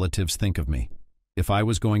what your relatives think of me. If I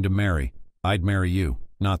was going to marry, I'd marry you,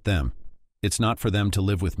 not them. It's not for them to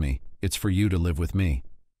live with me, it's for you to live with me.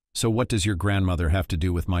 So what does your grandmother have to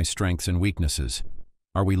do with my strengths and weaknesses?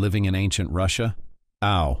 Are we living in ancient Russia?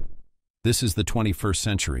 Ow. This is the 21st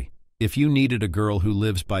century. If you needed a girl who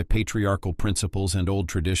lives by patriarchal principles and old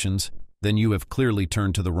traditions, then you have clearly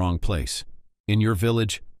turned to the wrong place. In your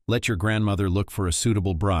village, let your grandmother look for a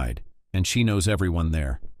suitable bride, and she knows everyone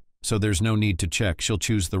there. So there's no need to check, she'll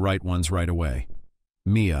choose the right ones right away.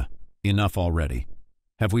 Mia, enough already.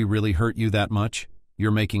 Have we really hurt you that much?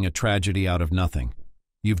 You're making a tragedy out of nothing.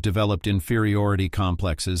 You've developed inferiority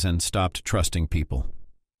complexes and stopped trusting people.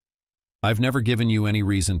 I've never given you any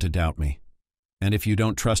reason to doubt me. And if you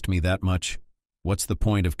don't trust me that much, what's the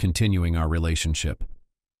point of continuing our relationship?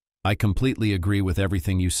 I completely agree with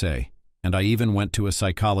everything you say, and I even went to a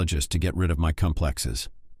psychologist to get rid of my complexes,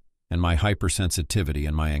 and my hypersensitivity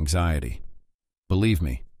and my anxiety. Believe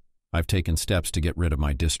me, I've taken steps to get rid of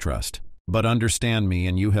my distrust. But understand me,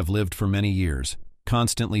 and you have lived for many years,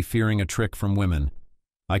 constantly fearing a trick from women.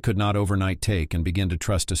 I could not overnight take and begin to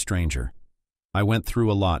trust a stranger. I went through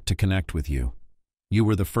a lot to connect with you. You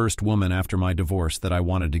were the first woman after my divorce that I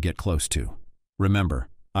wanted to get close to. Remember,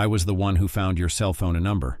 I was the one who found your cell phone and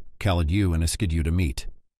number, called you and asked you to meet.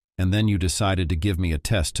 And then you decided to give me a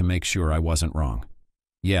test to make sure I wasn't wrong.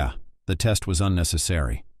 Yeah, the test was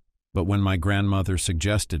unnecessary. But when my grandmother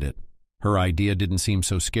suggested it, her idea didn't seem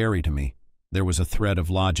so scary to me. There was a thread of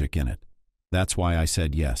logic in it. That's why I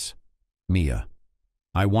said yes. Mia.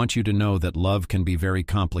 I want you to know that love can be very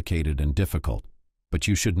complicated and difficult, but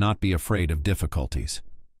you should not be afraid of difficulties.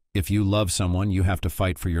 If you love someone, you have to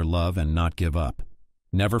fight for your love and not give up.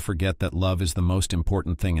 Never forget that love is the most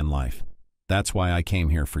important thing in life. That's why I came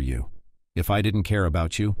here for you. If I didn't care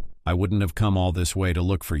about you, I wouldn't have come all this way to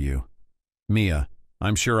look for you. Mia,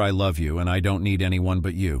 I'm sure I love you and I don't need anyone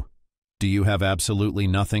but you. Do you have absolutely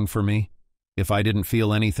nothing for me? If I didn't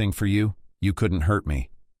feel anything for you, you couldn't hurt me.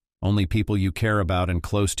 Only people you care about and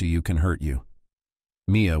close to you can hurt you.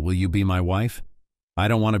 Mia, will you be my wife? I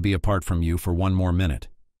don't want to be apart from you for one more minute.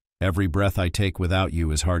 Every breath I take without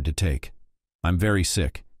you is hard to take. I'm very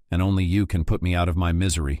sick, and only you can put me out of my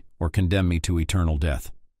misery or condemn me to eternal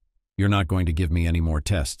death. You're not going to give me any more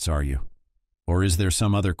tests, are you? Or is there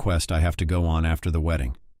some other quest I have to go on after the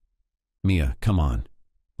wedding? Mia, come on.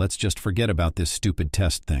 Let's just forget about this stupid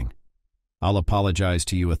test thing. I'll apologize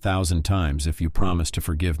to you 1,000 times if you promise to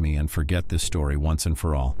forgive me and forget this story once and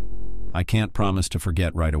for all. I can't promise to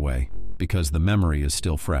forget right away, because the memory is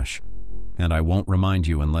still fresh, and I won't remind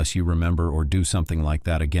you unless you remember or do something like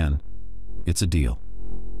that again. It's a deal.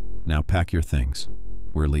 Now pack your things.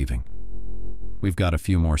 We're leaving. We've got a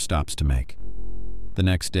few more stops to make. The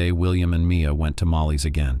next day, William and Mia went to Molly's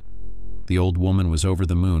again. The old woman was over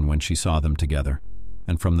the moon when she saw them together,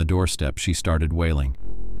 and from the doorstep she started wailing,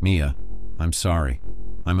 "Mia, I'm sorry.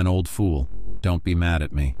 I'm an old fool. Don't be mad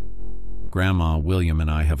at me. Grandma, William and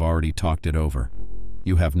I have already talked it over.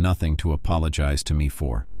 You have nothing to apologize to me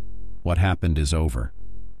for. What happened is over.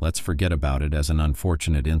 Let's forget about it as an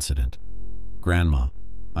unfortunate incident. Grandma,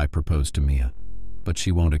 I proposed to Mia, but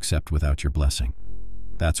she won't accept without your blessing.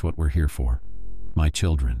 That's what we're here for. My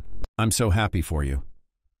children. I'm so happy for you.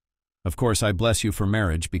 Of course, I bless you for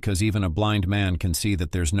marriage because even a blind man can see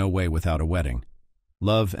that there's no way without a wedding.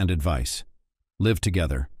 Love and advice. Live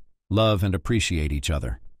together. Love and appreciate each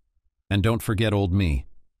other. And don't forget old me.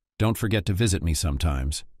 Don't forget to visit me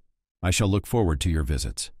sometimes. I shall look forward to your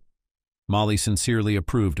visits." Molly sincerely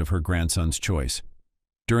approved of her grandson's choice.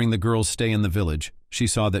 During the girls' stay in the village, she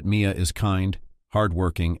saw that Mia is kind,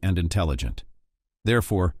 hardworking, and intelligent.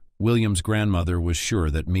 Therefore, William's grandmother was sure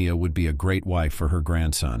that Mia would be a great wife for her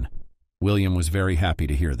grandson. William was very happy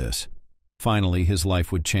to hear this. Finally, his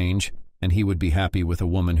life would change, and he would be happy with a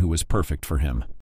woman who was perfect for him.